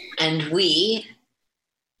we,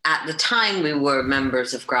 at the time, we were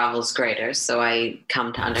members of Gravel's Graders, so I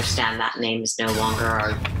come to understand that name is no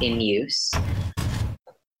longer in use.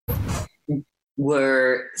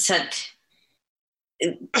 Were sent,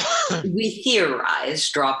 we theorize,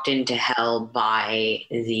 dropped into hell by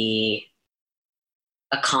the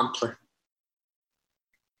accomplice,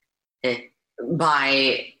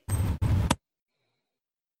 by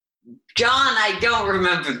John, I don't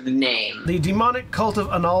remember the name. The demonic cult of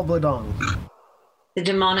Anal Bladong. The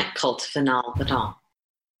demonic cult of Anal Bladong.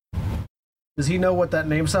 Does he know what that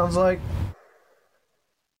name sounds like?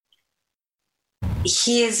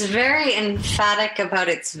 He is very emphatic about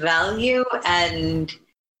its value and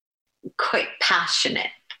quite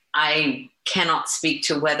passionate. I cannot speak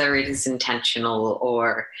to whether it is intentional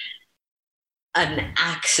or an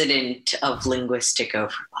accident of linguistic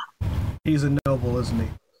overlap. He's a noble, isn't he?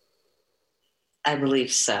 I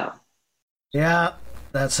believe so. Yeah,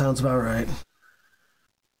 that sounds about right.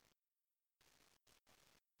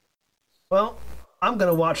 Well, I'm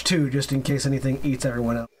gonna watch too, just in case anything eats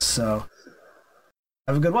everyone else, so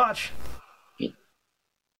have a good watch.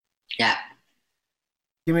 Yeah.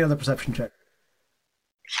 Give me another perception check.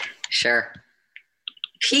 Sure.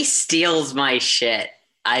 He steals my shit.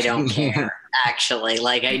 I don't care, actually.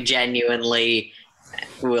 Like, I genuinely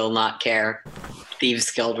will not care. Thieves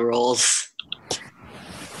Guild rules.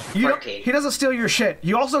 He doesn't steal your shit.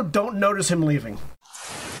 You also don't notice him leaving.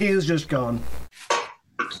 He is just gone.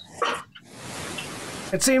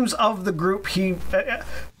 It seems of the group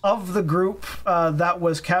that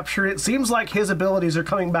was captured, it seems like his abilities are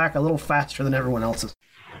coming back a little faster than everyone else's.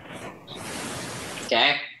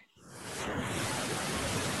 Okay.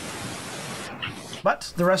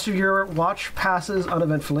 But the rest of your watch passes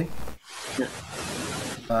uneventfully.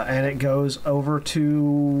 And it goes over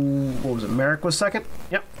to... What was it? Merrick was second?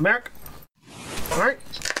 Yep, Merrick. Alright.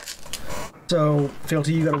 So,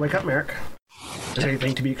 Fealty, you gotta wake up Merrick. Is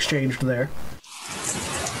anything to be exchanged there?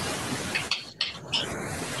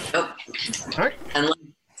 Oh. Alright. Unless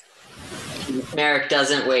Merrick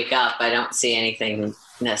doesn't wake up, I don't see anything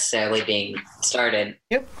necessarily being started.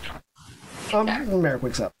 Yep. Merrick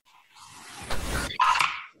wakes up.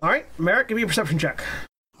 Alright, Merrick, give me a perception check.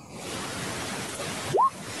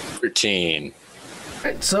 13.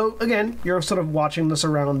 Right, so again, you're sort of watching the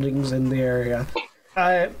surroundings in the area.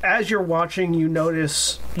 As you're watching, you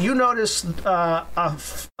notice a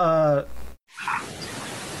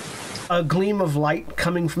gleam of light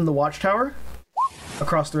coming from the watchtower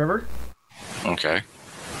across the river. Okay.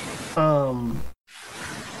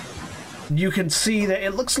 You can see that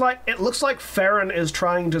it looks like Farron is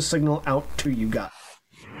trying to signal out to you guys.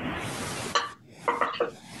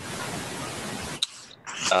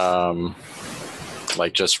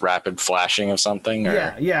 Like just rapid flashing of something?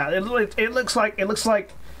 Or? Yeah. It looks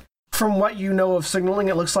like from what you know of signaling,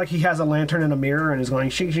 it looks like he has a lantern and a mirror and is going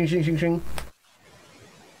shing shing shing shing shing.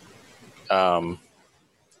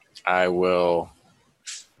 I will.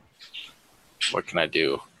 What can I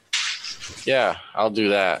do? Yeah, I'll do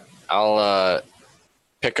that. I'll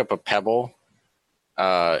pick up a pebble,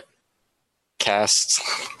 cast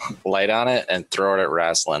light on it, and throw it at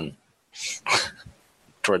Raslin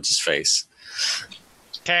towards his face.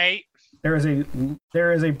 Okay. There is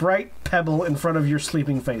a bright pebble in front of your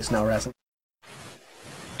sleeping face now, Raslin.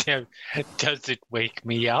 Does it wake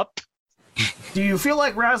me up? Do you feel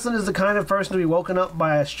like Raslin is the kind of person to be woken up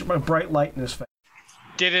by a bright light in his face?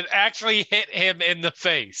 Did it actually hit him in the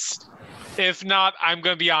face? If not, I'm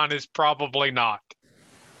going to be honest, probably not.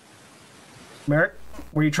 Merrick,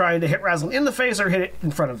 were you trying to hit Raslin in the face or hit it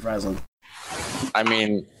in front of Raslin? I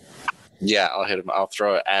mean, yeah, I'll hit him. I'll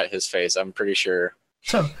throw it at his face. I'm pretty sure.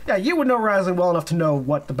 So, yeah, you would know Raslin well enough to know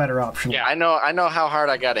what the better option was. Yeah, I know how hard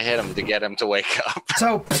I got to hit him to get him to wake up.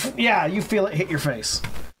 So, yeah, you feel it hit your face.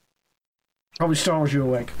 Probably startles you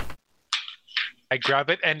awake. I grab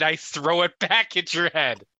it and I throw it back at your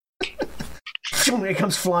head. It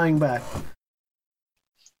comes flying back.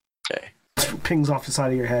 Okay. Pings off the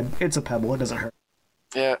side of your head. It's a pebble. It doesn't hurt.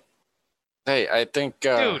 Yeah. Hey, I think...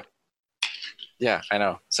 Dude. Yeah, I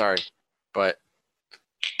know. Sorry. But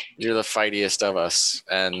you're the fightiest of us,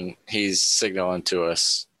 and he's signaling to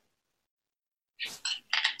us.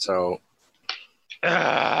 So...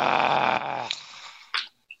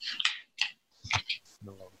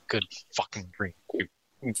 Good fucking drink.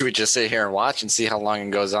 Do we just sit here and watch and see how long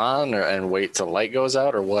it goes on, and wait till the light goes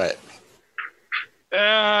out, or what?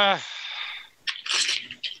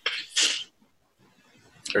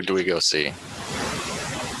 Or do we go see?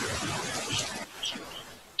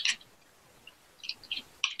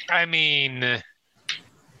 I mean,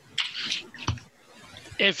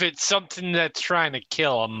 if it's something that's trying to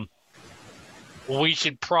kill him, we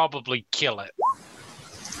should probably kill it.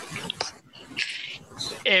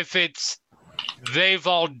 If it's they've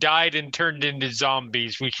all died and turned into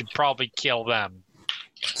zombies, we should probably kill them.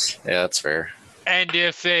 Yeah, that's fair. And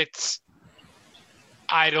if it's,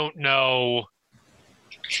 I don't know,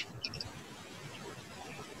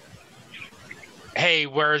 hey,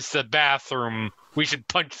 where's the bathroom? We should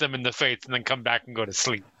punch them in the face and then come back and go to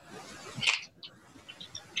sleep.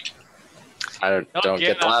 I don't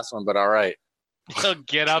get the last one, but all right. He'll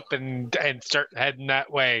get up and start heading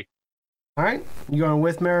that way. All right, you going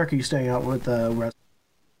with Merrick? Or are you staying out with the rest?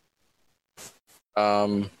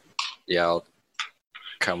 Yeah, I'll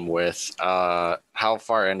come with. How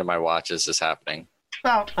far into my watch is this happening?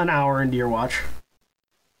 About an hour into your watch.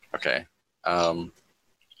 Okay.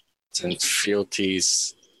 Since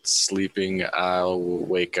Fealty's sleeping, I'll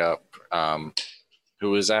wake up.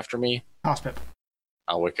 Who is after me? Tosspip.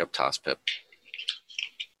 I'll wake up Tosspip.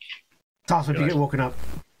 Tosspip, you get woken up.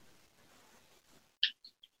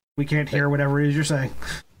 We can't hear whatever it is you're saying.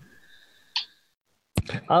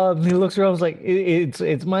 He looks around. Was like,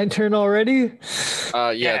 "It's my turn already."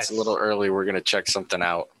 Yeah, Yes. It's a little early. We're gonna check something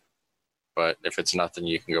out, but if it's nothing,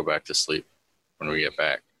 you can go back to sleep when we get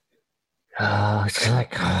back. Oh, it's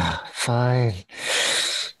like, fine.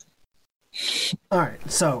 All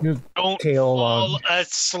right, so Don't Tail fall on.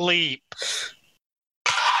 asleep.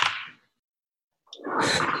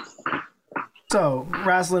 So,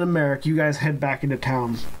 Raslin and Merrick, you guys head back into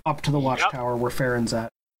town, up to the watchtower where Farron's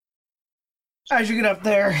at. As you get up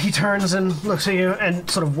there, he turns and looks at you and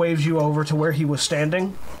sort of waves you over to where he was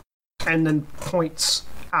standing, and then points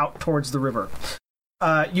out towards the river.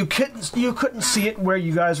 You couldn't see it where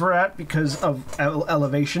you guys were at because of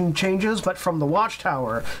elevation changes, but from the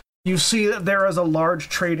watchtower, you see that there is a large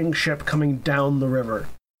trading ship coming down the river.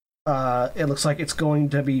 It looks like it's going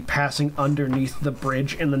to be passing underneath the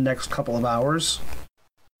bridge in the next couple of hours.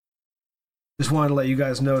 Just wanted to let you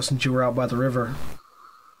guys know since you were out by the river.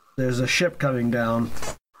 There's a ship coming down.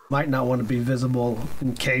 Might not want to be visible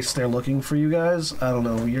in case they're looking for you guys. I don't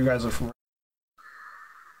know. You guys are from...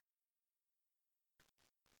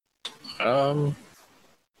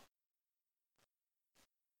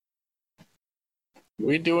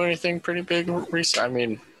 We do anything pretty big recently? I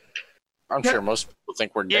mean, I'm sure most people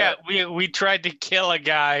think we're dead. Yeah, we tried to kill a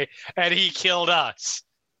guy, and he killed us.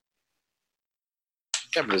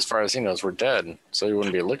 Yeah, but as far as he knows, we're dead. So he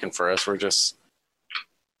wouldn't be looking for us. We're just...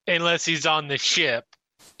 Unless he's on the ship,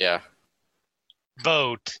 Yeah.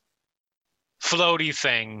 boat, floaty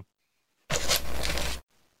thing.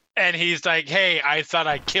 And he's like, hey, I thought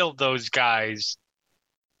I killed those guys.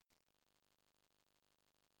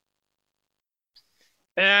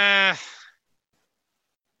 I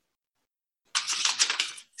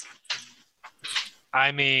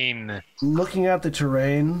mean... Looking at the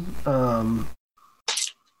terrain,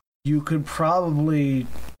 you could probably,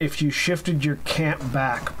 if you shifted your camp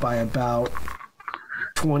back by about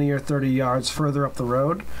 20 or 30 yards further up the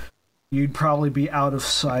road, you'd probably be out of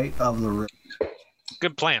sight of the river.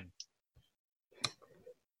 Good plan.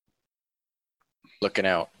 Looking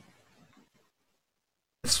out.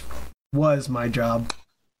 This was my job.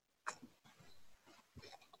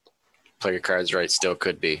 Play your cards right, still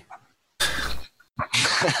could be.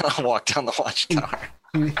 I'll walk down the watchtower.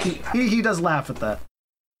 He does laugh at that.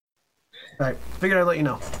 Right, figured I'd let you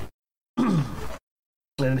know.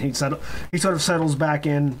 And he sort of settles back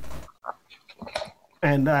in,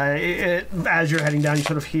 and as you're heading down, you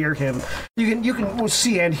sort of hear him. You can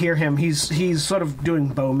see and hear him. He's sort of doing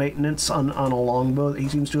bow maintenance on a longbow that he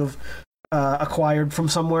seems to have acquired from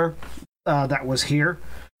somewhere that was here.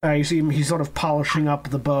 You see him. He's sort of polishing up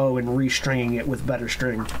the bow and restringing it with better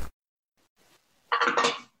string.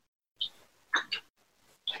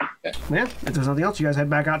 Yeah, if there's nothing else, you guys head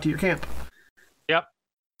back out to your camp. Yep.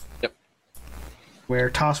 Where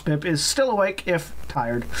Tosspip is still awake, if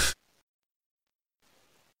tired.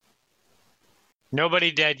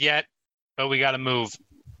 Nobody dead yet, but we gotta move.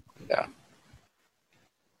 Yeah.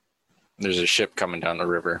 There's a ship coming down the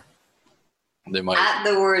river. They might. At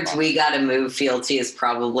the words "we gotta move," Fealty is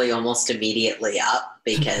probably almost immediately up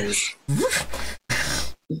because.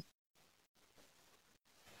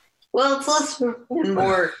 Well, it's less and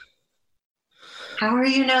more. How are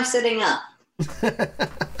you now sitting up?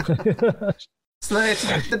 So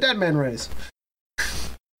it's the dead man race.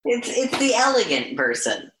 It's the elegant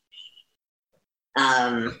person.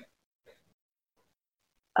 Of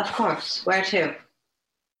course. Where to?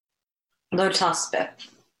 Lord Tosspip.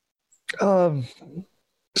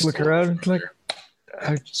 Look around, like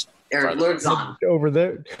Or Lord Zon, over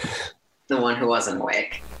there. the one who wasn't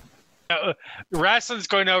awake. Raslin's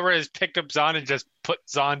going over, has picked up Zond and just put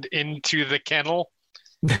Zond into the kennel.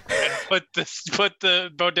 And put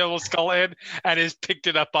the Bone Devil skull in and has picked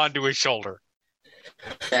it up onto his shoulder.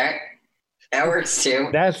 That works too.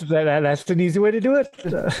 That's an easy way to do it.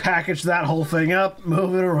 Package that whole thing up,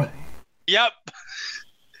 move it away. Yep.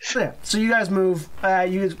 Yeah, so you guys move.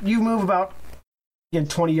 You move about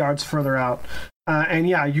 20 yards further out, and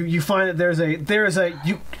yeah, you find that there is a.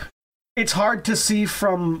 It's hard to see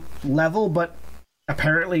from level, but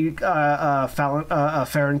apparently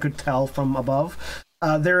Farron could tell from above.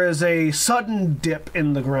 There is a sudden dip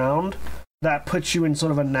in the ground that puts you in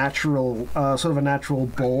sort of a natural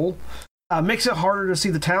bowl. Makes it harder to see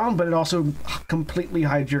the town, but it also completely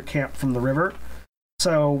hides your camp from the river.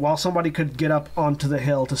 So while somebody could get up onto the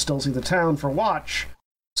hill to still see the town for watch,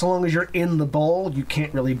 so long as you're in the bowl, you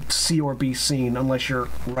can't really see or be seen unless you're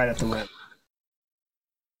right at the rim.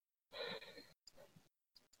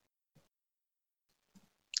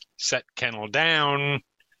 Set kennel down,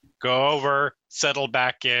 go over, settle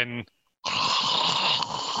back in.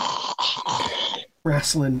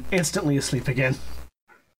 Raslin instantly asleep again.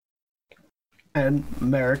 And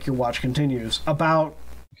Merrick, your watch continues. About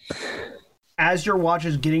as your watch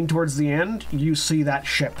is getting towards the end, you see that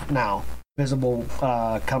ship now visible,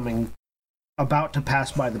 coming, about to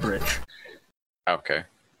pass by the bridge. Okay.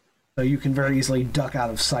 So you can very easily duck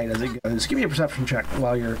out of sight as it goes. Give me a perception check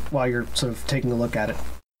while you're sort of taking a look at it.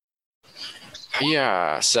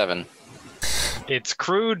 Yeah, 7. It's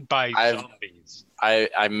crewed by zombies.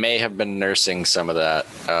 I may have been nursing some of that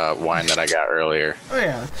wine that I got earlier. Oh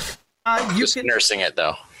yeah. Nursing it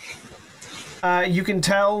though. You can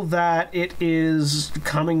tell that it is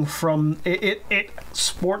coming from it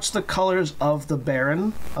sports the colors of the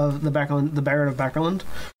Baron of the Bekerlund, the Baron of Bekerlund.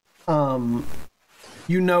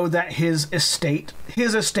 You know that his estate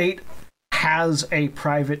has a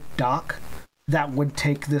private dock that would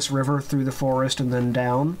take this river through the forest and then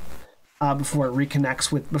down before it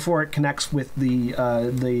connects with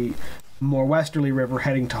the more westerly river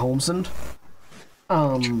heading to Holmsund.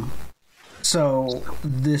 So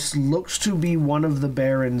this looks to be one of the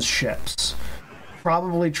Baron's ships,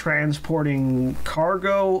 probably transporting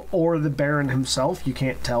cargo or the Baron himself. You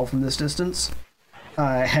can't tell from this distance.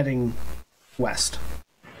 Heading west.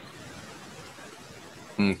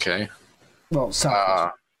 Okay. Well,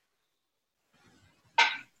 south.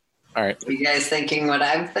 All right. Are you guys thinking what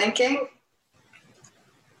I'm thinking?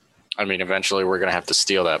 I mean, eventually we're gonna have to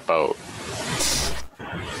steal that boat.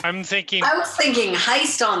 I'm thinking. I was thinking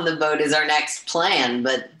heist on the boat is our next plan,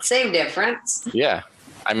 but same difference. Yeah.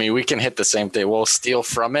 I mean, we can hit the same thing. We'll steal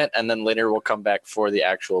from it, and then later we'll come back for the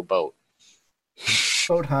actual boat.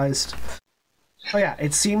 Boat heist. Oh yeah,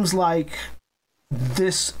 it seems like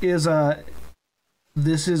this is a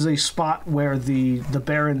spot where the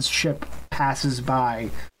Baron's ship passes by,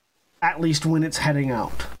 at least when it's heading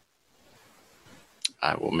out.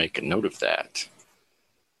 I will make a note of that.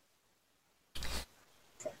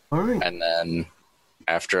 All right. And then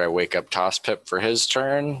after I wake up Toss Pip for his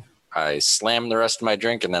turn, I slam the rest of my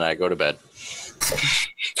drink, and then I go to bed.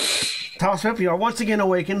 Toss Pip, you are once again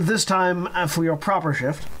awakened, this time for your proper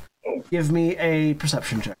shift. Give me a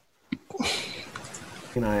perception check.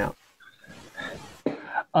 Keep an eye out.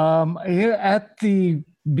 At the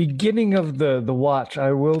beginning of the watch,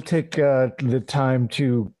 I will take the time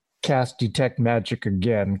to cast Detect Magic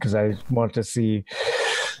again, because I want to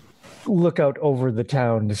look out over the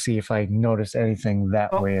town to see if I notice anything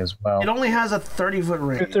that way as well. It only has a 30-foot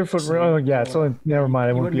range. 30-foot range. Oh, yeah. It's only, never mind.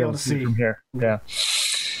 I won't be able to see from here. Yeah.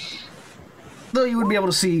 Though you would be able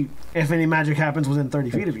to see if any magic happens within 30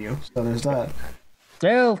 feet of you. So there's that.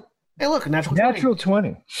 Well, hey, look, natural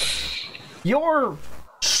 20. Your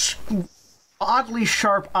oddly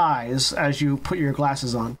sharp eyes, as you put your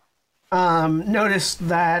glasses on, notice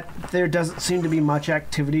that there doesn't seem to be much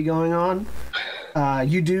activity going on.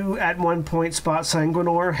 You do at one point spot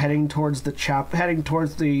Sanguinor heading towards the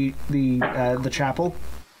chapel,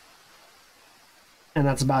 and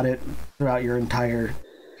that's about it throughout your entire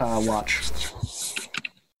watch.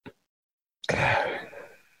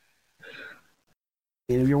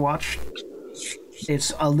 End of your watch.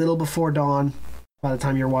 It's a little before dawn by the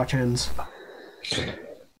time your watch ends,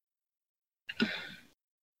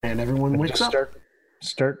 and everyone wakes up.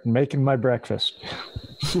 Start making my breakfast.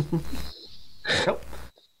 Yep.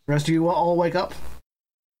 The rest of you all wake up.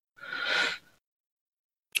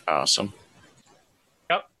 Awesome.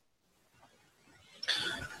 Yep.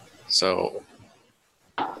 So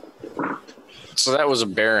that was a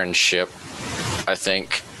Baron ship, I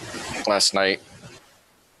think, last night.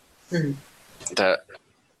 That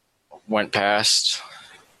went past.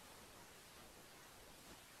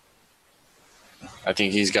 I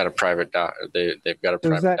think he's got a private dock. They've got a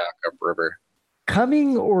private dock upriver.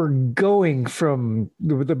 Coming or going from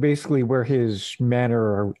basically where his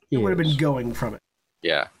manor is? It would have been going from it.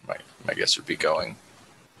 Yeah, my guess would be going.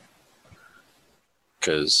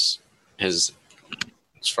 Because as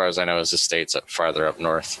far as I know, his estate's farther up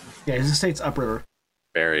north. Yeah, his estate's upriver.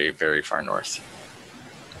 Very, very far north.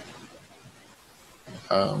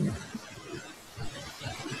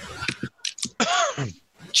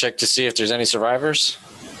 Check to see if there's any survivors.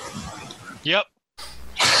 Yep.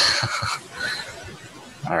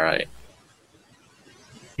 All right.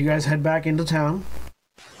 You guys head back into town.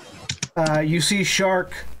 You see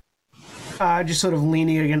Shark just sort of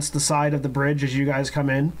leaning against the side of the bridge as you guys come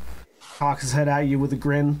in. Cocks his head at you with a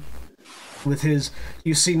grin.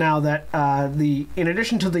 You see now that in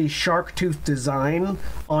addition to the shark tooth design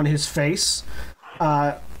on his face,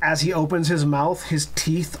 as he opens his mouth, his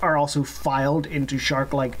teeth are also filed into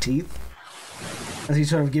shark-like teeth. As he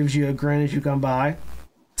sort of gives you a grin as you come by.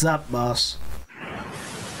 What's up, boss?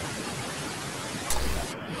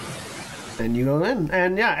 And you go in,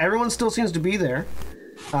 and yeah, everyone still seems to be there.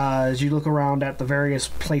 as you look around at the various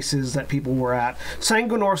places that people were at.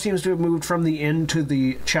 Sanguinor seems to have moved from the inn to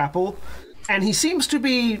the chapel, and he seems to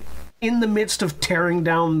be in the midst of tearing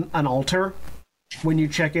down an altar when you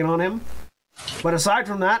check in on him. But aside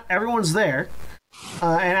from that, everyone's there.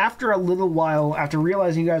 And after a little while, after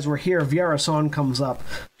realizing you guys were here, Viera-san comes up.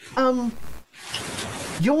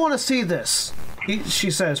 You'll want to see this,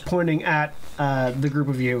 she says, pointing at the group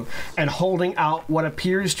of you and holding out what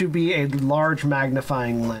appears to be a large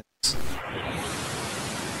magnifying lens.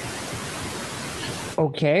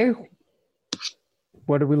 Okay.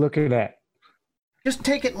 What are we looking at? Just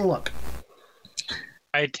take it and look.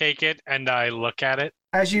 I take it and I look at it.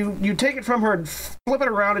 As you take it from her and flip it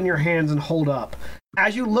around in your hands and hold up.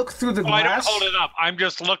 As you look through the glass... I don't hold it up. I'm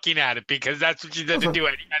just looking at it because that's what she doesn't do.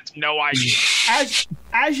 He has no idea.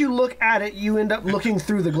 As you look at it, you end up looking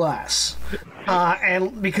through the glass.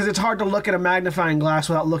 And because it's hard to look at a magnifying glass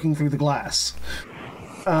without looking through the glass.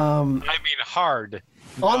 I mean hard.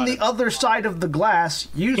 On the other side of the glass,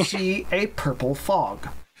 you see a purple fog.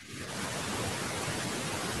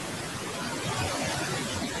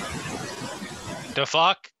 The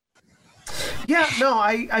fuck? Yeah, no,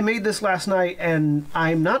 I made this last night, and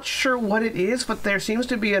I'm not sure what it is, but there seems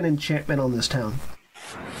to be an enchantment on this town.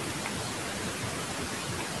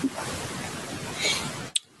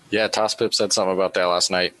 Yeah, Tosspip said something about that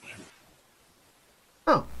last night.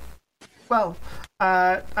 Oh. Well,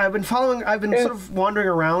 I've been sort of wandering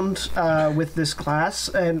around with this class,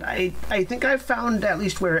 and I think I've found at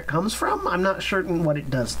least where it comes from. I'm not certain what it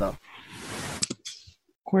does, though.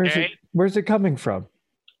 Where's it coming from?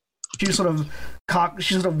 She sort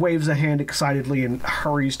of waves a hand excitedly and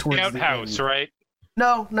hurries towards the outhouse, inn. right?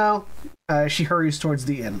 No. She hurries towards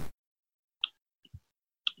the inn.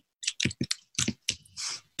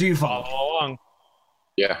 Do you follow? Follow along.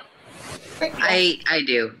 Yeah. I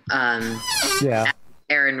do. Yeah.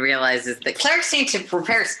 Aaron realizes that clerics need to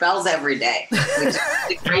prepare spells every day, which is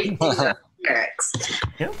a great thing for clerics.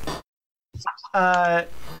 Yeah.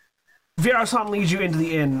 Viera-san leads you into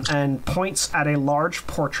the inn and points at a large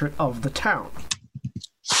portrait of the town.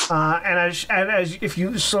 And as if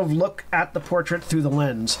you sort of look at the portrait through the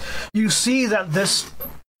lens, you see that this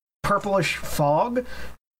purplish fog,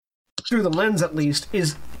 through the lens at least,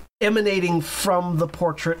 is emanating from the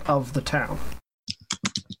portrait of the town.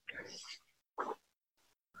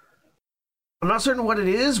 I'm not certain what it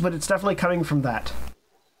is, but it's definitely coming from that.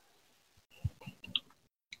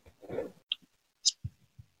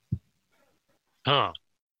 Huh.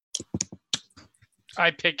 I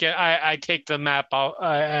pick it. I take the map out.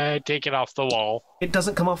 I take it off the wall. It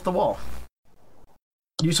doesn't come off the wall.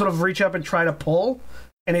 You sort of reach up and try to pull,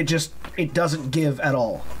 and it doesn't give at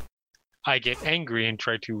all. I get angry and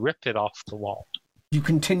try to rip it off the wall. You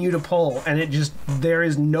continue to pull, and there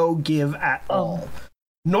is no give at all.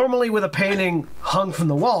 Normally with a painting hung from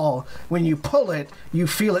the wall, when you pull it, you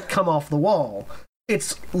feel it come off the wall.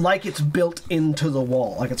 It's like it's built into the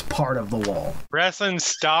wall, like it's part of the wall. Wrestling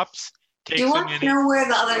stops. Do you want to know where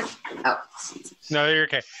the other... Oh. No, you're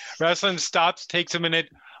okay. Wrestling stops, takes a minute,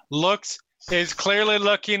 is clearly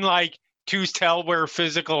looking like to tell where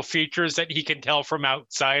physical features that he can tell from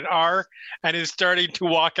outside are, and is starting to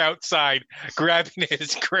walk outside, grabbing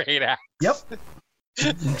his great axe. Yep.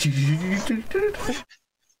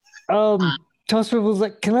 Tosper was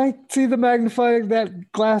like, "Can I see the magnifying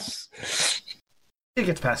that glass?" It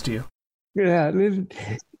gets past you. Yeah,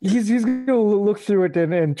 he's gonna look through it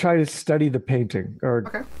and try to study the painting.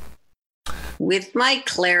 Okay. With my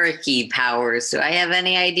cleric-y powers, do I have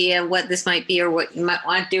any idea what this might be or what you might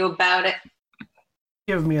want to do about it?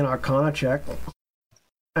 Give me an Arcana check.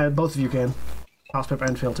 Both of you can. Hospip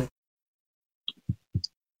and Fealty.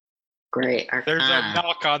 Great. Arcana.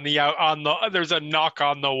 There's a knock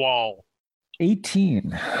on the wall.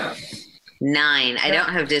 18. 9. I don't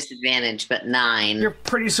have disadvantage, but 9. You're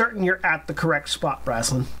pretty certain you're at the correct spot,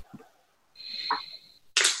 Braslin.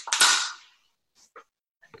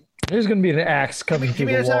 There's going to be an axe coming through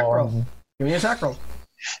the wall. Give me an attack roll.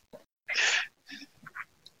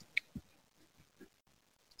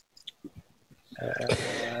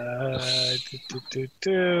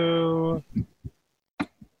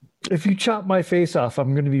 If you chop my face off,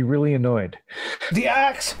 I'm going to be really annoyed. The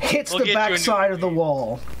axe hits the back side of the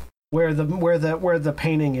wall where the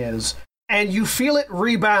painting is, and you feel it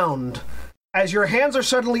rebound as your hands are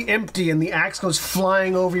suddenly empty and the axe goes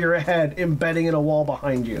flying over your head, embedding in a wall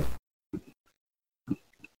behind you.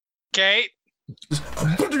 Okay.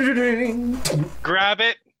 Grab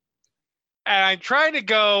it. And I'm trying to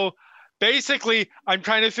go... Basically, I'm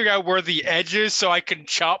trying to figure out where the edge is so I can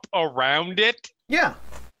chop around it. Yeah.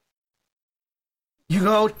 You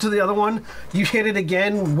go to the other one, you hit it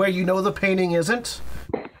again where you know the painting isn't,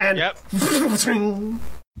 and Yep.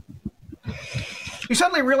 you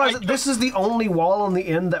suddenly realize that this is the only wall on the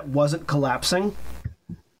end that wasn't collapsing.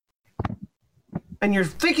 And you're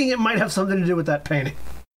thinking it might have something to do with that painting.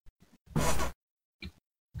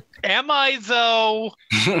 Am I, though?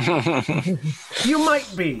 You might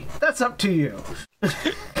be. That's up to you.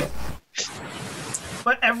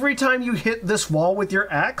 But every time you hit this wall with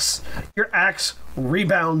your axe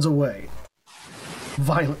rebounds away.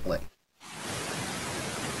 Violently.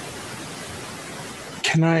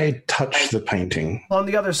 Can I touch the painting? On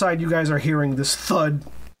the other side, you guys are hearing this thud,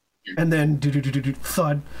 and then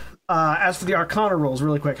thud. As for the Arcana rolls,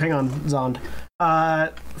 really quick, hang on, Zond.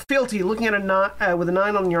 Fealty, looking at with a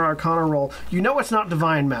 9 on your Arcana roll, you know it's not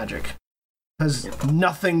divine magic, because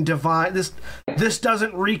nothing divine. This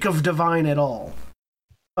doesn't reek of divine at all.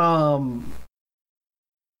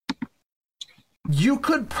 You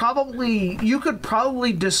could probably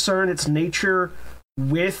discern its nature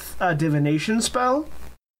with a divination spell.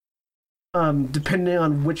 Depending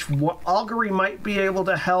on which augury might be able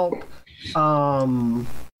to help.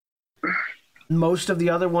 Most of the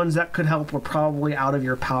other ones that could help were probably out of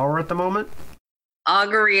your power at the moment.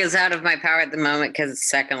 Augury is out of my power at the moment because it's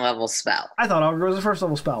second level spell. I thought augury was a first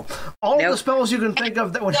level spell. All of the spells you can think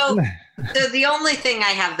of that would. So the only thing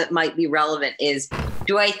I have that might be relevant is,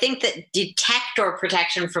 do I think that detect or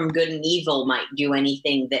protection from good and evil might do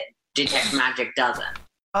anything that detect magic doesn't?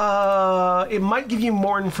 It might give you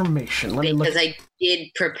more information. Because I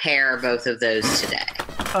did prepare both of those today.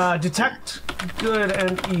 Detect good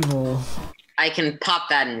and evil. I can pop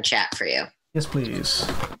that in chat for you. Yes, please.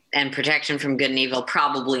 And protection from good and evil,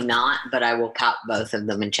 probably not, but I will pop both of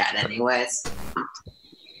them in chat anyways.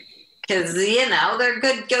 Because, they're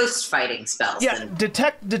good ghost fighting spells. Yeah,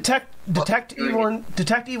 detect evil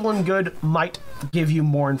and good might give you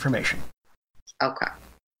more information. Okay.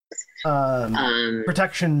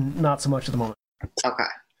 Protection, not so much at the moment. Okay.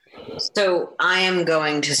 So I am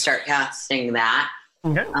going to start casting that.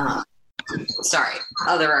 Okay. Sorry,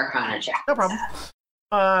 other Arcana check. No problem.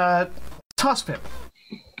 Toss Pip.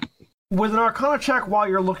 With an Arcana check while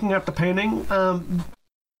you're looking at the painting,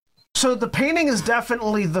 so the painting is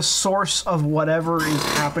definitely the source of whatever is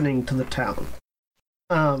happening to the town.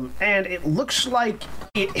 And it looks like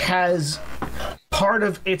it has part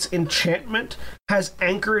of its enchantment has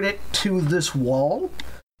anchored it to this wall,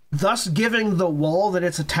 thus giving the wall that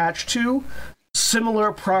it's attached to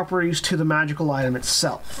similar properties to the magical item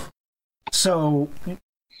itself. So,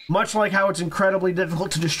 much like how it's incredibly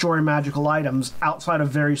difficult to destroy magical items outside of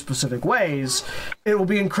very specific ways, it will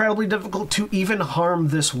be incredibly difficult to even harm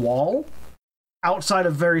this wall outside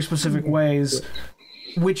of very specific ways,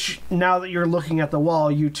 which, now that you're looking at the wall,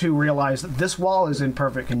 you too realize that this wall is in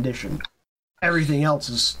perfect condition. Everything else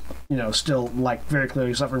is, still, very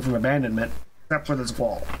clearly suffering from abandonment, except for this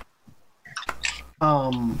wall.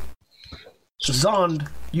 Zond,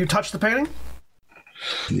 you touch the painting?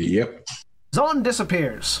 Yep. Zond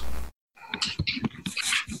disappears.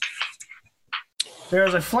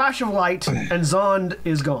 There's a flash of light, and Zond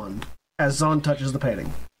is gone, as Zond touches the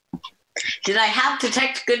painting. Did I have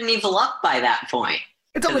detect good and evil up by that point?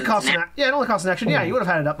 It only costs an action. Yeah, you would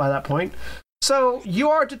have had it up by that point. So, you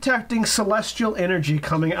are detecting celestial energy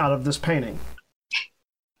coming out of this painting.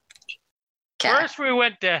 Okay. First we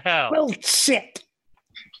went to hell. Well, shit.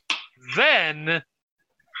 Then...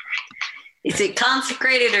 Is it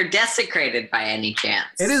consecrated or desecrated by any chance?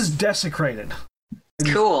 It is desecrated.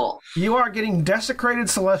 Cool. You are getting desecrated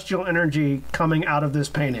celestial energy coming out of this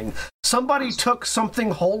painting. Somebody took something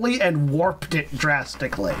holy and warped it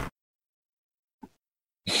drastically.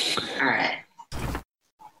 All right.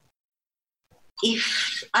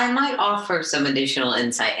 If I might offer some additional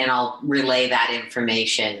insight, and I'll relay that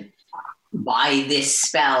information. By this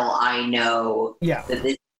spell, I know that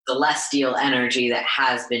this celestial energy that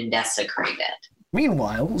has been desecrated.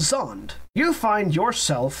 Meanwhile, Zond, you find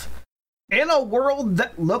yourself in a world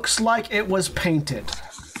that looks like it was painted.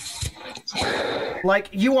 Like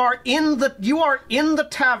you are in the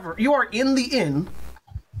tavern, you are in the inn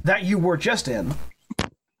that you were just in,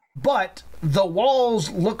 but the walls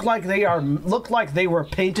look like they were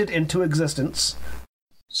painted into existence.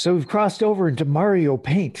 So we've crossed over into Mario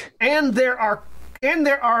Paint. And there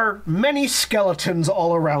are many skeletons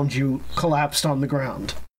all around you, collapsed on the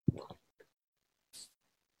ground.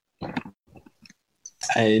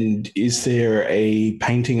 And is there a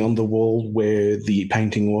painting on the wall where the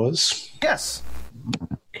painting was? Yes.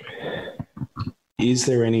 Is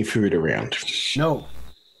there any food around? No.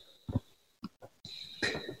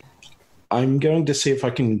 I'm going to see if I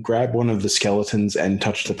can grab one of the skeletons and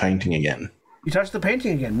touch the painting again. You touch the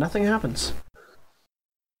painting again. Nothing happens.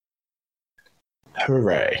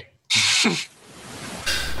 Hooray.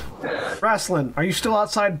 Rasslin, are you still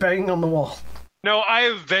outside banging on the wall? No,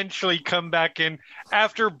 I eventually come back in.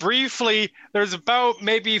 After briefly, there's about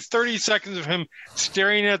maybe 30 seconds of him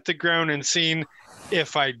staring at the ground and seeing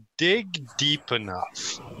if I dig deep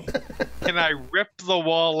enough, can I rip the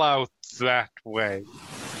wall out that way?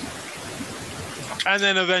 And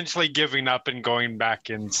then eventually giving up and going back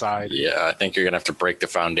inside. Yeah, I think you're going to have to break the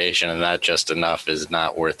foundation, and that just enough is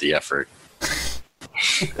not worth the effort.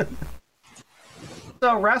 So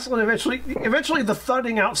Rasslin eventually the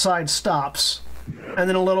thudding outside stops, and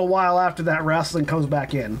then a little while after that, Rasslin comes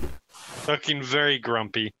back in. Looking very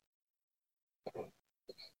grumpy.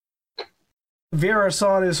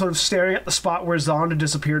 Vera-san is sort of staring at the spot where Zond had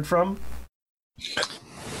disappeared from.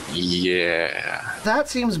 Yeah. That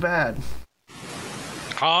seems bad.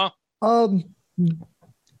 Huh?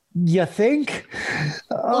 You think?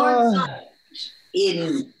 I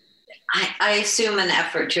assume an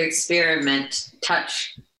effort to experiment,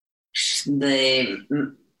 touch the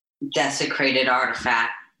desecrated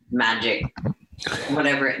artifact, magic,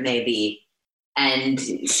 whatever it may be, and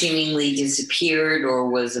seemingly disappeared or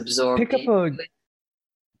was absorbed. Pick up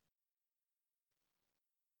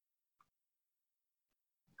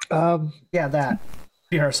a... Yeah, that.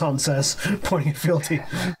 Vera-san says, pointing at Fealty.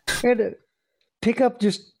 And pick up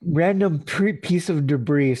just random piece of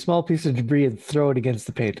debris, small piece of debris, and throw it against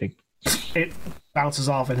the painting. It bounces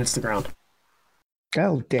off and hits the ground.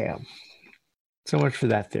 Oh, damn. So much for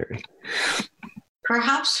that theory.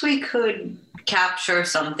 Perhaps we could capture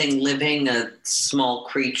something living, a small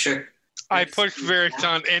creature. I pushed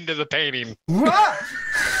Veriton into the painting.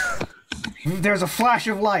 There's a flash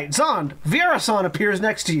of light. Zond, Vera-san appears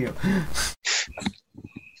next to you.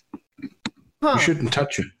 Huh. You shouldn't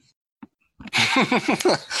touch it.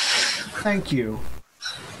 Thank you.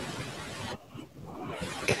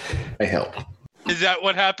 I help. Is that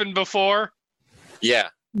what happened before? Yeah,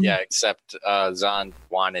 except Zond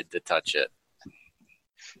wanted to touch it.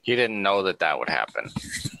 He didn't know that would happen.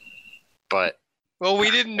 But... Well,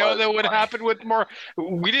 we didn't know that would happen with more...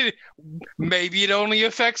 We didn't... Maybe it only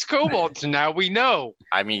affects kobolds. Now we know.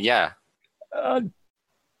 I mean, yeah. I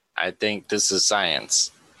think this is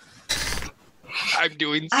science. I'm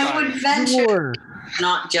doing I would science. venture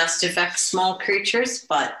not just affect small creatures,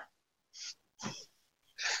 but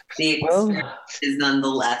the experiment is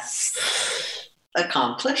nonetheless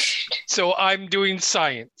accomplished. So I'm doing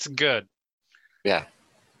science. Good. Yeah.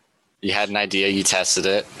 You had an idea, you tested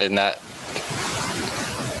it, isn't that...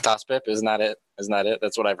 Tospip, isn't that it?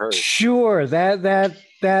 That's what I've heard. Sure, that's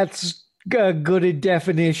a good a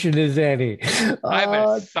definition as any. I'm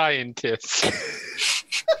a scientist.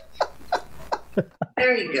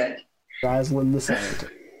 Very good. Raslin the scientist.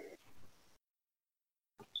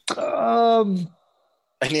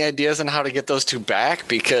 Any ideas on how to get those two back?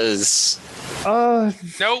 Because...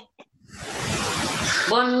 Nope.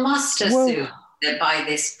 One must assume that by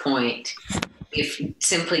this point, if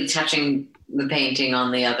simply touching the painting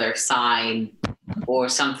on the other side or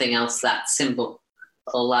something else that symbol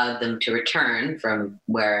allowed them to return from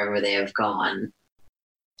wherever they have gone,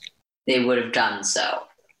 they would have done so.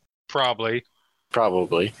 Probably.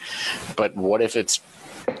 But what if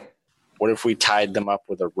we tied them up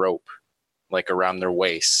with a rope, like around their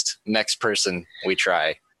waist? Next person we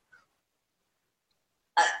try.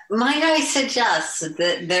 Might I suggest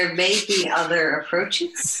that there may be other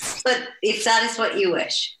approaches? But if that is what you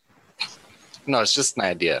wish. No, it's just an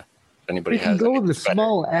idea. If anybody You can has go with anything the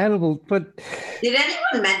small animal, but... Did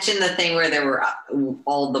anyone mention the thing where there were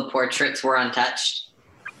all the portraits were untouched?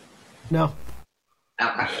 No.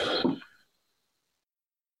 Okay.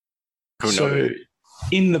 So,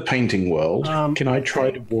 in the painting world, can I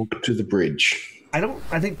try to walk to the bridge? I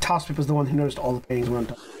think Tospip was the one who noticed all the paintings were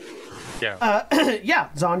undone. Yeah. Yeah,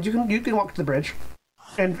 Zond, you can walk to the bridge.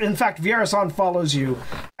 And in fact, Vera-san follows you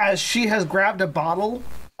as she has grabbed a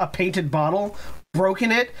painted bottle,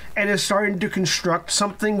 broken it, and is starting to construct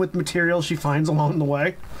something with materials she finds along the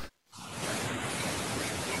way.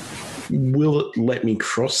 Will it let me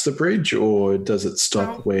cross the bridge, or does it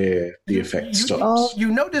stop where the effect stops?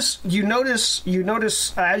 You notice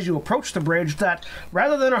as you approach the bridge that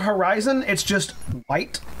rather than a horizon, it's just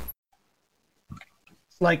white.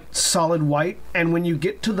 Like solid white. And when you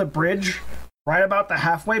get to the bridge, right about the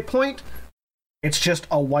halfway point, it's just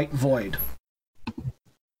a white void.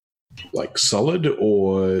 Like solid,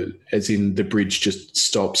 or as in the bridge just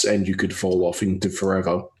stops and you could fall off into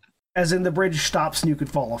forever? As in the bridge stops and you could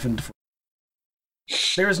fall off into forever.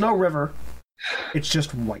 There is no river. It's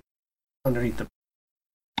just white underneath the...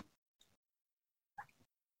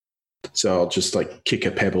 So I'll just like kick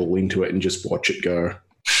a pebble into it and just watch it go.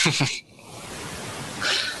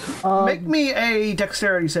 Make me a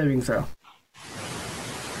dexterity saving throw.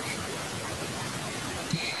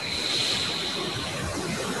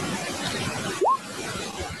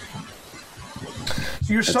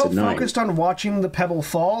 You're so focused on watching the pebble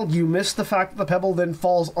fall, you miss the fact that the pebble then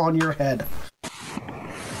falls on your head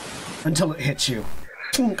until it hits you.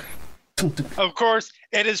 Of course,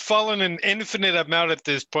 it has fallen an infinite amount at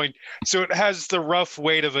this point, so it has the rough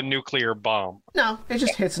weight of a nuclear bomb. No, it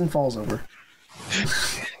just hits and falls over.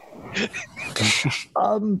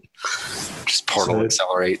 Just portal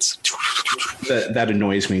accelerates. That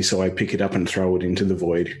annoys me, so I pick it up and throw it into the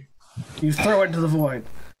void. You throw it into the void.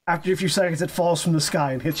 After a few seconds, it falls from the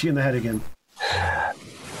sky and hits you in the head again.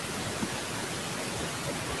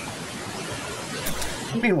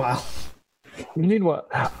 Meanwhile,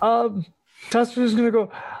 Tuster's gonna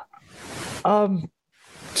go.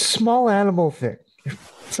 Small animal thing.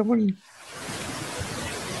 Someone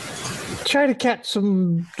try to catch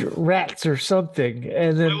some rats or something,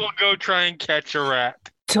 and then I will go try and catch a rat.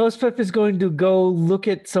 Toastpep is going to go look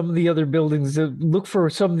at some of the other buildings, look for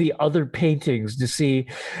some of the other paintings to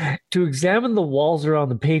examine the walls around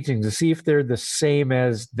the paintings to see if they're the same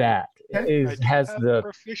as that. Has the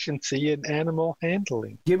proficiency in animal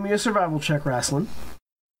handling. Give me a survival check, Rasslin.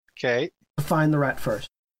 Okay. Find the rat first.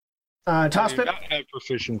 Toastpep, not have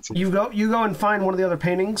proficiency. you go and find one of the other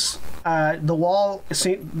paintings. The wall,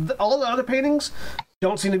 all the other paintings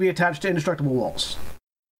don't seem to be attached to indestructible walls.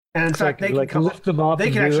 And in fact, they can come lift them off.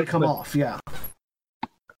 They can actually come off. Yeah.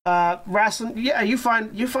 Rasslin, yeah, you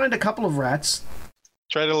find a couple of rats.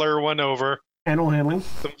 Try to lure one over. Animal handling.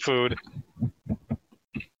 Some food.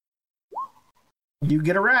 You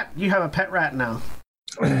get a rat. You have a pet rat now.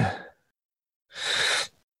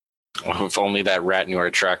 Well, if only that rat knew our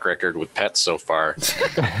track record with pets so far.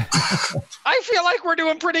 I feel like we're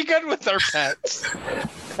doing pretty good with our pets.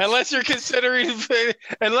 Unless you're considering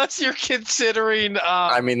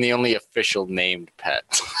I mean, the only official named pet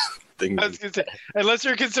thing. I was gonna say, unless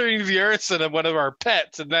you're considering Vierson one of our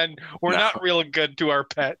pets, and then we're not real good to our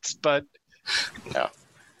pets, but no.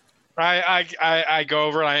 I go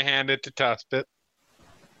over and I hand it to Tuspit.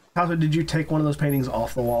 Tospit, did you take one of those paintings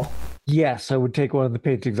off the wall? Yes, I would take one of the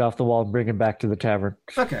paintings off the wall and bring it back to the tavern.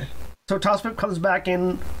 Okay. So Tospit comes back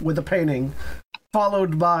in with a painting,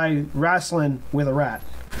 followed by Rasslin with a rat.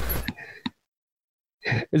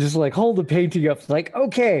 It's just like, hold the painting up. Like,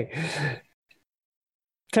 okay.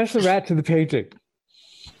 Touch the rat to the painting.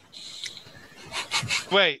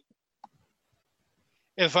 Wait.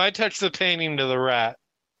 If I touch the painting to the rat...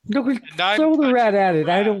 No, throw the rat at it.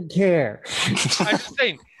 I don't care. I'm just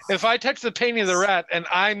saying, if I touch the painting of the rat and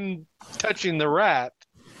I'm touching the rat...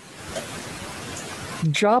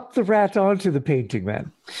 Drop the rat onto the painting,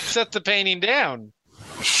 man. Set the painting down.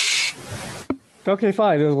 Okay,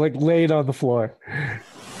 fine. It'll lay it on the floor.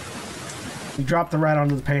 You drop the rat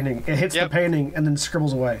onto the painting. It hits the painting and then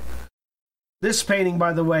scribbles away. This painting,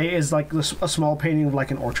 by the way, is like a small painting of like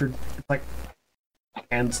an orchard. It's like,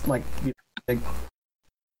 and like big.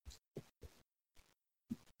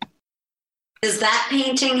 Does that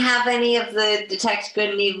painting have any of the detect good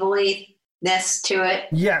and evilness to it?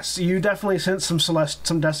 Yes, you definitely sense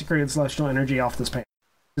some desecrated celestial energy off this painting.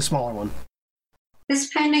 The smaller one.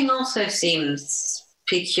 This painting also seems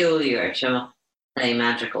peculiar to a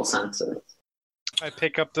magical senses. I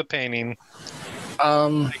pick up the painting.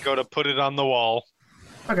 I go to put it on the wall.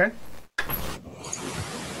 Okay.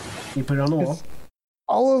 You put it on the wall.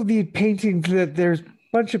 All of the paintings there's a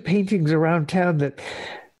bunch of paintings around town that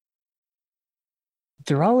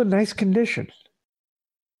they're all in nice condition.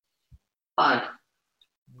 Odd.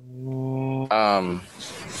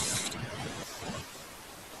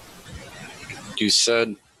 You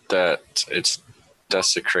said that it's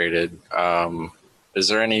desecrated. Is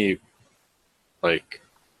there any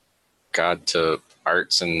god to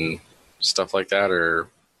arts and stuff like that, or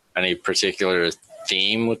any particular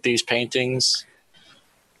theme with these paintings?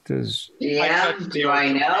 Do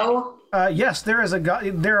I know? Yes, there is a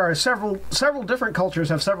god. There are several different cultures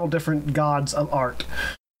have several different gods of art.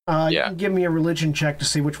 You can give me a religion check to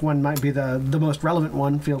see which one might be the most relevant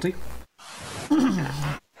one, Fealty.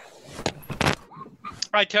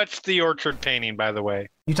 I touched the orchard painting, by the way.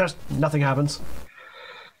 You touched, nothing happens.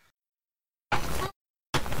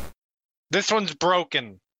 This one's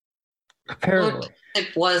broken. Apparently.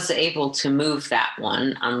 It was able to move that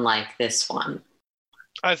one, unlike this one.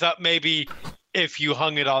 I thought maybe if you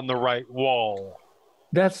hung it on the right wall.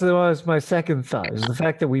 That was my second thought. Is the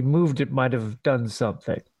fact that we moved it might have done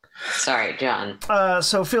something. Sorry, John.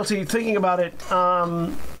 So, Fealty, thinking about it,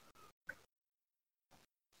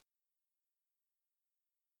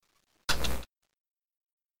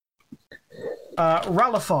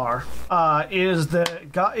 Ralifar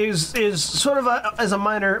is sort of a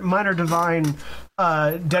minor divine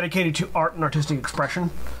dedicated to art and artistic expression.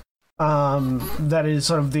 That is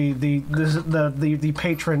sort of the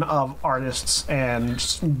patron of artists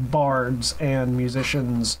and bards and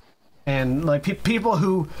musicians and like people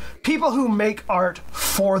who make art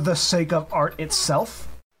for the sake of art itself,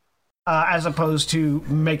 as opposed to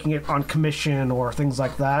making it on commission or things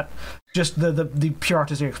like that. Just the pure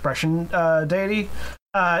artistic expression deity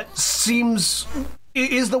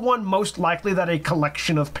is the one most likely that a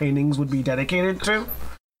collection of paintings would be dedicated to.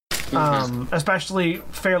 Especially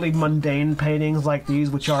fairly mundane paintings like these,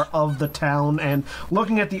 which are of the town. And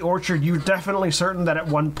looking at the orchard, you're definitely certain that at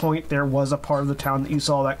one point there was a part of the town that you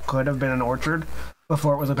saw that could have been an orchard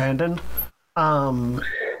before it was abandoned.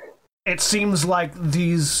 It seems like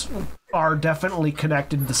these are definitely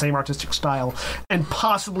connected to the same artistic style and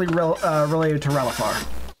possibly related to Relifar.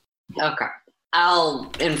 Okay. I'll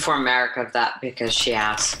inform Eric of that because she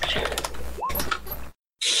asked.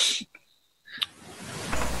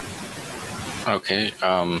 Okay.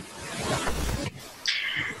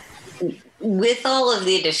 With all of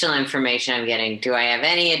the additional information I'm getting, do I have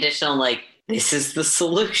any additional, like, this is the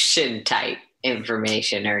solution type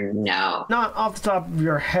information, or no? Not off the top of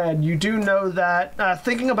your head. You do know that,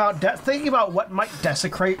 thinking about what might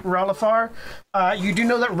desecrate Relifar, you do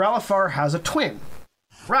know that Relifar has a twin,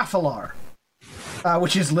 Rafalar,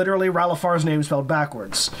 which is literally Ralifar's name spelled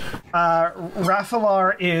backwards.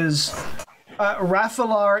 Rafalar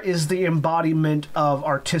is the embodiment of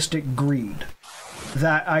artistic greed.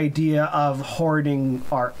 That idea of hoarding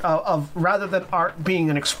art, of rather than art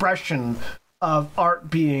being an expression, of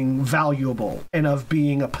art being valuable and of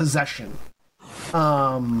being a possession.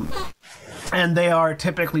 And they are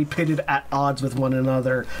typically pitted at odds with one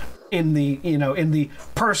another in the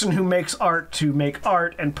person who makes art to make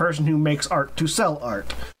art and person who makes art to sell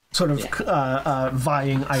art, sort of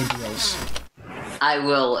vying ideals. I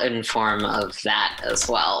will inform of that as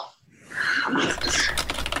well.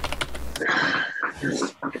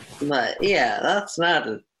 But yeah, that's not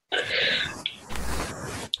a...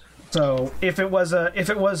 So if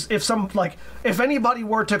anybody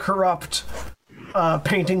were to corrupt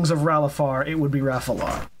paintings of Ralifar, it would be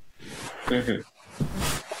Rafalar. Mm-hmm.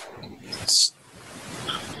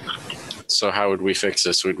 So how would we fix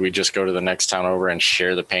this? Would we just go to the next town over and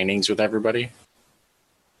share the paintings with everybody?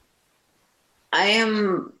 I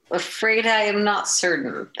am afraid I am not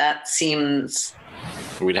certain. That seems...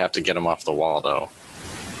 We'd have to get them off the wall, though.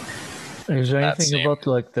 Is there anything about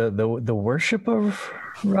like the worship of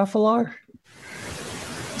Rafalar?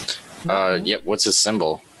 Yep. What's his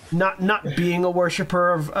symbol? Not being a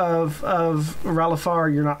worshiper of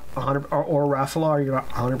Ralifar, you're not 100 or Rafalar, you're not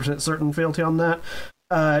 100% certain fealty on that.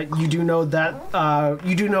 You do know that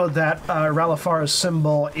Ralifar's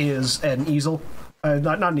symbol is an easel.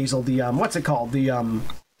 Not an easel. The what's it called? The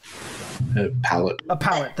palette. A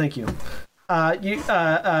palette. Thank you.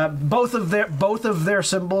 Both of their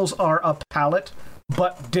symbols are a palette,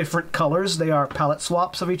 but different colors. They are palette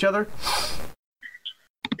swaps of each other.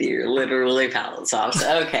 You're literally palette swaps.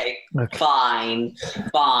 Okay. Fine.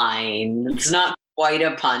 It's not quite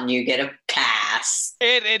a pun. You get a pass.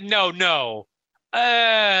 No.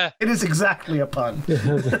 It is exactly a pun.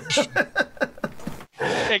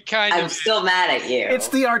 It kind I'm still mad at you. It's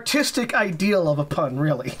the artistic ideal of a pun,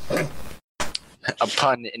 really. A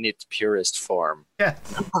pun in its purest form. Yeah.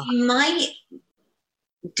 We might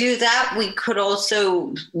do that. We could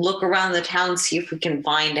also look around the town, see if we can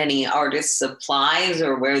find any artist supplies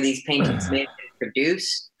or where these paintings may have been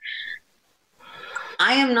produced.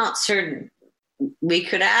 I am not certain. We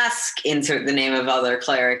could ask, insert the name of other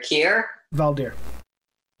cleric here. Valdir.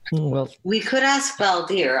 Well, we could ask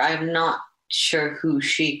Valdir. I'm not sure who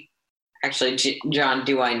she... Actually, John,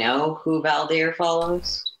 do I know who Valdir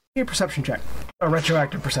follows? A perception check. A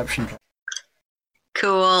retroactive perception check.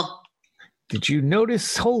 Cool. Did you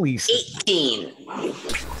notice holy... 18.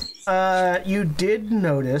 You did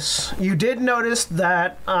notice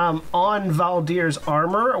that on Valdir's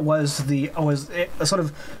armor was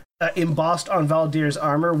embossed on Valdir's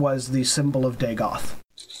armor was the symbol of Dagoth.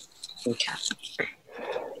 Okay.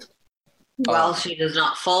 While she does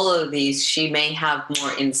not follow these, she may have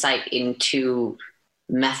more insight into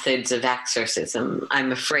methods of exorcism.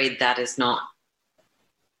 I'm afraid that is not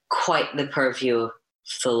quite the purview of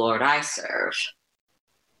the Lord I serve.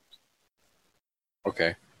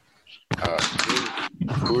 Okay.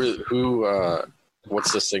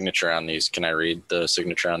 What's the signature on these? Can I read the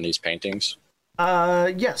signature on these paintings?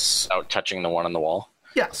 Yes. Without touching the one on the wall?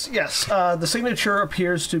 Yes. The signature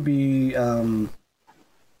appears to be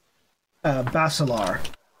Basilar.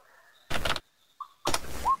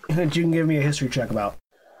 that you can give me a history check about.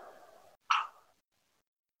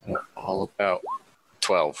 All about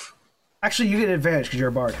 12. Actually, you get an advantage because you're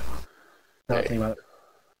a bard. Not Okay. thinking about it.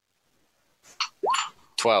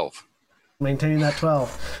 12. Maintaining that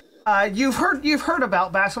 12. You've heard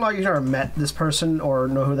about Basilar. You've never met this person or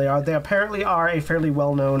know who they are. They apparently are a fairly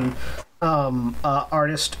well-known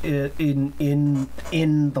artist in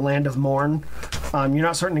the land of Morn. You're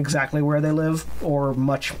not certain exactly where they live or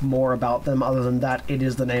much more about them, other than that it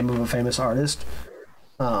is the name of a famous artist.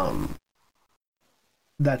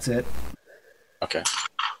 That's it. Okay.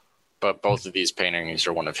 But both of these paintings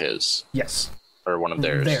are one of his. Yes. Or one of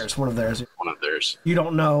theirs. One of theirs. One of theirs. You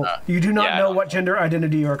don't know. You do not yeah, know what gender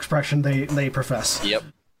identity or expression they profess. Yep.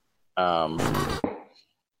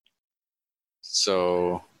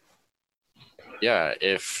 So, yeah,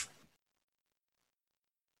 if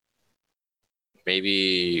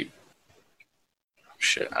maybe,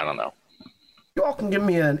 shit, I don't know. You all can give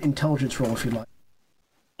me an intelligence roll if you'd like.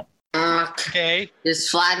 Okay. Just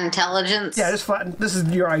flat intelligence? Yeah, just flat. This is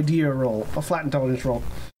your idea roll. A flat intelligence roll.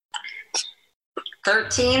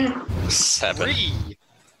 13? 7. 3.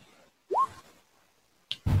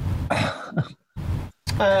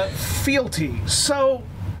 Fealty. So,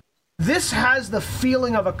 this has the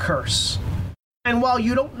feeling of a curse. And while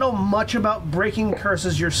you don't know much about breaking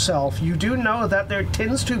curses yourself, you do know that there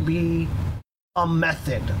tends to be a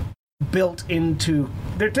method built into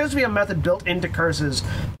curses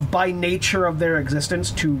by nature of their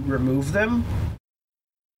existence to remove them.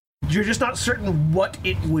 You're just not certain what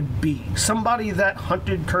it would be. Somebody that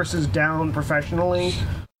hunted curses down professionally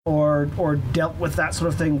or dealt with that sort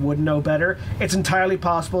of thing would know better. It's entirely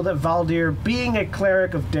possible that Valdir, being a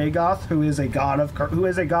cleric of Dagoth, who is a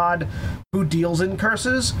god who deals in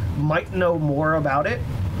curses, might know more about it.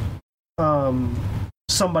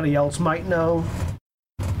 Somebody else might know.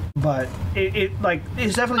 But it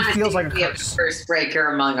definitely feels like a curse. Curse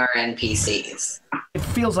breaker among our NPCs. It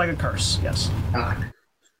feels like a curse, yes. Okay.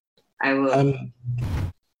 I will.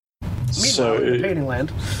 Meanwhile, in the painting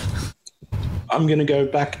land. I'm going to go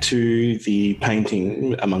back to the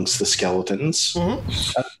painting amongst the skeletons.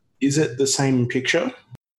 Mm-hmm. Is it the same picture?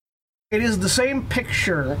 It is the same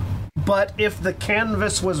picture, but if the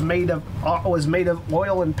canvas was made of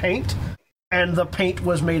oil and paint, and the paint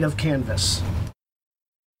was made of canvas.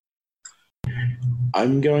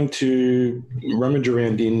 I'm going to rummage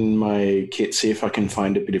around in my kit, see if I can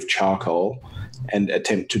find a bit of charcoal, and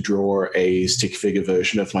attempt to draw a stick figure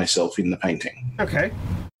version of myself in the painting. Okay.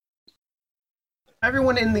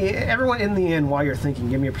 Everyone in the inn, while you're thinking,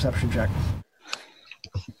 give me a perception check.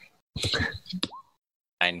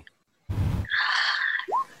 9.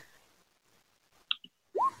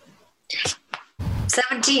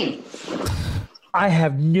 $17. I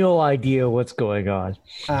have no idea what's going on.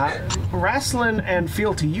 Rasslin and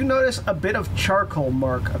Fealty, you notice a bit of charcoal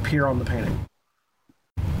mark appear on the painting.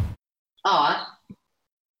 Oh.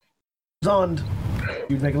 Zond,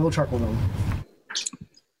 you'd make a little charcoal zone.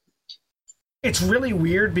 It's really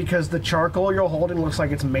weird because the charcoal you're holding looks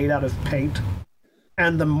like it's made out of paint,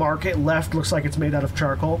 and the mark it left looks like it's made out of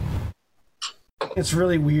charcoal. It's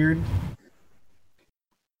really weird.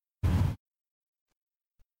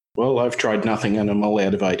 Well, I've tried nothing and I'm all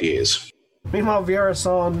out of ideas. Meanwhile,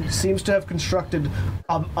 Viera-san seems to have constructed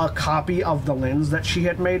a copy of the lens that she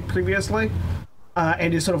had made previously,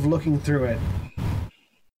 and is sort of looking through it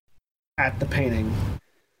at the painting.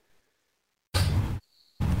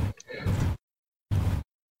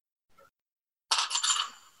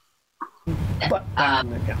 But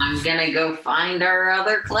yeah. I'm gonna go find our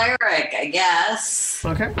other cleric, I guess.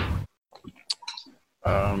 Okay.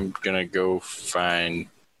 I'm gonna go find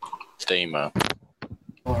Thema.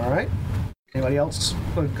 All right. Anybody else?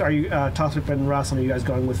 Are you Tossip and Russell? Are you guys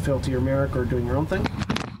going with Filthy or Merrick, or doing your own thing?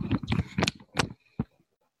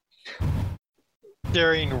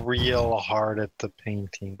 Staring real hard at the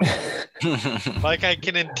painting. Like I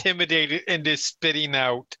can intimidate it into spitting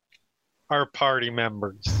out our party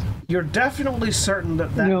members. You're definitely certain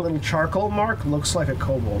that little charcoal mark looks like a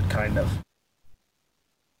kobold, kind of.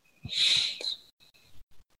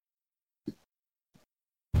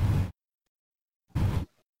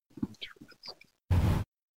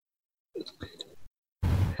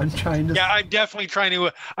 I'm trying to. Yeah, I'm definitely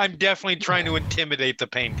trying to intimidate the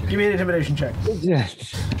painting. Give me an intimidation check.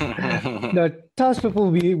 No, Tospip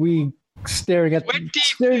will be staring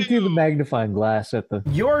through the magnifying glass at the.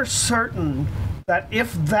 You're certain that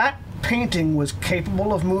if that painting was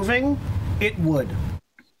capable of moving, it would.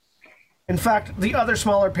 In fact, the other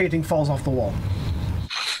smaller painting falls off the wall.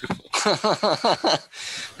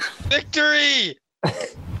 Victory!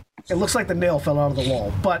 It looks like the nail fell out of the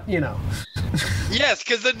wall, but you know. Yes,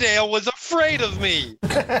 because the nail was afraid of me.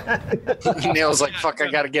 Nail's like, fuck,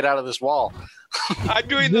 I gotta get out of this wall. I'm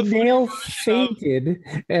doing The the nail fainted,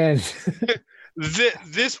 and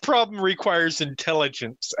This problem requires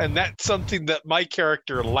intelligence, and that's something that my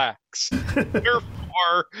character lacks.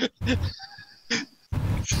 Therefore,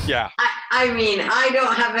 yeah. I mean, I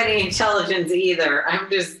don't have any intelligence either. I'm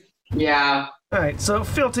just, yeah. All right, so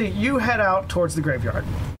Filthy, you head out towards the graveyard,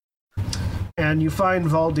 and you find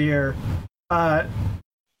Valdir.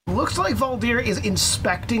 Looks like Valdir is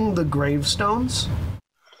inspecting the gravestones.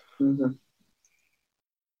 Mm-hmm.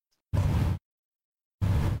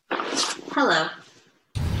 Hello.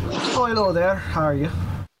 Oh, hello there. How are you?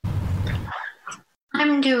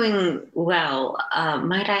 I'm doing well.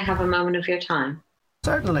 Might I have a moment of your time?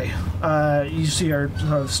 Certainly. You see her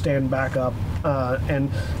sort of stand back up, and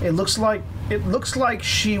it looks like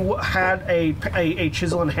she had a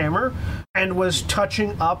chisel and hammer and was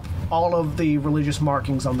touching up all of the religious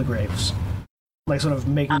markings on the graves, like sort of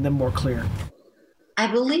making them more clear. I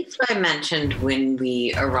believe I mentioned when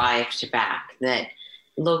we arrived back that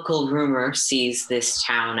local rumor sees this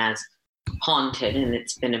town as haunted and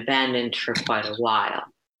it's been abandoned for quite a while.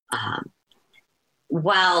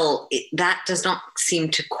 While that does not seem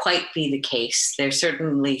to quite be the case, there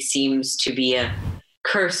certainly seems to be a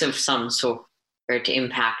curse of some sort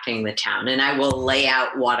impacting the town, and I will lay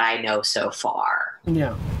out what I know so far.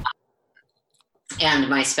 Yeah. And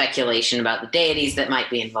my speculation about the deities that might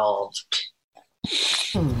be involved.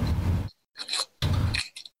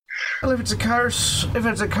 Well, if it's a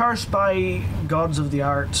curse by gods of the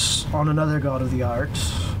arts on another god of the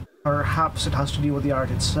arts, perhaps it has to do with the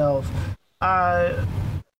art itself.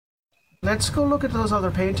 Let's go look at those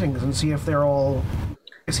other paintings and see if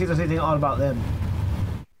there's anything odd about them.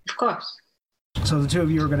 Of course. So the two of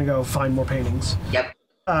you are going to go find more paintings. Yep.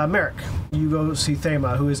 Merrick, you go see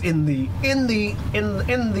Thema, who is in the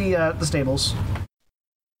stables.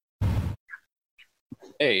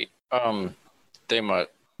 Hey, Thema,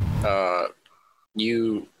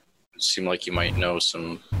 you seem like you might know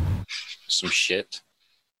some shit.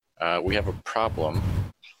 We have a problem.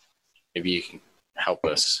 Maybe you can help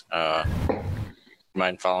us.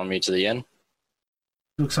 Mind following me to the inn?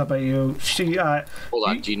 Looks up at you. Hold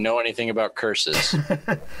on. Do you know anything about curses?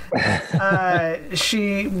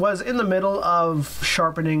 She was in the middle of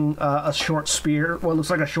sharpening a short spear. Well, it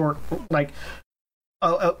looks like a short,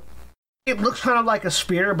 it looks kind of like a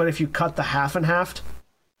spear, but if you cut the half in half,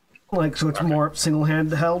 so it's more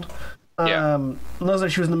single-handed held. Yeah. Looks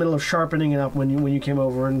like she was in the middle of sharpening it up when you came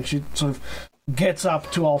over, and she sort of gets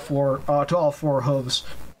up to all four hooves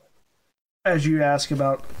as you ask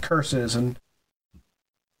about curses. And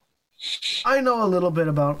I know a little bit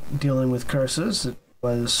about dealing with curses. It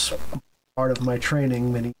was part of my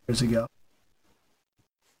training many years ago.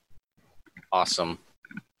 Awesome.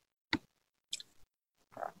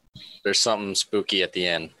 There's something spooky at the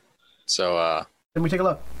end. So, Can we take a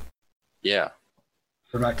look? Yeah.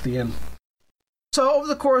 We're back to the inn. So over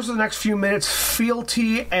the course of the next few minutes,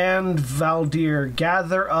 Fealty and Valdir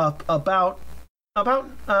gather up about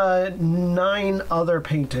 9 other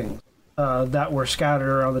paintings that were scattered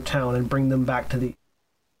around the town and bring them back to the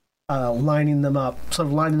lining them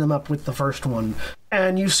up with the first one.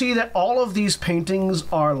 And you see that all of these paintings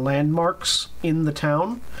are landmarks in the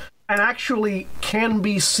town and actually can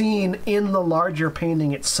be seen in the larger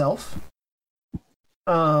painting itself.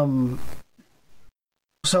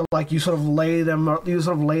 So you sort of lay them out in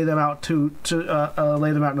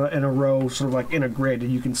a row, sort of like in a grid,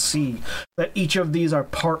 and you can see that each of these are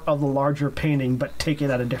part of the larger painting, but take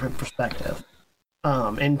it at a different perspective,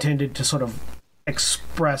 intended to sort of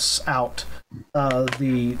express out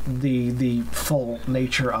the full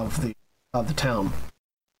nature of the town.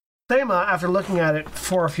 Thema, after looking at it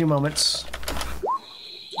for a few moments,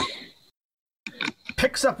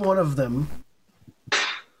 picks up one of them.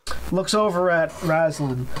 Looks over at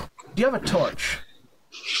Razlin. Do you have a torch?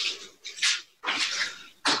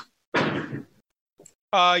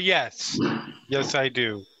 Yes. Yes, I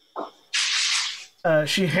do.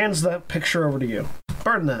 She hands the picture over to you.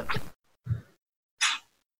 Burn that.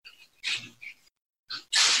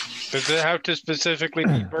 Does it have to specifically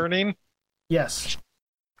be burning? Yes.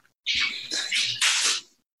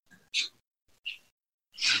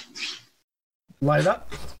 Light up?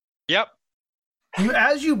 Yep.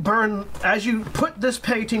 As you put this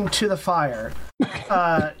painting to the fire,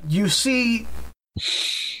 you see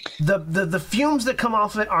the fumes that come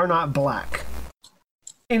off of it are not black.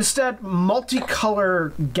 Instead,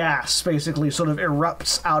 multicolor gas basically sort of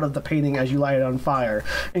erupts out of the painting as you light it on fire,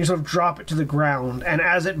 and you sort of drop it to the ground. And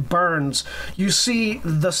as it burns, you see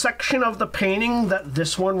the section of the painting that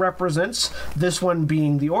this one represents, this one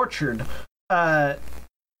being the orchard,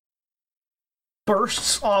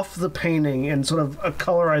 bursts off the painting in sort of a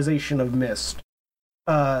colorization of mist.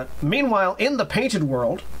 Meanwhile, in the painted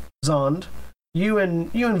world, Zond, you and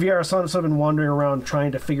Viera-san have sort of been wandering around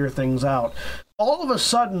trying to figure things out. All of a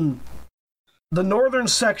sudden, the northern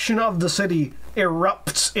section of the city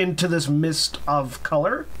erupts into this mist of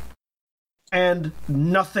color, and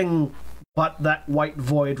nothing but that white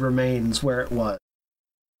void remains where it was.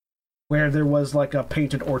 Where there was like a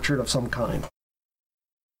painted orchard of some kind.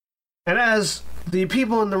 And as the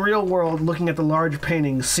people in the real world looking at the large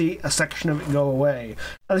painting see a section of it go away,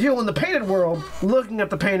 and the people in the painted world looking at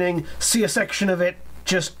the painting see a section of it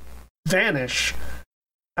just vanish,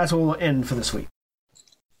 that's where we'll end for this week.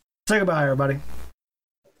 Say goodbye, everybody.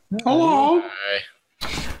 Hello. Bye.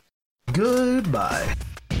 Goodbye.